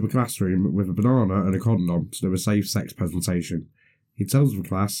walks into the classroom with a banana and a condom to do a safe sex presentation. He tells the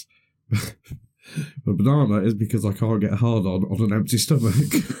class, the banana is because I can't get hard on an empty stomach.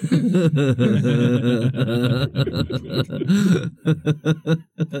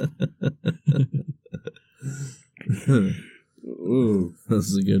 Ooh,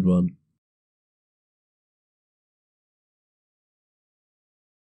 that's a good one.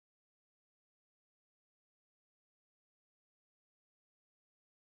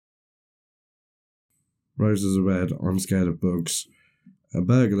 Roses are red, I'm scared of bugs. A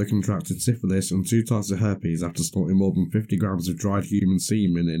burglar contracted syphilis and 2 types of herpes after snorting more than 50 grams of dried human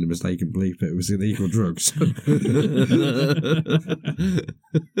semen in a mistaken belief that it was illegal drugs.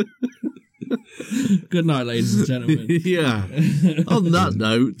 Good night, ladies and gentlemen. Yeah. On that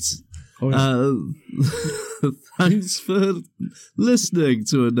note, thanks for listening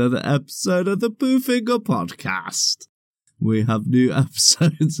to another episode of the Boofinger Podcast. We have new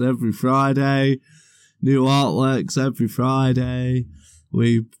episodes every Friday, new artworks every Friday.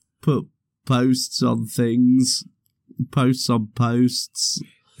 We put posts on things, posts on posts.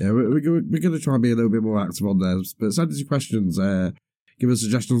 Yeah, we're going to try and be a little bit more active on there. But send us your questions. Give us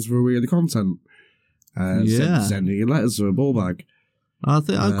suggestions for Wheel of Kontent. Send your letters to a ball bag. I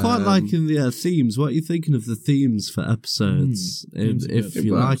think I'm quite liking the themes. What are you thinking of the themes for episodes? If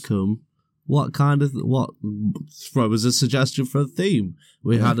you like them, throw us a suggestion for a theme.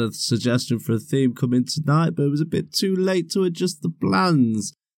 We had a suggestion for a theme come in tonight, but it was a bit too late to adjust the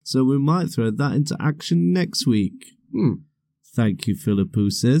plans, so we might throw that into action next week. Thank you,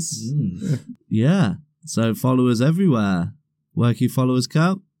 Philippoussis. Yeah, so follow us everywhere. Where can you follow us,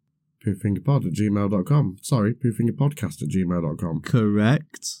 Kemp? pooffingerpod@gmail.com. Sorry, pooffingerpodcast@gmail.com.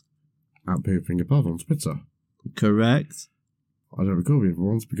 Correct. At pooffingerpod on Twitter. Correct. I don't recall the other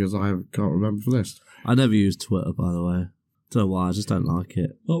ones because I can't remember the list. I never use Twitter, by the way. Don't know why, I just don't like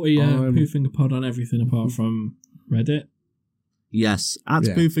it. What were you, Poofingerpod on everything apart from Reddit? Yes, at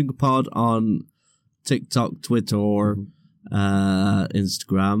Poofingerpod on TikTok, Twitter,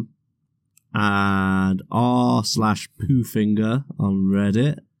 Instagram, and r/Poofinger on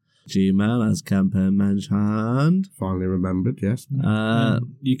Reddit. Gmail as Campaign mentioned. Finally remembered, yes.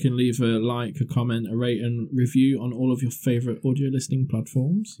 You can leave a like, a comment, a rate and review on all of your favourite audio listening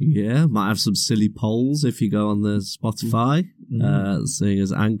platforms. Yeah, might have some silly polls if you go on the Spotify. Seeing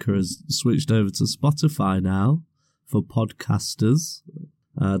as Anchor has switched over to Spotify now for podcasters.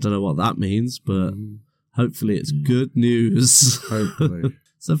 I don't know what that means, but hopefully it's good news. Hopefully.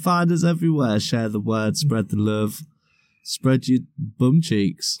 So find us everywhere, share the word, spread the love. Spread your bum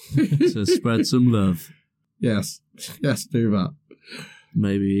cheeks to spread some love. Yes, do that.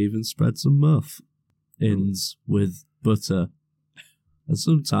 Maybe even spread some muffins with butter. And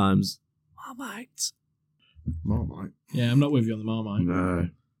sometimes Marmite. Marmite? Yeah, I'm not with you on the Marmite. No.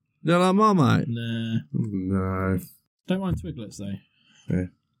 You don't like Marmite? Nah. No. Don't mind Twiglets, though. Yeah.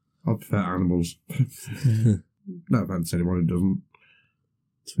 I prefer animals. No offense to anyone who doesn't.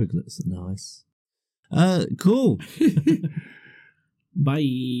 Twiglets are nice. Cool.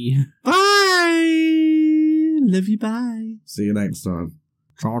 Bye. Bye. Love you. Bye. See you next time.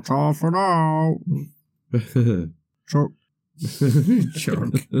 Ta-ta for now. Chuck.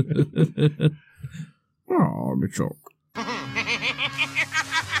 Chuck. Oh, me Chuck.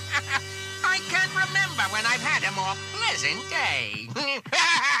 I can't remember when I've had a more pleasant day.